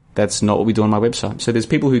that's not what we do on my website. So there's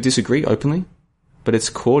people who disagree openly, but it's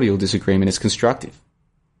cordial disagreement. It's constructive.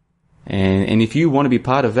 And if you want to be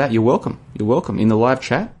part of that, you're welcome. You're welcome in the live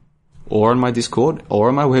chat, or on my Discord, or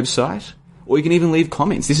on my website, or you can even leave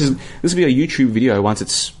comments. This will be a YouTube video once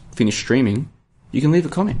it's finished streaming. You can leave a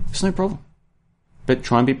comment. It's no problem. But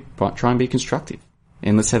try and be constructive,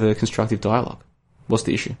 and let's have a constructive dialogue. What's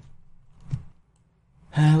the issue?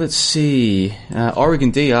 Let's see.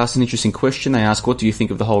 Oregon D asked an interesting question. They asked, what do you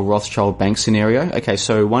think of the whole Rothschild bank scenario? Okay,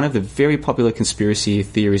 so one of the very popular conspiracy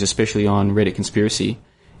theories, especially on Reddit Conspiracy,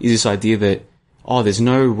 is this idea that, there's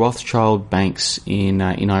no Rothschild banks in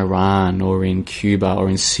Iran or in Cuba or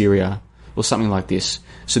in Syria or something like this.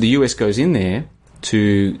 So the US goes in there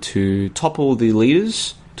to topple the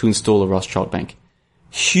leaders to install a Rothschild bank.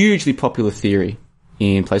 Hugely popular theory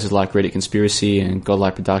in places like Reddit Conspiracy and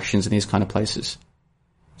Godlike Productions and these kind of places.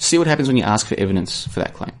 See what happens when you ask for evidence for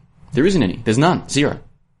that claim. There isn't any. There's none. Zero.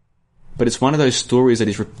 but it's one of those stories that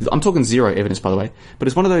is, I'm talking zero evidence, by the way, but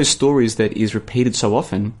it's one of those stories that is repeated so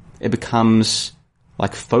often, it becomes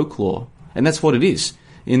like folklore. And that's what it is.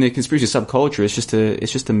 In the conspiracy subculture, it's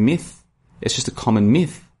just a myth. It's just a common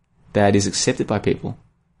myth that is accepted by people.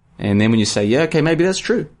 And then when you say, yeah, okay, maybe that's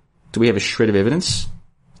true. Do we have a shred of evidence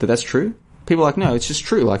that that's true? People are like, no, it's just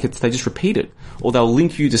true. Like, they just repeat it. Or they'll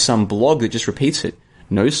link you to some blog that just repeats it.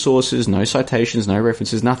 No sources, no citations, no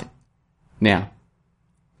references, nothing. Now,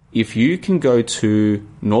 if you can go to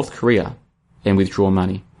North Korea and withdraw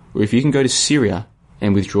money, or if you can go to Syria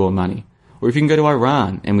and withdraw money, or if you can go to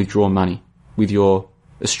Iran and withdraw money with your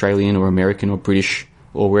Australian or American or British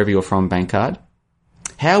or wherever you're from bank card,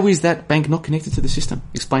 how is that bank not connected to the system?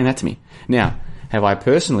 Explain that to me. Now, have I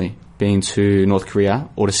personally been to North Korea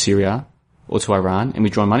or to Syria or to Iran and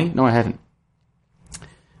withdrawn money? No, I haven't.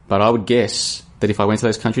 But I would guess that if I went to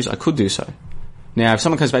those countries, I could do so. Now, if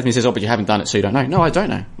someone comes back to me and says, oh, but you haven't done it, so you don't know. No, I don't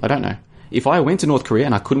know. I don't know. If I went to North Korea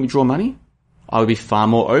and I couldn't withdraw money, I would be far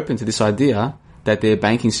more open to this idea that their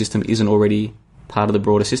banking system isn't already part of the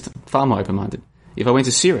broader system. Far more open-minded. If I went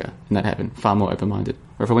to Syria and that happened, far more open-minded.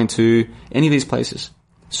 Or if I went to any of these places.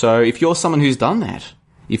 So if you're someone who's done that,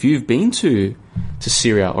 if you've been to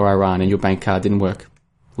Syria or Iran and your bank card didn't work,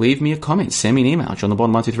 leave me a comment, send me an email,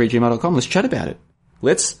 johnthebond123@gmail.com. Let's chat about it.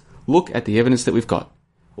 Let's look at the evidence that we've got.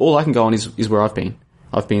 All I can go on is where I've been.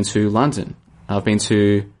 I've been to London. I've been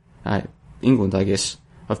to England, I guess.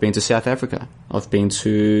 I've been to South Africa. I've been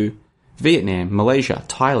to Vietnam, Malaysia,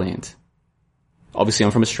 Thailand. Obviously,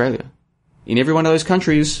 I'm from Australia. In every one of those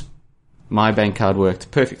countries, my bank card worked.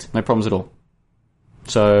 Perfect. No problems at all.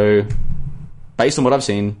 So, based on what I've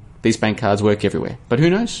seen, these bank cards work everywhere. But who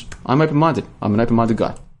knows? I'm open-minded. I'm an open-minded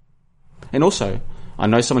guy. And also, I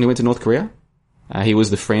know someone who went to North Korea. He was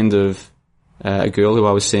the friend of a girl who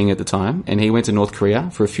I was seeing at the time, and he went to North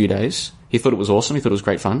Korea for a few days. He thought it was awesome. He thought it was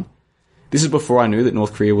great fun. This is before I knew that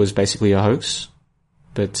North Korea was basically a hoax.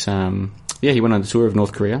 But, yeah, he went on a tour of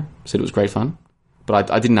North Korea, said it was great fun.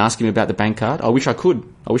 But I didn't ask him about the bank card. I wish I could.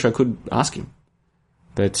 I wish I could ask him.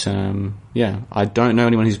 But, yeah, I don't know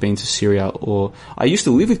anyone who's been to Syria or... I used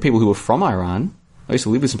to live with people who were from Iran. I used to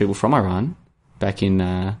live with some people from Iran back in,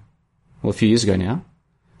 a few years ago now.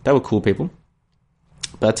 They were cool people.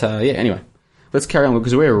 But, yeah, anyway. Let's carry on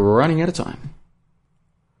because we're running out of time.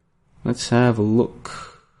 Let's have a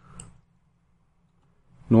look.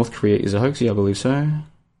 North Korea is a hoax? Yeah, I believe so.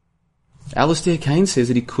 Alistair Kane says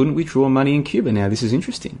that he couldn't withdraw money in Cuba. Now, this is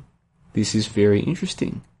interesting. This is very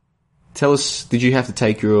interesting. Tell us, did you have to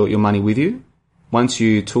take your money with you? Once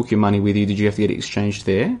you took your money with you, did you have to get it exchanged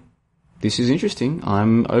there? This is interesting.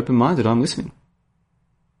 I'm open-minded. I'm listening.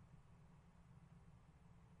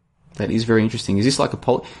 That is very interesting. Is this like a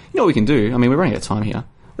poll? You know what we can do? I mean, we're running out of time here.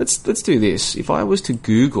 Let's do this. If I was to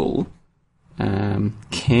Google,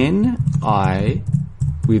 can I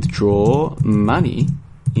withdraw money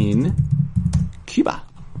in Cuba?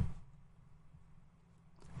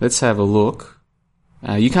 Let's have a look.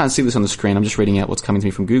 You can't see this on the screen. I'm just reading out what's coming to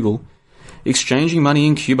me from Google. Exchanging money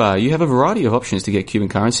in Cuba. You have a variety of options to get Cuban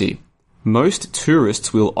currency. Most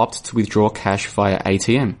tourists will opt to withdraw cash via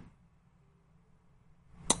ATM.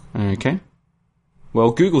 Okay.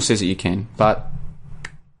 Well, Google says that you can, but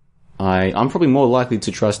I'm probably more likely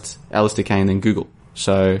to trust Alistair Kane than Google.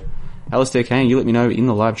 So, Alistair Kane, you let me know in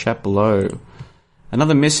the live chat below.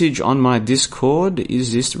 Another message on my Discord.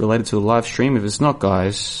 Is this related to the live stream? If it's not,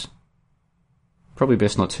 guys, probably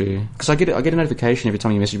best not to, because I get a notification every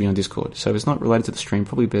time you message me on Discord. So if it's not related to the stream,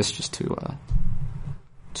 probably best just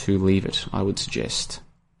to leave it, I would suggest.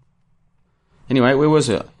 Anyway, where was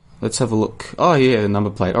it? Let's have a look. Oh yeah, the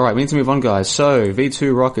number plate. Alright, we need to move on, guys. So,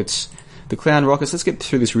 V2 rockets. The Clown rockets, let's get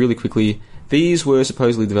through this really quickly. These were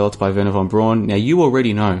supposedly developed by Werner von Braun. Now, you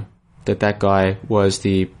already know that guy was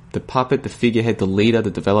the puppet, the figurehead, the leader,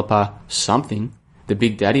 the developer, something, the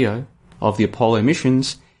big daddy-o of the Apollo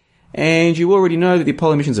missions. And you already know that the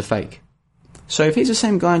Apollo missions are fake. So if he's the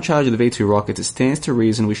same guy in charge of the V2 rockets, it stands to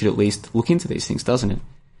reason we should at least look into these things, doesn't it?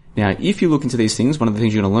 Now, if you look into these things, one of the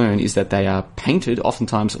things you're going to learn is that they are painted,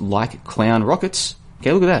 oftentimes, like clown rockets.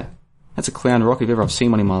 Okay, look at that. That's a clown rocket if ever I've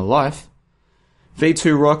seen one in my life.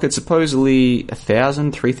 V2 rockets, supposedly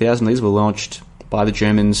 1,000, 3,000 of these were launched by the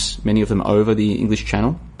Germans, many of them over the English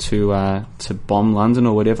Channel, to bomb London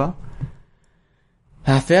or whatever.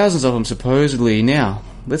 Thousands of them, supposedly. Now,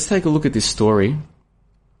 let's take a look at this story.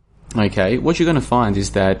 Okay, what you're going to find is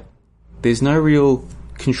that there's no real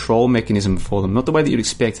control mechanism for them. Not the way that you'd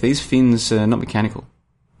expect. These fins are not mechanical.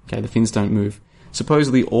 Okay, the fins don't move.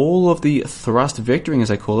 Supposedly all of the thrust vectoring, as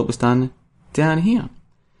they call it, was done down here.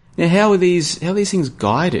 Now, how are these things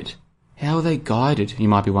guided? How are they guided, you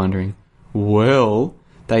might be wondering? Well,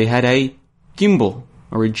 they had a gimbal,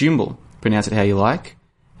 or a gimbal, pronounce it how you like,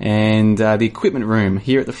 and the equipment room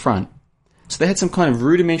here at the front. So they had some kind of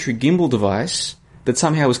rudimentary gimbal device that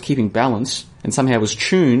somehow was keeping balance and somehow was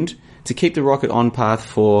tuned to keep the rocket on path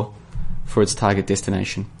for its target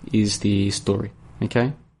destination, is the story.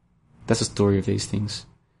 Okay? That's the story of these things.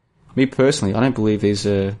 Me personally, I don't believe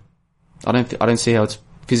I don't see how it's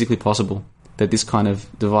physically possible that this kind of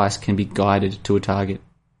device can be guided to a target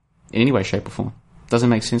in any way, shape or form. Doesn't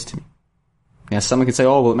make sense to me. Now, someone could say,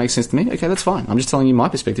 oh, well, it makes sense to me. Okay, that's fine. I'm just telling you my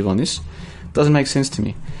perspective on this. Doesn't make sense to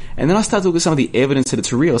me. And then I start to look at some of the evidence that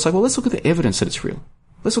it's real. It's like, well, let's look at the evidence that it's real.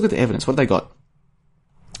 Let's look at the evidence. What have they got?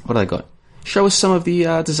 What have they got? Show us some of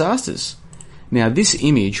the disasters. Now, this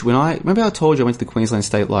image, remember I told you I went to the Queensland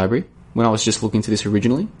State Library when I was just looking to this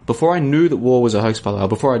originally? Before I knew that war was a hoax, by the way,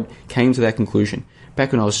 before I came to that conclusion,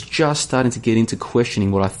 back when I was just starting to get into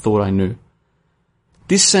questioning what I thought I knew.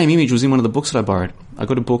 This same image was in one of the books that I borrowed. I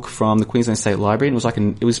got a book from the Queensland State Library,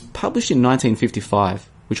 and it was published in 1955,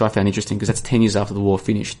 which I found interesting because that's 10 years after the war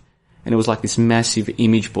finished. And it was like this massive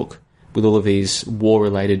image book with all of these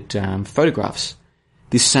war-related photographs.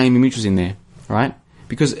 This same image was in there, right?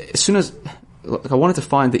 Because as soon as I wanted to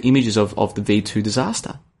find the images of the V2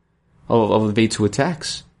 disaster, of the V2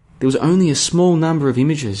 attacks, there was only a small number of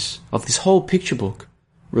images of this whole picture book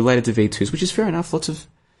related to V2s, which is fair enough.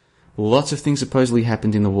 Lots of things supposedly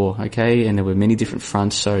happened in the war, okay? And there were many different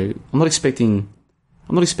fronts, so I'm not expecting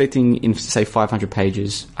in, say, 500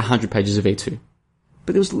 pages, 100 pages of V2.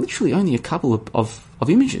 But there was literally only a couple of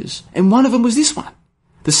images. And one of them was this one.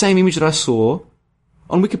 The same image that I saw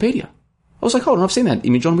on Wikipedia. I was like, hold on, I've seen that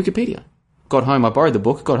image on Wikipedia. Got home, I borrowed the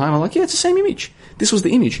book, got home, I'm like, yeah, it's the same image. This was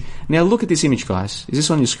the image. Now look at this image, guys. Is this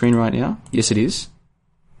on your screen right now? Yes, it is.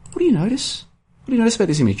 What do you notice? What do you notice about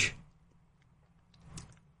this image?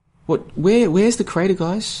 Where's the crater,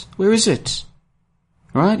 guys? Where is it?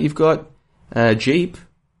 Alright, you've got a Jeep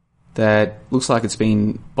that looks like it's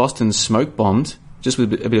been Boston smoke bombed, just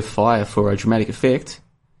with a bit of fire for a dramatic effect.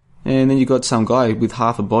 And then you've got some guy with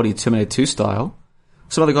half a body, Terminator 2 style.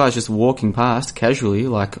 Some other guys just walking past casually,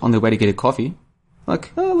 like on their way to get a coffee.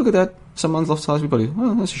 Like, oh, look at that. Someone's lost half his body.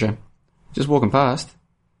 Oh, that's a shame. Just walking past.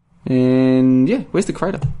 And yeah, where's the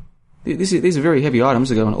crater? These are very heavy items.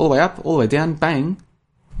 They're going all the way up, all the way down, bang.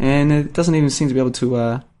 And it doesn't even seem to be able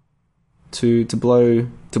to blow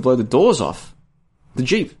the doors off the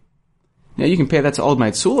Jeep. Now you compare that to old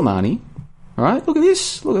mate Soleimani. Alright, look at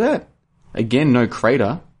this. Look at that. Again, no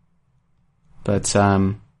crater. But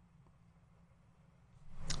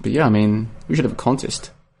yeah, I mean, we should have a contest.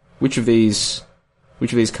 Which of these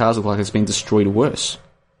cars look like it's been destroyed worse?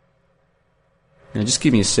 Now, just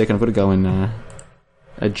give me a second. I've got to go and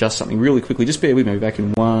adjust something really quickly. Just bear with me. I'll be back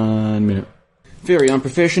in 1 minute. Very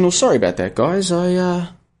unprofessional. Sorry about that, guys.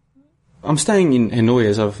 I'm staying in Hanoi,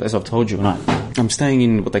 as I've told you, and I'm staying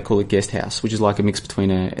in what they call a guest house, which is like a mix between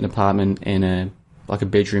an apartment and a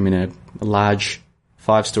bedroom in a large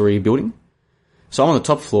 5-story building. So I'm on the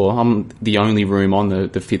top floor. I'm the only room on the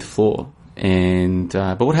 5th floor. And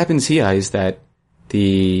but what happens here is that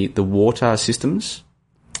the water systems,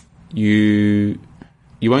 you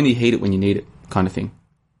only heat it when you need it, kind of thing.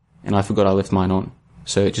 And I forgot I left mine on,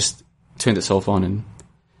 so it just turned itself on. And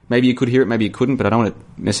maybe you could hear it, maybe you couldn't, but I don't want it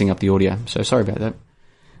messing up the audio. So sorry about that.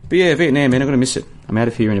 But yeah, Vietnam, man, I'm gonna miss it. I'm out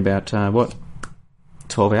of here in about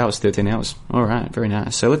 12 hours, 13 hours. All right, very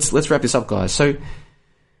nice. So let's wrap this up, guys. So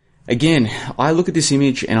again, I look at this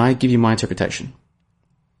image and I give you my interpretation.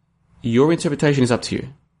 Your interpretation is up to you.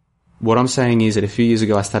 What I'm saying is that a few years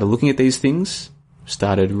ago I started looking at these things,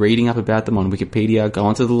 started reading up about them on Wikipedia,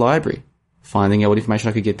 going to the library, finding out what information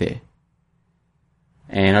I could get there.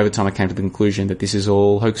 And over time I came to the conclusion that this is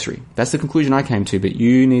all hoaxery. That's the conclusion I came to, but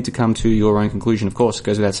you need to come to your own conclusion, of course. It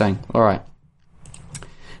goes without saying. Alright.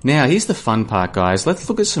 Now, here's the fun part, guys. Let's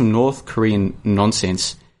look at some North Korean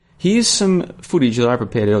nonsense. Here's some footage that I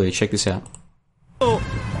prepared earlier. Check this out.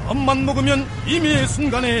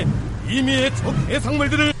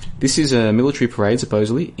 This is a military parade,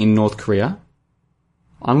 supposedly, in North Korea.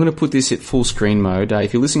 I'm going to put this at full screen mode.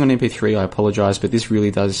 If you're listening on MP3, I apologize, but this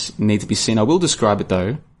really does need to be seen. I will describe it,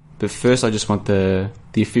 though. But first, I just want the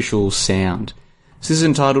official sound. So this is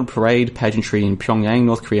entitled Parade Pageantry in Pyongyang,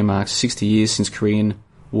 North Korea marks 60 years since Korean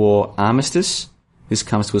War Armistice. This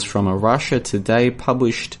comes to us from a Russia Today,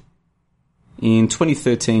 published in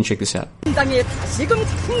 2013. Check this out. That's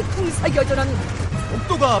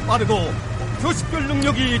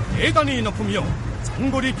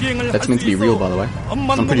meant to be real, by the way. I'm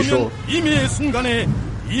pretty sure.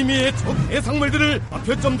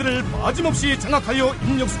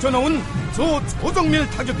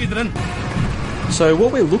 So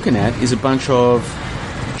what we're looking at is a bunch of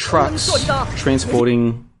trucks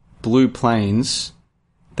transporting blue planes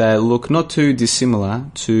that look not too dissimilar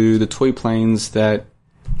to the toy planes that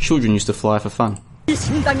children used to fly for fun. And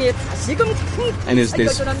there's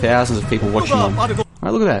thousands of people watching them. Alright,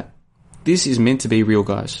 look at that. This is meant to be real,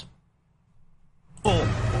 guys.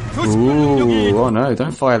 Ooh, oh no,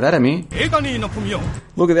 don't fire that at me.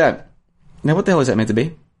 Look at that. Now what the hell is that meant to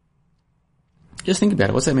be? Just think about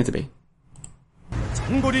it, what's that meant to be?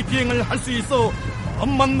 Look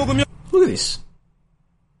at this.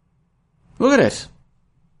 Look at it.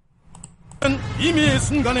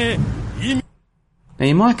 Now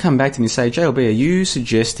you might come back to me and say, JLB, are you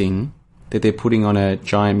suggesting that they're putting on a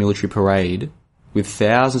giant military parade with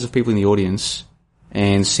thousands of people in the audience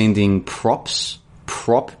and sending props,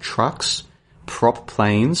 prop trucks, prop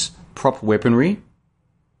planes, prop weaponry?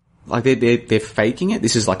 Like they're faking it?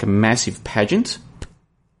 This is like a massive pageant?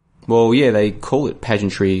 Well, yeah, they call it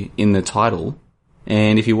pageantry in the title.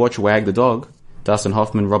 And if you watch Wag the Dog, Dustin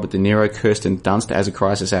Hoffman, Robert De Niro, Kirsten Dunst as a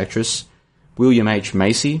crisis actress, William H.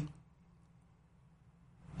 Macy.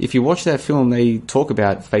 If you watch that film, they talk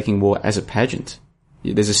about faking war as a pageant.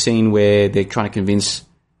 There's a scene where they're trying to convince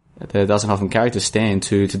the Dustin Hoffman character, Stan,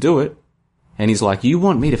 to do it. And he's like, you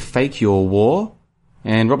want me to fake your war?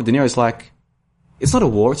 And Robert De Niro's like, it's not a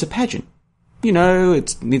war, it's a pageant. You know,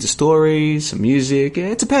 it needs a story, some music,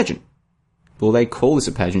 it's a pageant. Well, they call this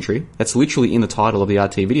a pageantry. That's literally in the title of the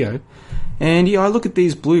RT video. And yeah, I look at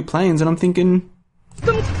these blue planes and I'm thinking,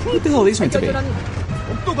 what the hell are these meant to be?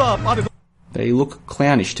 They look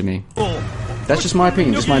clownish to me. That's just my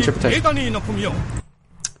opinion, just my interpretation.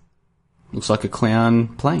 Looks like a clown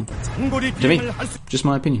plane. To me. Just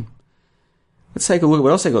my opinion. Let's take a look at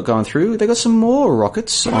what else they got going through. They got some more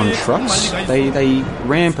rockets on trucks. They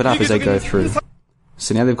ramp it up as they go through.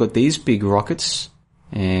 So now they've got these big rockets,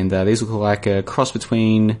 and these look like a cross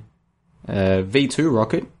between a V2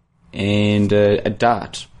 rocket and a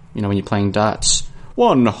dart. You know, when you're playing darts.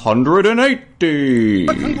 180!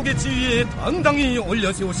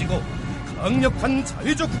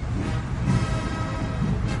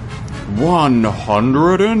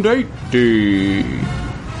 180!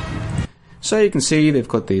 So you can see they've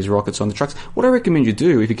got these rockets on the trucks. What I recommend you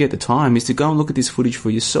do, if you get the time, is to go and look at this footage for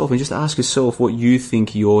yourself and just ask yourself what you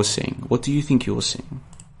think you're seeing. What do you think you're seeing?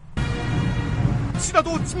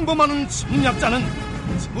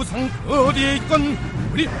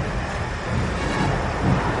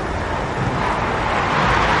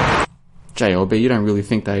 JLB, you don't really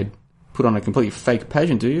think they'd put on a completely fake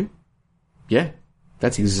pageant, do you? Yeah,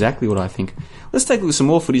 that's exactly what I think. Let's take a look at some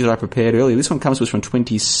more footage that I prepared earlier. This one comes to us from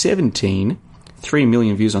 2017. 3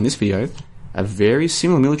 million views on this video. A very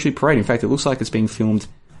similar military parade. In fact, it looks like it's being filmed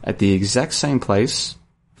at the exact same place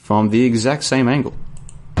from the exact same angle.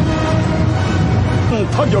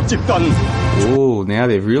 Oh, now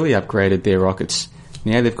they've really upgraded their rockets.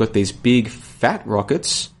 Now they've got these big, fat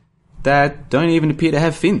rockets that don't even appear to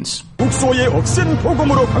have fins. So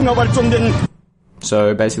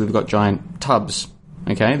basically they've got giant tubs.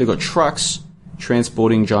 Okay, they've got trucks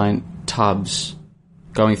transporting giant tubs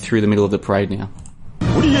going through the middle of the parade now.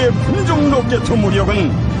 Oh,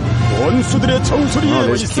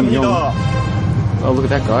 there's Kim Jong. Oh, look at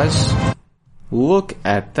that, guys. Look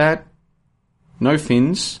at that. No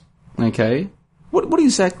fins. Okay. What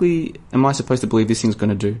exactly am I supposed to believe this thing's going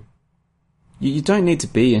to do? You don't need to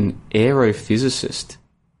be an aerophysicist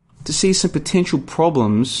to see some potential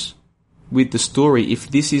problems with the story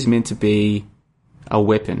if this is meant to be a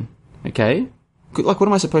weapon. Okay? Like, what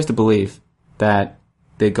am I supposed to believe? That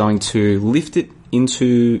they're going to lift it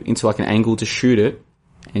into like an angle to shoot it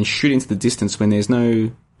and shoot it into the distance when there's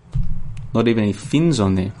not even any fins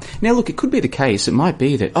on there. Now look, it could be the case, it might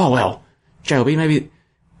be that, oh well, JLB,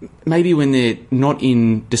 maybe when they're not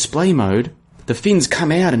in display mode, the fins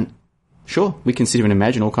come out and, sure, we can sit here and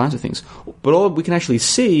imagine all kinds of things. But all we can actually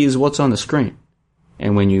see is what's on the screen.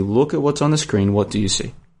 And when you look at what's on the screen, what do you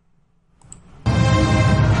see?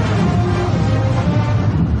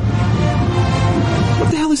 What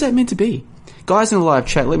the hell is that meant to be? Guys in the live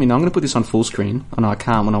chat, let me know. I'm going to put this on full screen. I know I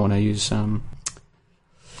can't when I want to use,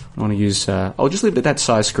 I'll just leave it at that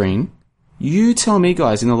size screen. You tell me,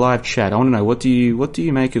 guys, in the live chat. I want to know, what do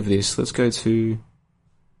you make of this? Let's go to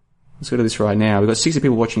this right now. We've got 60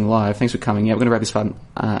 people watching live. Thanks for coming out. We're going to wrap this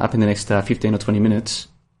up in the next 15 or 20 minutes.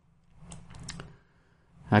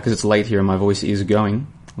 Because it's late here and my voice is going.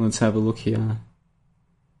 Let's have a look here.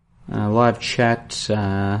 Live chat.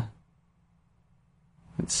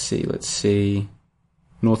 Let's see.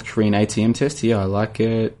 North Korean ATM test. Yeah, I like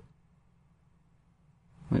it.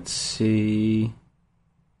 Let's see.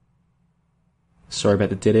 Sorry about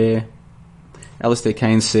the dead air. Alistair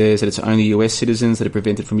Kane says that it's only US citizens that are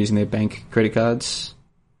prevented from using their bank credit cards.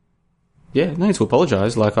 Yeah, no need to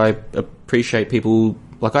apologise. Like, I appreciate people...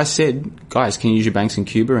 Like I said, guys, can you use your banks in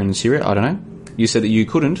Cuba and Syria? I don't know. You said that you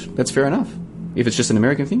couldn't. That's fair enough. If it's just an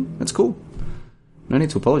American thing, that's cool. No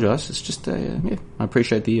need to apologise. It's just, I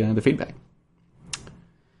appreciate the feedback.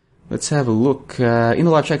 Let's have a look. In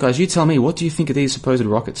the live chat, guys, you tell me, what do you think of these supposed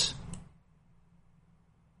rockets?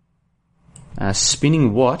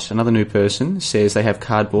 Spinning What, another new person, says they have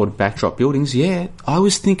cardboard backdrop buildings. Yeah, I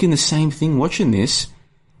was thinking the same thing watching this.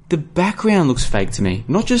 The background looks fake to me.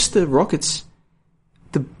 Not just the rockets.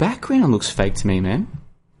 The background looks fake to me, man.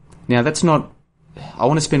 Now, that's not... I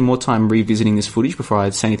want to spend more time revisiting this footage before I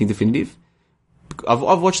say anything definitive. I've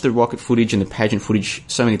watched the rocket footage and the pageant footage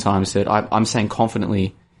so many times that I'm saying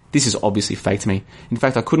confidently, this is obviously fake to me. In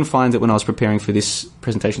fact, I couldn't find it when I was preparing for this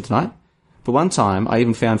presentation tonight. But one time, I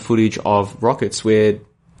even found footage of rockets where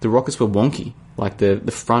the rockets were wonky. Like, the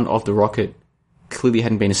front of the rocket clearly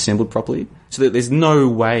hadn't been assembled properly. So that there's no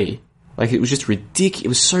way. Like, it was just ridiculous. It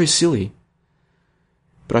was so silly.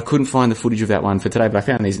 But I couldn't find the footage of that one for today, but I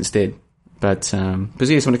found these instead. But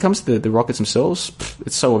yes, when it comes to the rockets themselves,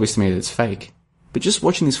 it's so obvious to me that it's fake. But just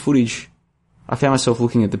watching this footage, I found myself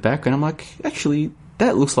looking at the background. I'm like, actually,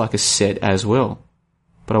 that looks like a set as well.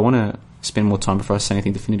 But I want to spend more time before I say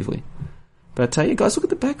anything definitively. But yeah, guys, look at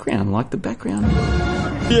the background. Like the background.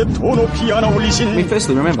 I mean,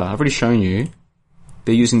 firstly, remember, I've already shown you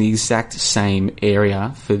they're using the exact same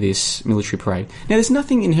area for this military parade. Now, there's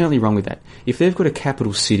nothing inherently wrong with that. If they've got a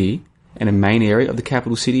capital city and a main area of the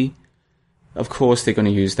capital city, of course they're going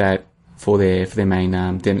to use that for their main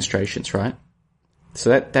demonstrations, right? So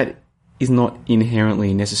that is not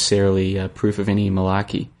inherently necessarily proof of any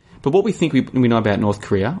malarkey. But what we think we know about North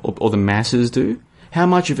Korea, or the masses do, how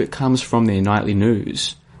much of it comes from their nightly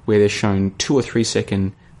news, where they're shown 2 or 3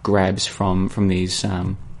 second grabs from these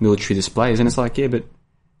military displays, and it's like, yeah, but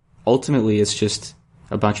ultimately it's just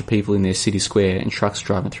a bunch of people in their city square and trucks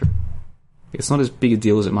driving through. It's not as big a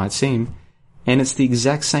deal as it might seem, and it's the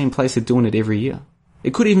exact same place they're doing it every year.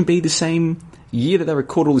 It could even be the same year that they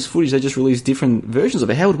record all this footage, they just release different versions of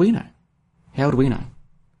it. How would we know? How would we know?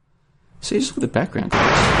 See, just look at the background,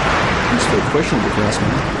 guys. It's very questionable if you ask me.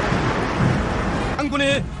 In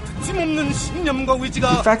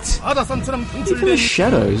fact, even the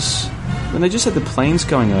shadows, when they just had the planes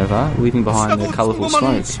going over, leaving behind their colourful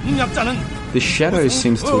smoke, the shadows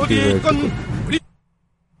seem to appear very quickly.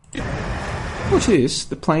 Watch this,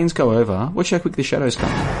 the planes go over, watch how quick the shadows come.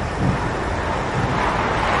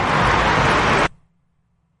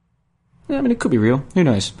 Yeah, I mean, it could be real, who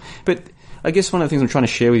knows. But I guess one of the things I'm trying to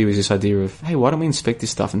share with you is this idea of, hey, why don't we inspect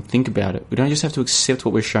this stuff and think about it? We don't just have to accept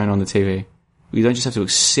what we're shown on the TV. We don't just have to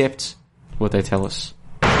accept what they tell us.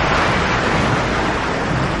 Yeah,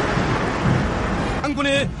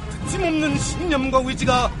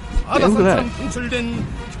 look at that.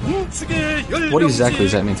 What exactly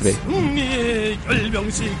is that meant to be?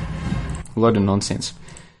 A load of nonsense.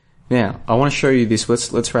 Now, I want to show you this.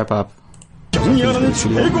 Let's wrap up.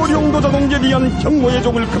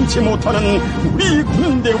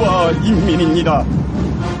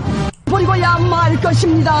 버리고야 말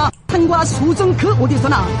것입니다. 산과 수중 그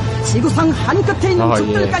어디서나 지구상 한 끝에 있는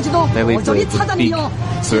죽들까지도 어저히 찾아내며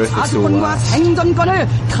자주권과 생존권을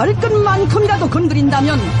털끝만큼이라도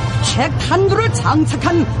건드린다면 핵 탄두를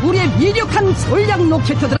장착한 우리의 위력한 전략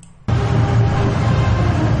로켓들.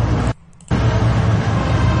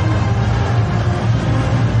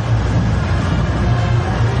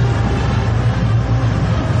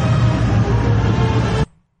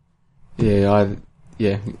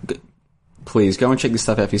 Yeah. Please, go and check this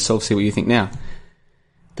stuff out for yourself, see what you think. Now,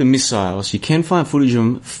 the missiles. You can find footage of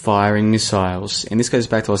them firing missiles. And this goes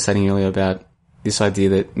back to what I was saying earlier about this idea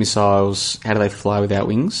that missiles, how do they fly without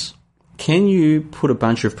wings? Can you put a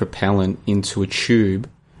bunch of propellant into a tube,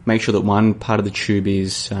 make sure that one part of the tube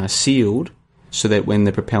is sealed, so that when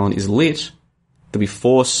the propellant is lit, there'll be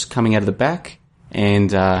force coming out of the back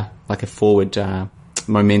and like a forward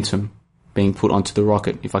momentum being put onto the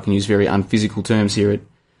rocket, if I can use very unphysical terms here, at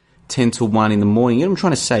 10 to 1 in the morning. You know what I'm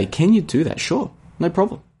trying to say? Can you do that? Sure. No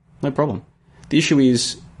problem. No problem. The issue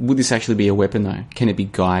is, would this actually be a weapon though? Can it be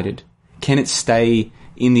guided? Can it stay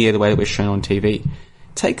in the air the way that we're shown on TV?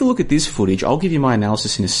 Take a look at this footage. I'll give you my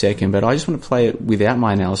analysis in a second, but I just want to play it without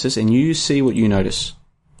my analysis and you see what you notice.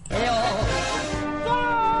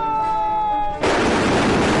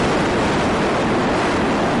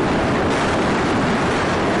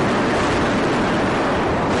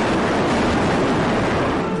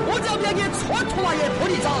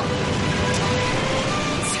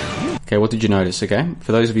 Okay, what did you notice? Okay,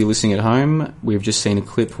 for those of you listening at home, we've just seen a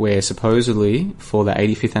clip where supposedly for the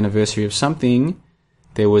 85th anniversary of something,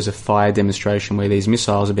 there was a fire demonstration where these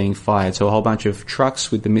missiles are being fired. So a whole bunch of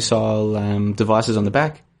trucks with the missile devices on the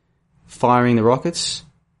back, firing the rockets,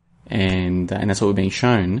 and that's what we're being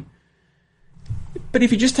shown. But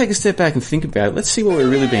if you just take a step back and think about it, let's see what we're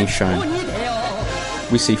really being shown.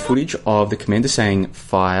 We see footage of the commander saying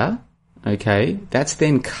fire. Okay, that's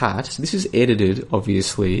then cut. So this is edited,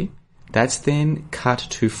 obviously. That's then cut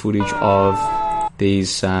to footage of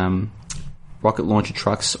these rocket launcher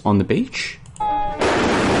trucks on the beach.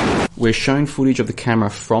 We're shown footage of the camera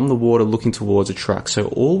from the water looking towards a truck. So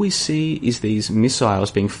all we see is these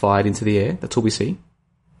missiles being fired into the air. That's all we see.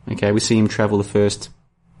 Okay, we see him travel the first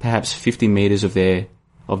perhaps 50 meters of their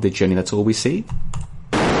journey. That's all we see.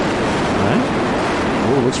 Right?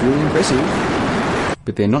 Oh, looks really impressive.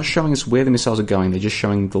 But they're not showing us where the missiles are going. They're just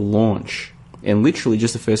showing the launch. And literally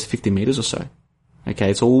just the first 50 meters or so.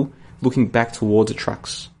 Okay, it's all looking back towards the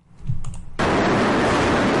trucks.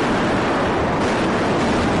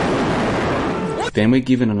 Then we're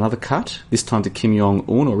given another cut, this time to Kim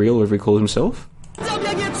Jong-un, or Real, whatever he calls himself.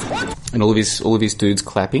 And all of his dudes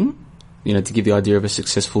clapping, to give the idea of a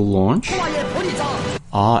successful launch.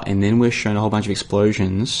 And then we're shown a whole bunch of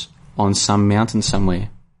explosions on some mountain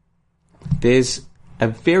somewhere. There's a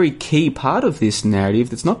very key part of this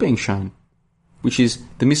narrative that's not being shown, which is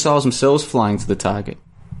the missiles themselves flying to the target.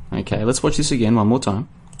 Okay, let's watch this again one more time.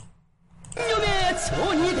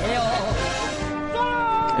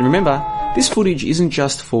 And remember, this footage isn't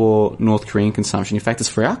just for North Korean consumption. In fact, it's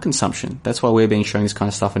for our consumption. That's why we're being shown this kind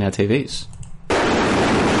of stuff on our TVs.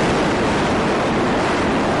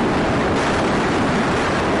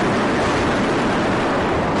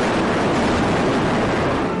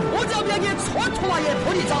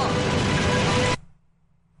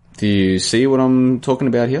 Do you see what I'm talking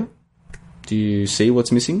about here? Do you see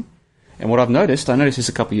what's missing? And what I noticed this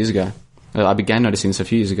a couple of years ago. I began noticing this a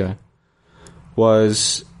few years ago.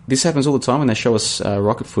 Was this happens all the time when they show us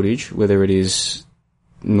rocket footage, whether it is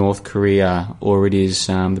North Korea or it is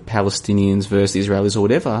the Palestinians versus the Israelis or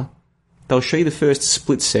whatever. They'll show you the first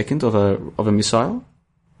split second of a missile,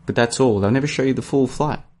 but that's all. They'll never show you the full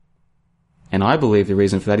flight. And I believe the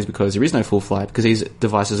reason for that is because there is no full flight, because these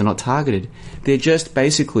devices are not targeted. They're just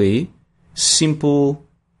basically simple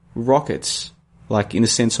rockets, like in the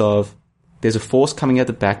sense of there's a force coming out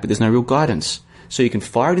the back, but there's no real guidance. So you can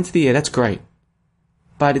fire it into the air, that's great.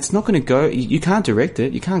 But it's not going to go, you can't direct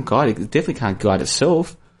it, you can't guide it, it definitely can't guide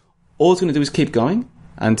itself. All it's going to do is keep going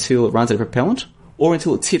until it runs out of propellant, or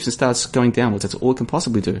until it tips and starts going downwards. That's all it can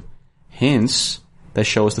possibly do. Hence, they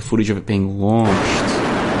show us the footage of it being launched.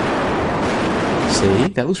 See,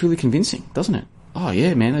 that looks really convincing, doesn't it? Oh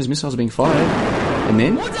yeah, man, those missiles are being fired. And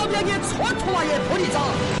then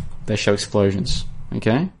they show explosions,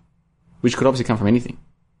 okay? Which could obviously come from anything.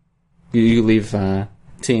 You leave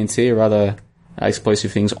TNT or other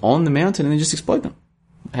explosive things on the mountain and then just explode them.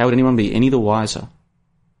 How would anyone be any the wiser?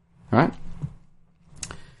 Alright?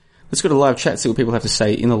 Let's go to live chat, see what people have to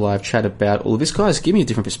say in the live chat about all of this. Guys, give me a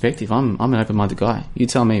different perspective. I'm an open-minded guy. You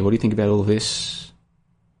tell me, what do you think about all of this?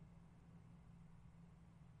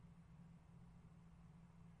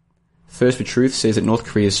 Thirst for Truth says that North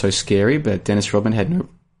Korea is so scary, but Dennis Rodman had no...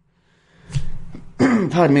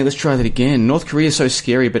 Pardon me, let's try that again. North Korea is so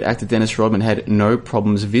scary, but actor Dennis Rodman had no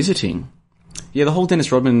problems visiting. Yeah, the whole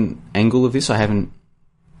Dennis Rodman angle of this I haven't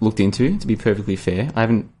looked into, to be perfectly fair. I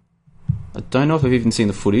don't know if I've even seen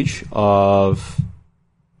the footage of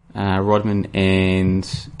Rodman and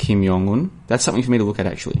Kim Jong-un. That's something for me to look at,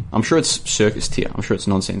 actually. I'm sure it's circus here. I'm sure it's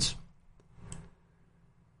nonsense.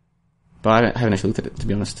 But I haven't actually looked at it, to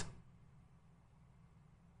be honest.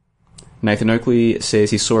 Nathan Oakley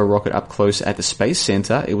says he saw a rocket up close at the Space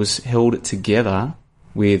Center. It was held together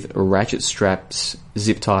with ratchet straps,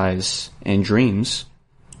 zip ties, and dreams.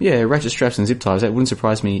 Yeah, ratchet straps and zip ties. That wouldn't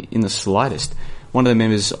surprise me in the slightest. One of the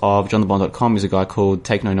members of JohnTheBond.com is a guy called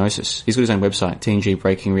Take No Gnosis. He's got his own website,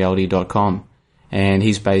 tngbreakingreality.com, and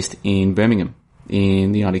he's based in Birmingham,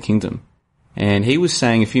 in the United Kingdom. And he was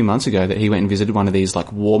saying a few months ago that he went and visited one of these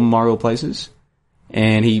like war memorial places,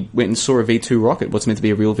 and he went and saw a V2 rocket, what's meant to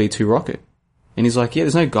be a real V2 rocket. And he's like, yeah,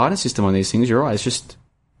 there's no guidance system on these things, you're right, it's just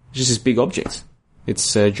this big object.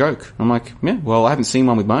 It's a joke. I'm like, yeah, well, I haven't seen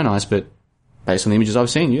one with my own eyes, but based on the images I've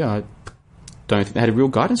seen, yeah, I don't think they had a real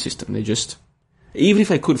guidance system. They just, even if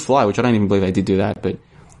they could fly, which I don't even believe they did do that, but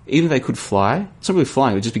even if they could fly, it's not really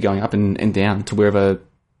flying, it would just be going up and down to wherever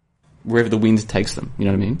the wind takes them, you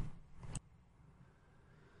know what I mean?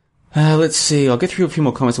 Let's see. I'll get through a few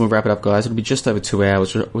more comments and we'll wrap it up, guys. It'll be just over 2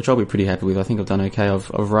 hours, which I'll be pretty happy with. I think I've done okay. I've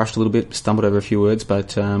rushed a little bit, stumbled over a few words,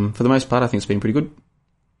 but for the most part, I think it's been pretty good.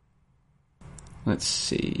 Let's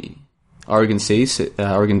see. Oregon D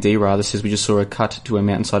says we just saw a cut to a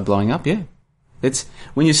mountainside blowing up. Yeah. It's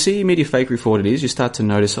when you see media fakery for what it is, you start to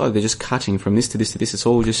notice, they're just cutting from this to this to this. It's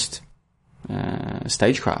all just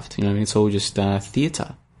stagecraft. You know what I mean? It's all just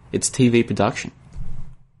theatre. It's TV production.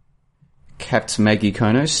 Capt Maggie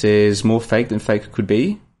Kono says more fake than fake could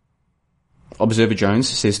be. Observer Jones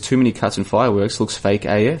says too many cuts and fireworks looks fake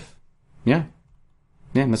AF. Yeah,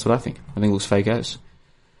 that's what I think. I think it looks fake as.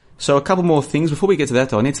 So a couple more things. Before we get to that,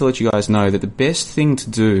 though, I need to let you guys know that the best thing to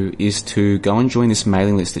do is to go and join this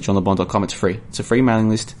mailing list at johnlebon.com. It's free. It's a free mailing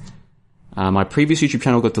list. My previous YouTube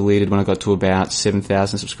channel got deleted when I got to about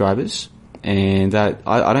 7,000 subscribers. And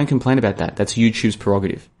I don't complain about that. That's YouTube's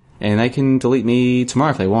prerogative. And they can delete me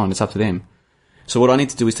tomorrow if they want. It's up to them. So what I need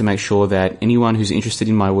to do is to make sure that anyone who's interested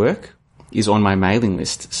in my work is on my mailing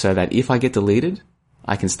list so that if I get deleted,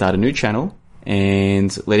 I can start a new channel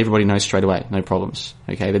and let everybody know straight away. No problems.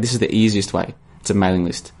 Okay, but this is the easiest way. It's a mailing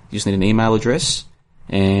list. You just need an email address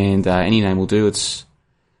and any name will do.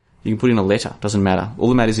 You can put in a letter. Doesn't matter. All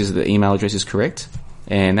that matters is that the email address is correct.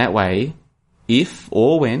 And that way, if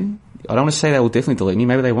or when, I don't want to say they will definitely delete me.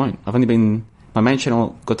 Maybe they won't. My main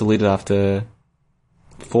channel got deleted after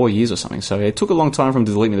 4 years or something. So it took a long time for them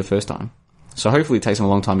to delete me the first time. So hopefully it takes them a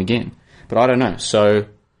long time again. But I don't know. So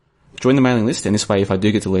join the mailing list, and this way if I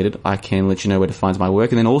do get deleted, I can let you know where to find my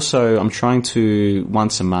work. And then also I'm trying to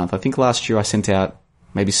once a month. I think last year I sent out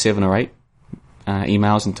maybe 7 or 8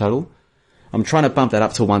 emails in total. I'm trying to bump that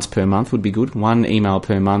up to once per month would be good. 1 email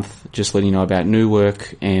per month, just letting you know about new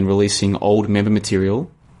work and releasing old member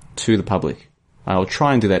material to the public. I'll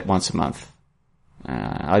try and do that once a month.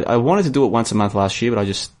 I wanted to do it once a month last year,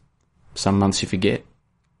 but some months you forget.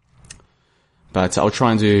 But I'll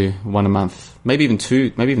try and do 1 a month, maybe even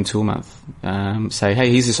two a month. Say,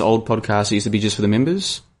 hey, here's this old podcast that used to be just for the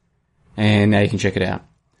members, and now you can check it out.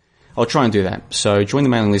 I'll try and do that. So join the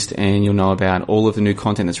mailing list and you'll know about all of the new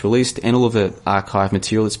content that's released and all of the archive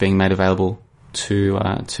material that's being made available to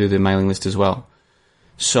the mailing list as well.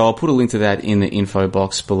 So I'll put a link to that in the info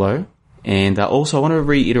box below. And also I want to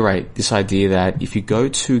reiterate this idea that if you go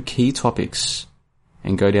to key topics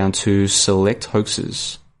and go down to select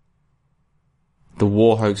hoaxes, the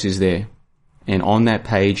war hoax is there. And on that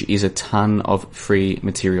page is a ton of free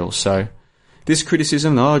material. So this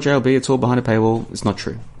criticism, JLB, it's all behind a paywall, it's not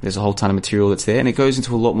true. There's a whole ton of material that's there, and it goes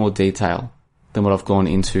into a lot more detail than what I've gone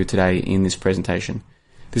into today in this presentation.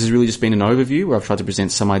 This has really just been an overview where I've tried to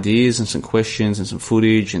present some ideas and some questions and some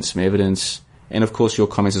footage and some evidence, and of course your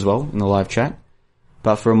comments as well in the live chat.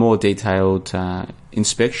 But for a more detailed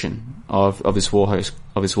inspection of this war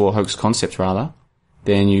hoax concept rather,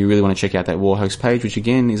 then you really want to check out that war hoax page, which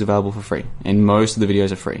again is available for free, and most of the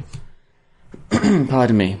videos are free.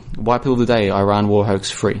 Pardon me. White Pill of the Day, Iran war hoax,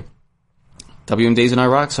 free. WMDs in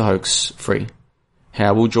Iraq's a hoax, free.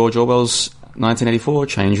 How will George Orwell's 1984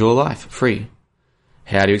 change your life, free.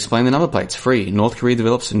 How do you explain the number plates, free. North Korea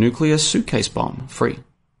develops a nuclear suitcase bomb, free.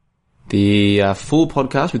 The full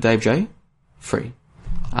podcast with Dave J, free.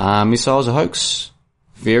 Missiles a hoax,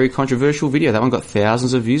 very controversial video. That one got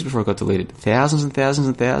thousands of views before it got deleted. Thousands and thousands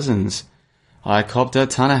and thousands. I copped a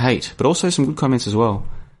ton of hate, but also some good comments as well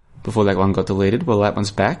before that one got deleted. Well, that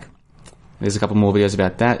one's back. There's a couple more videos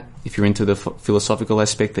about that. If you're into the philosophical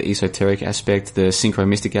aspect, the esoteric aspect, the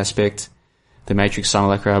synchro-mystic aspect, the Matrix,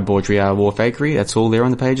 Simulacra, Baudrillard, War Fakery, that's all there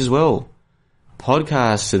on the page as well.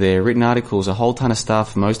 Podcasts are there, written articles, a whole ton of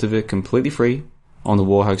stuff, most of it completely free on the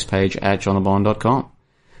War Hoax page at johnlebon.com.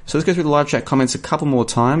 So let's go through the live chat comments a couple more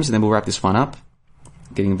times and then we'll wrap this one up.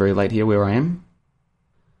 Getting very late here where I am.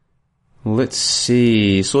 Let's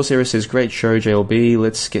see. Source Error says, great show, JLB.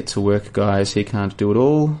 Let's get to work, guys. He can't do it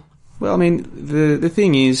all. Well, I mean, the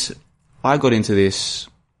thing is, I got into this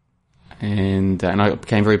and I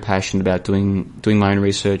became very passionate about doing my own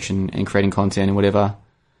research and creating content and whatever.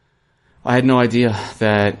 I had no idea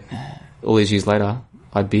that all these years later,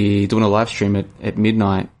 I'd be doing a live stream at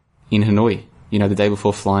midnight in Hanoi, the day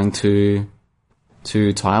before flying to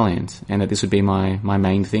Thailand, and that this would be my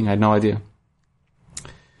main thing. I had no idea.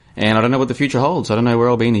 And I don't know what the future holds. I don't know where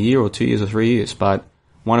I'll be in a year or 2 years or 3 years, but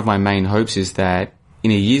one of my main hopes is that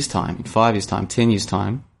in a year's time, in 5 years' time, 10 years'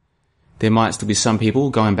 time, there might still be some people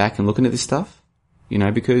going back and looking at this stuff,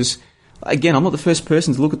 because, again, I'm not the first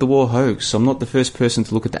person to look at the war hoax. I'm not the first person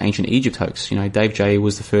to look at the ancient Egypt hoax. Dave J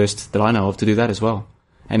was the first that I know of to do that as well.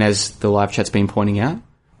 And as the live chat's been pointing out,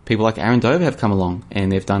 people like Aaron Dover have come along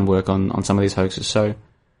and they've done work on some of these hoaxes. So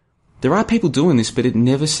there are people doing this, but it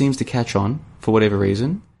never seems to catch on for whatever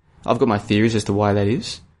reason. I've got my theories as to why that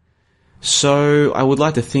is. So I would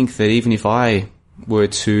like to think that even if I were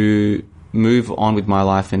to move on with my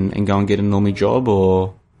life and go and get a normal job,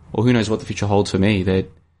 or who knows what the future holds for me, that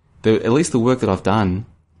at least the work that I've done,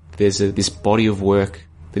 there's this body of work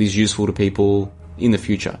that is useful to people in the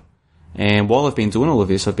future. And while I've been doing all of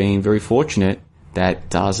this, I've been very fortunate that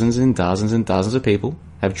dozens and dozens and dozens of people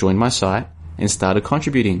have joined my site and started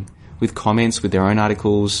contributing with comments, with their own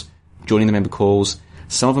articles, joining the member calls.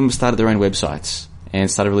 Some of them have started their own websites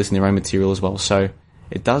and started releasing their own material as well. So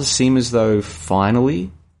it does seem as though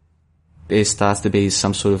finally there starts to be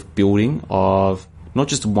some sort of building of not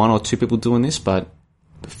just 1 or 2 people doing this, but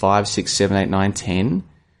 5, 6, 7, 8, 9, 10.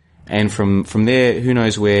 And from there, who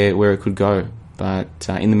knows where it could go. But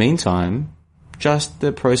in the meantime, just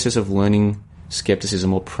the process of learning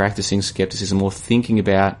skepticism or practicing skepticism or thinking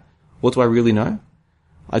about, what do I really know?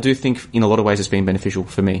 I do think in a lot of ways it's been beneficial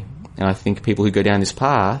for me. And I think people who go down this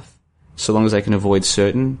path, so long as they can avoid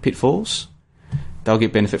certain pitfalls, they'll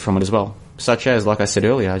get benefit from it as well. Such as, like I said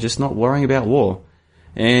earlier, just not worrying about war.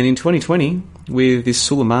 And in 2020, with this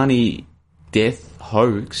Soleimani death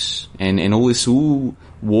hoax and all this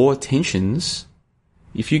war tensions,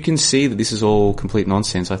 if you can see that this is all complete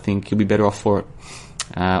nonsense, I think you'll be better off for it.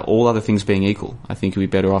 All other things being equal, I think you'll be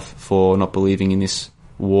better off for not believing in this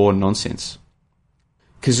war nonsense.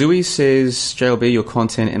 Kazui says, JLB, your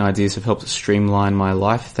content and ideas have helped streamline my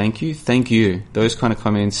life. Thank you. Thank you. Those kind of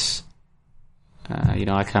comments, I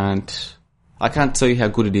can't tell you how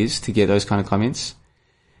good it is to get those kind of comments.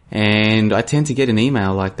 And I tend to get an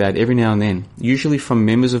email like that every now and then, usually from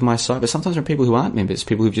members of my site, but sometimes from people who aren't members,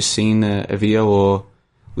 people who've just seen a video or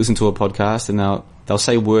listened to a podcast, and they'll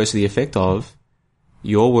say words to the effect of,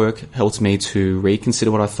 your work helped me to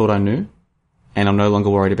reconsider what I thought I knew, and I'm no longer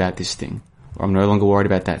worried about this thing, or I'm no longer worried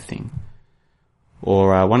about that thing.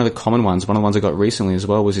 Or one of the common ones, one of the ones I got recently as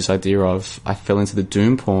well, was this idea of, I fell into the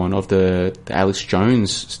doom porn of the Alex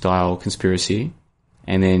Jones style conspiracy,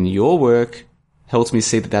 and then your work helped me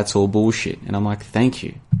see that that's all bullshit. And I'm like, thank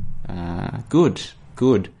you.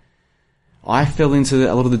 Good. I fell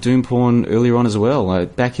into a lot of the doom porn earlier on as well.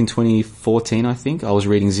 Back in 2014, I think, I was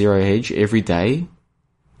reading Zero Hedge every day.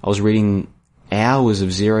 I was reading hours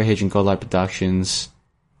of Zero Hedge and Godlight Productions,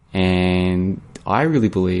 and I really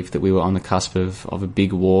believed that we were on the cusp of a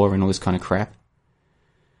big war and all this kind of crap.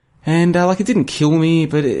 And it didn't kill me,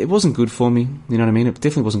 but it wasn't good for me. You know what I mean? It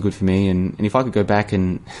definitely wasn't good for me. And if I could go back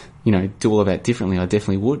and, do all of that differently, I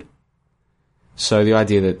definitely would. So the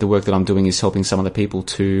idea that the work that I'm doing is helping some other people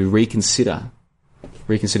to reconsider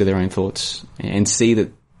their own thoughts and see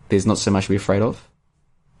that there's not so much to be afraid of,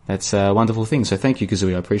 that's a wonderful thing. So thank you,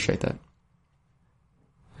 Kazooie. I appreciate that.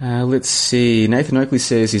 Let's see. Nathan Oakley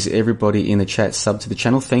says, is everybody in the chat sub to the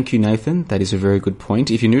channel? Thank you, Nathan. That is a very good point.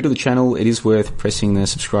 If you're new to the channel, it is worth pressing the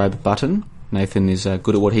subscribe button. Nathan is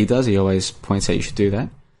good at what he does. He always points out you should do that.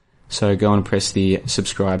 So go and press the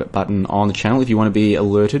subscribe button on the channel if you want to be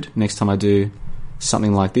alerted next time I do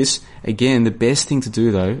something like this. Again, the best thing to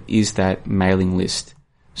do, though, is that mailing list.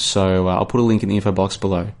 So I'll put a link in the info box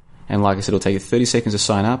below. And like I said, it'll take you 30 seconds to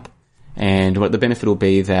sign up. And what the benefit will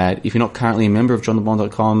be that if you're not currently a member of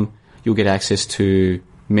johnthebond.com, you'll get access to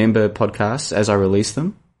member podcasts as I release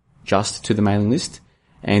them, just to the mailing list.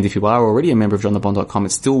 And if you are already a member of johnthebond.com,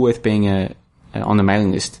 it's still worth being on the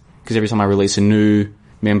mailing list, because every time I release a new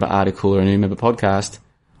member article or a new member podcast,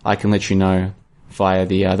 I can let you know via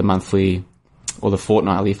the monthly or the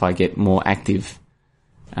fortnightly if I get more active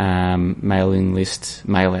mailing list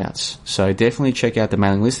mail-outs. So definitely check out the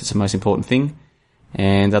mailing list. It's the most important thing.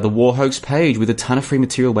 And the War Hoax page with a ton of free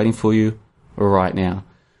material waiting for you right now.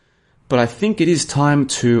 But I think it is time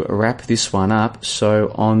to wrap this one up. So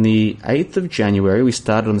on the 8th of January, we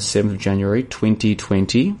started on the 7th of January,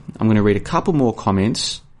 2020. I'm going to read a couple more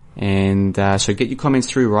comments. And so get your comments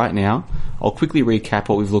through right now. I'll quickly recap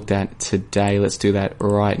what we've looked at today. Let's do that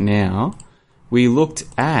right now. We looked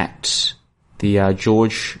at the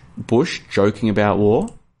George Bush joking about war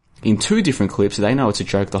in 2 different clips. They know it's a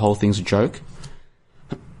joke. The whole thing's a joke.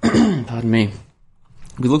 Pardon me.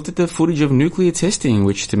 We looked at the footage of nuclear testing,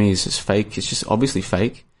 which to me is just fake. It's just obviously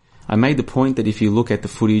fake. I made the point that if you look at the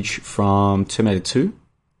footage from Terminator 2,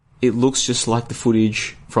 it looks just like the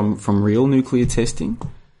footage from real nuclear testing.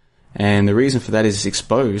 And the reason for that is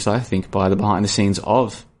exposed, I think, by the behind the scenes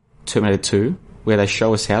of Terminator 2, where they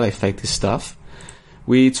show us how they fake this stuff.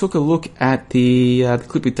 We took a look at the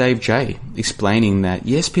clip with Dave J explaining that,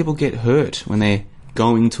 yes, people get hurt when they're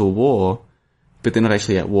going to a war, but they're not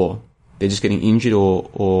actually at war. They're just getting injured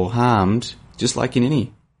or harmed, just like in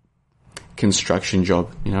any construction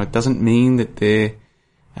job. It doesn't mean that they're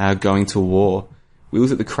going to war. We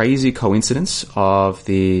looked at the crazy coincidence of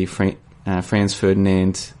the Franz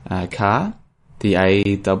Ferdinand car, the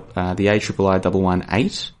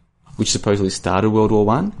AIII-118, which supposedly started World War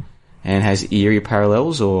I, and has eerie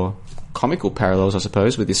parallels, or comical parallels, I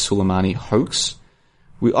suppose, with this Soleimani hoax.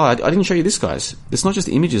 I didn't show you this, guys. It's not just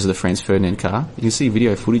images of the Franz Ferdinand car. You can see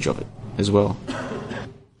video footage of it as well.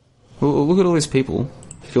 Well, look at all these people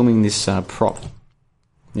filming this prop.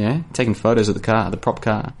 Yeah, taking photos of the car, the prop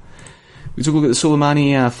car. We took a look at the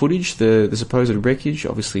Soleimani footage, the supposed wreckage,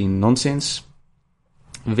 obviously nonsense.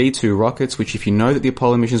 V2 rockets, which if you know that the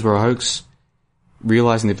Apollo missions were a hoax,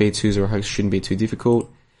 realizing the V2s are a hoax shouldn't be too difficult.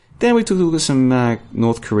 Then we took a look at some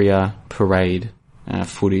North Korea parade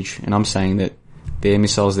footage, and I'm saying that their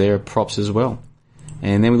missiles there are props as well.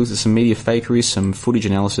 And then we looked at some media fakery, some footage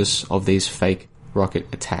analysis of these fake rocket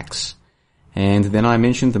attacks. And then I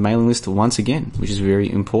mentioned the mailing list once again, which is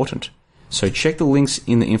very important. So check the links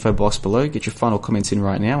in the info box below. Get your final comments in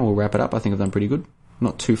right now. We'll wrap it up. I think I've done pretty good.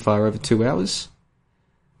 Not too far over 2 hours.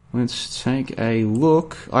 Let's take a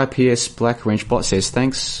look. IPS Black Wrench Bot says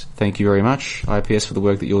thanks. Thank you very much, IPS, for the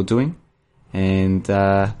work that you're doing. And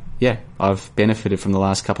yeah, I've benefited from the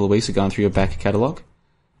last couple of weeks of going through your back catalogue.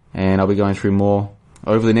 And I'll be going through more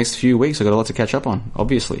over the next few weeks. I've got a lot to catch up on,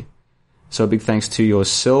 obviously. So a big thanks to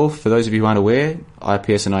yourself. For those of you who aren't aware,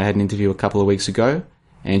 IPS and I had an interview a couple of weeks ago,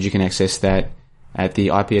 and you can access that at the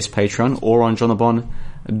IPS Patreon or on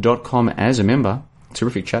johnthebond.com as a member.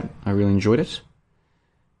 Terrific chat. I really enjoyed it.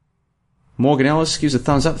 Morgan Ellis gives a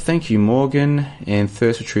thumbs up. Thank you, Morgan. And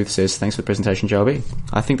Thirst for Truth says, thanks for the presentation, JLB.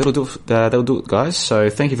 I think that'll do it, guys. So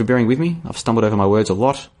thank you for bearing with me. I've stumbled over my words a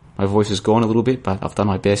lot. My voice has gone a little bit, but I've done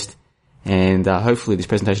my best. And hopefully this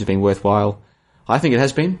presentation has been worthwhile. I think it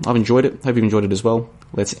has been. I've enjoyed it. Hope you've enjoyed it as well.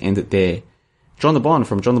 Let's end it there. John the Bond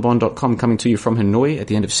from johnthebond.com, coming to you from Hanoi at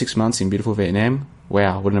the end of 6 months in beautiful Vietnam.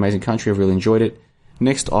 Wow, what an amazing country. I've really enjoyed it.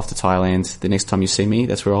 Next, off to Thailand. The next time you see me,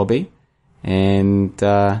 that's where I'll be. And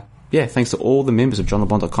yeah, thanks to all the members of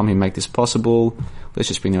johnthebond.com who make this possible. Let's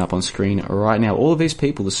just bring them up on screen right now. All of these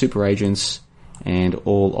people, the super agents, and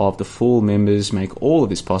all of the full members make all of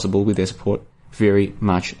this possible with their support. Very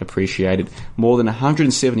much appreciated. More than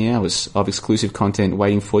 170 hours of exclusive content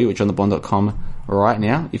waiting for you at johnthebond.com right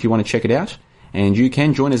now if you want to check it out. And you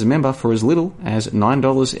can join as a member for as little as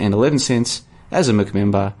 $9.11 as a MOOC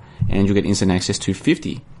member, and you'll get instant access to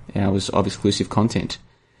 50 hours of exclusive content.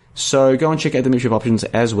 So go and check out the membership options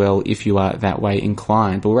as well if you are that way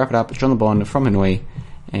inclined. But we'll wrap it up. John the Bond from Hanoi,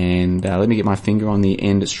 and let me get my finger on the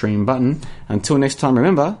end stream button. Until next time,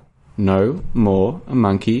 remember, no more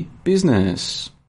monkey business.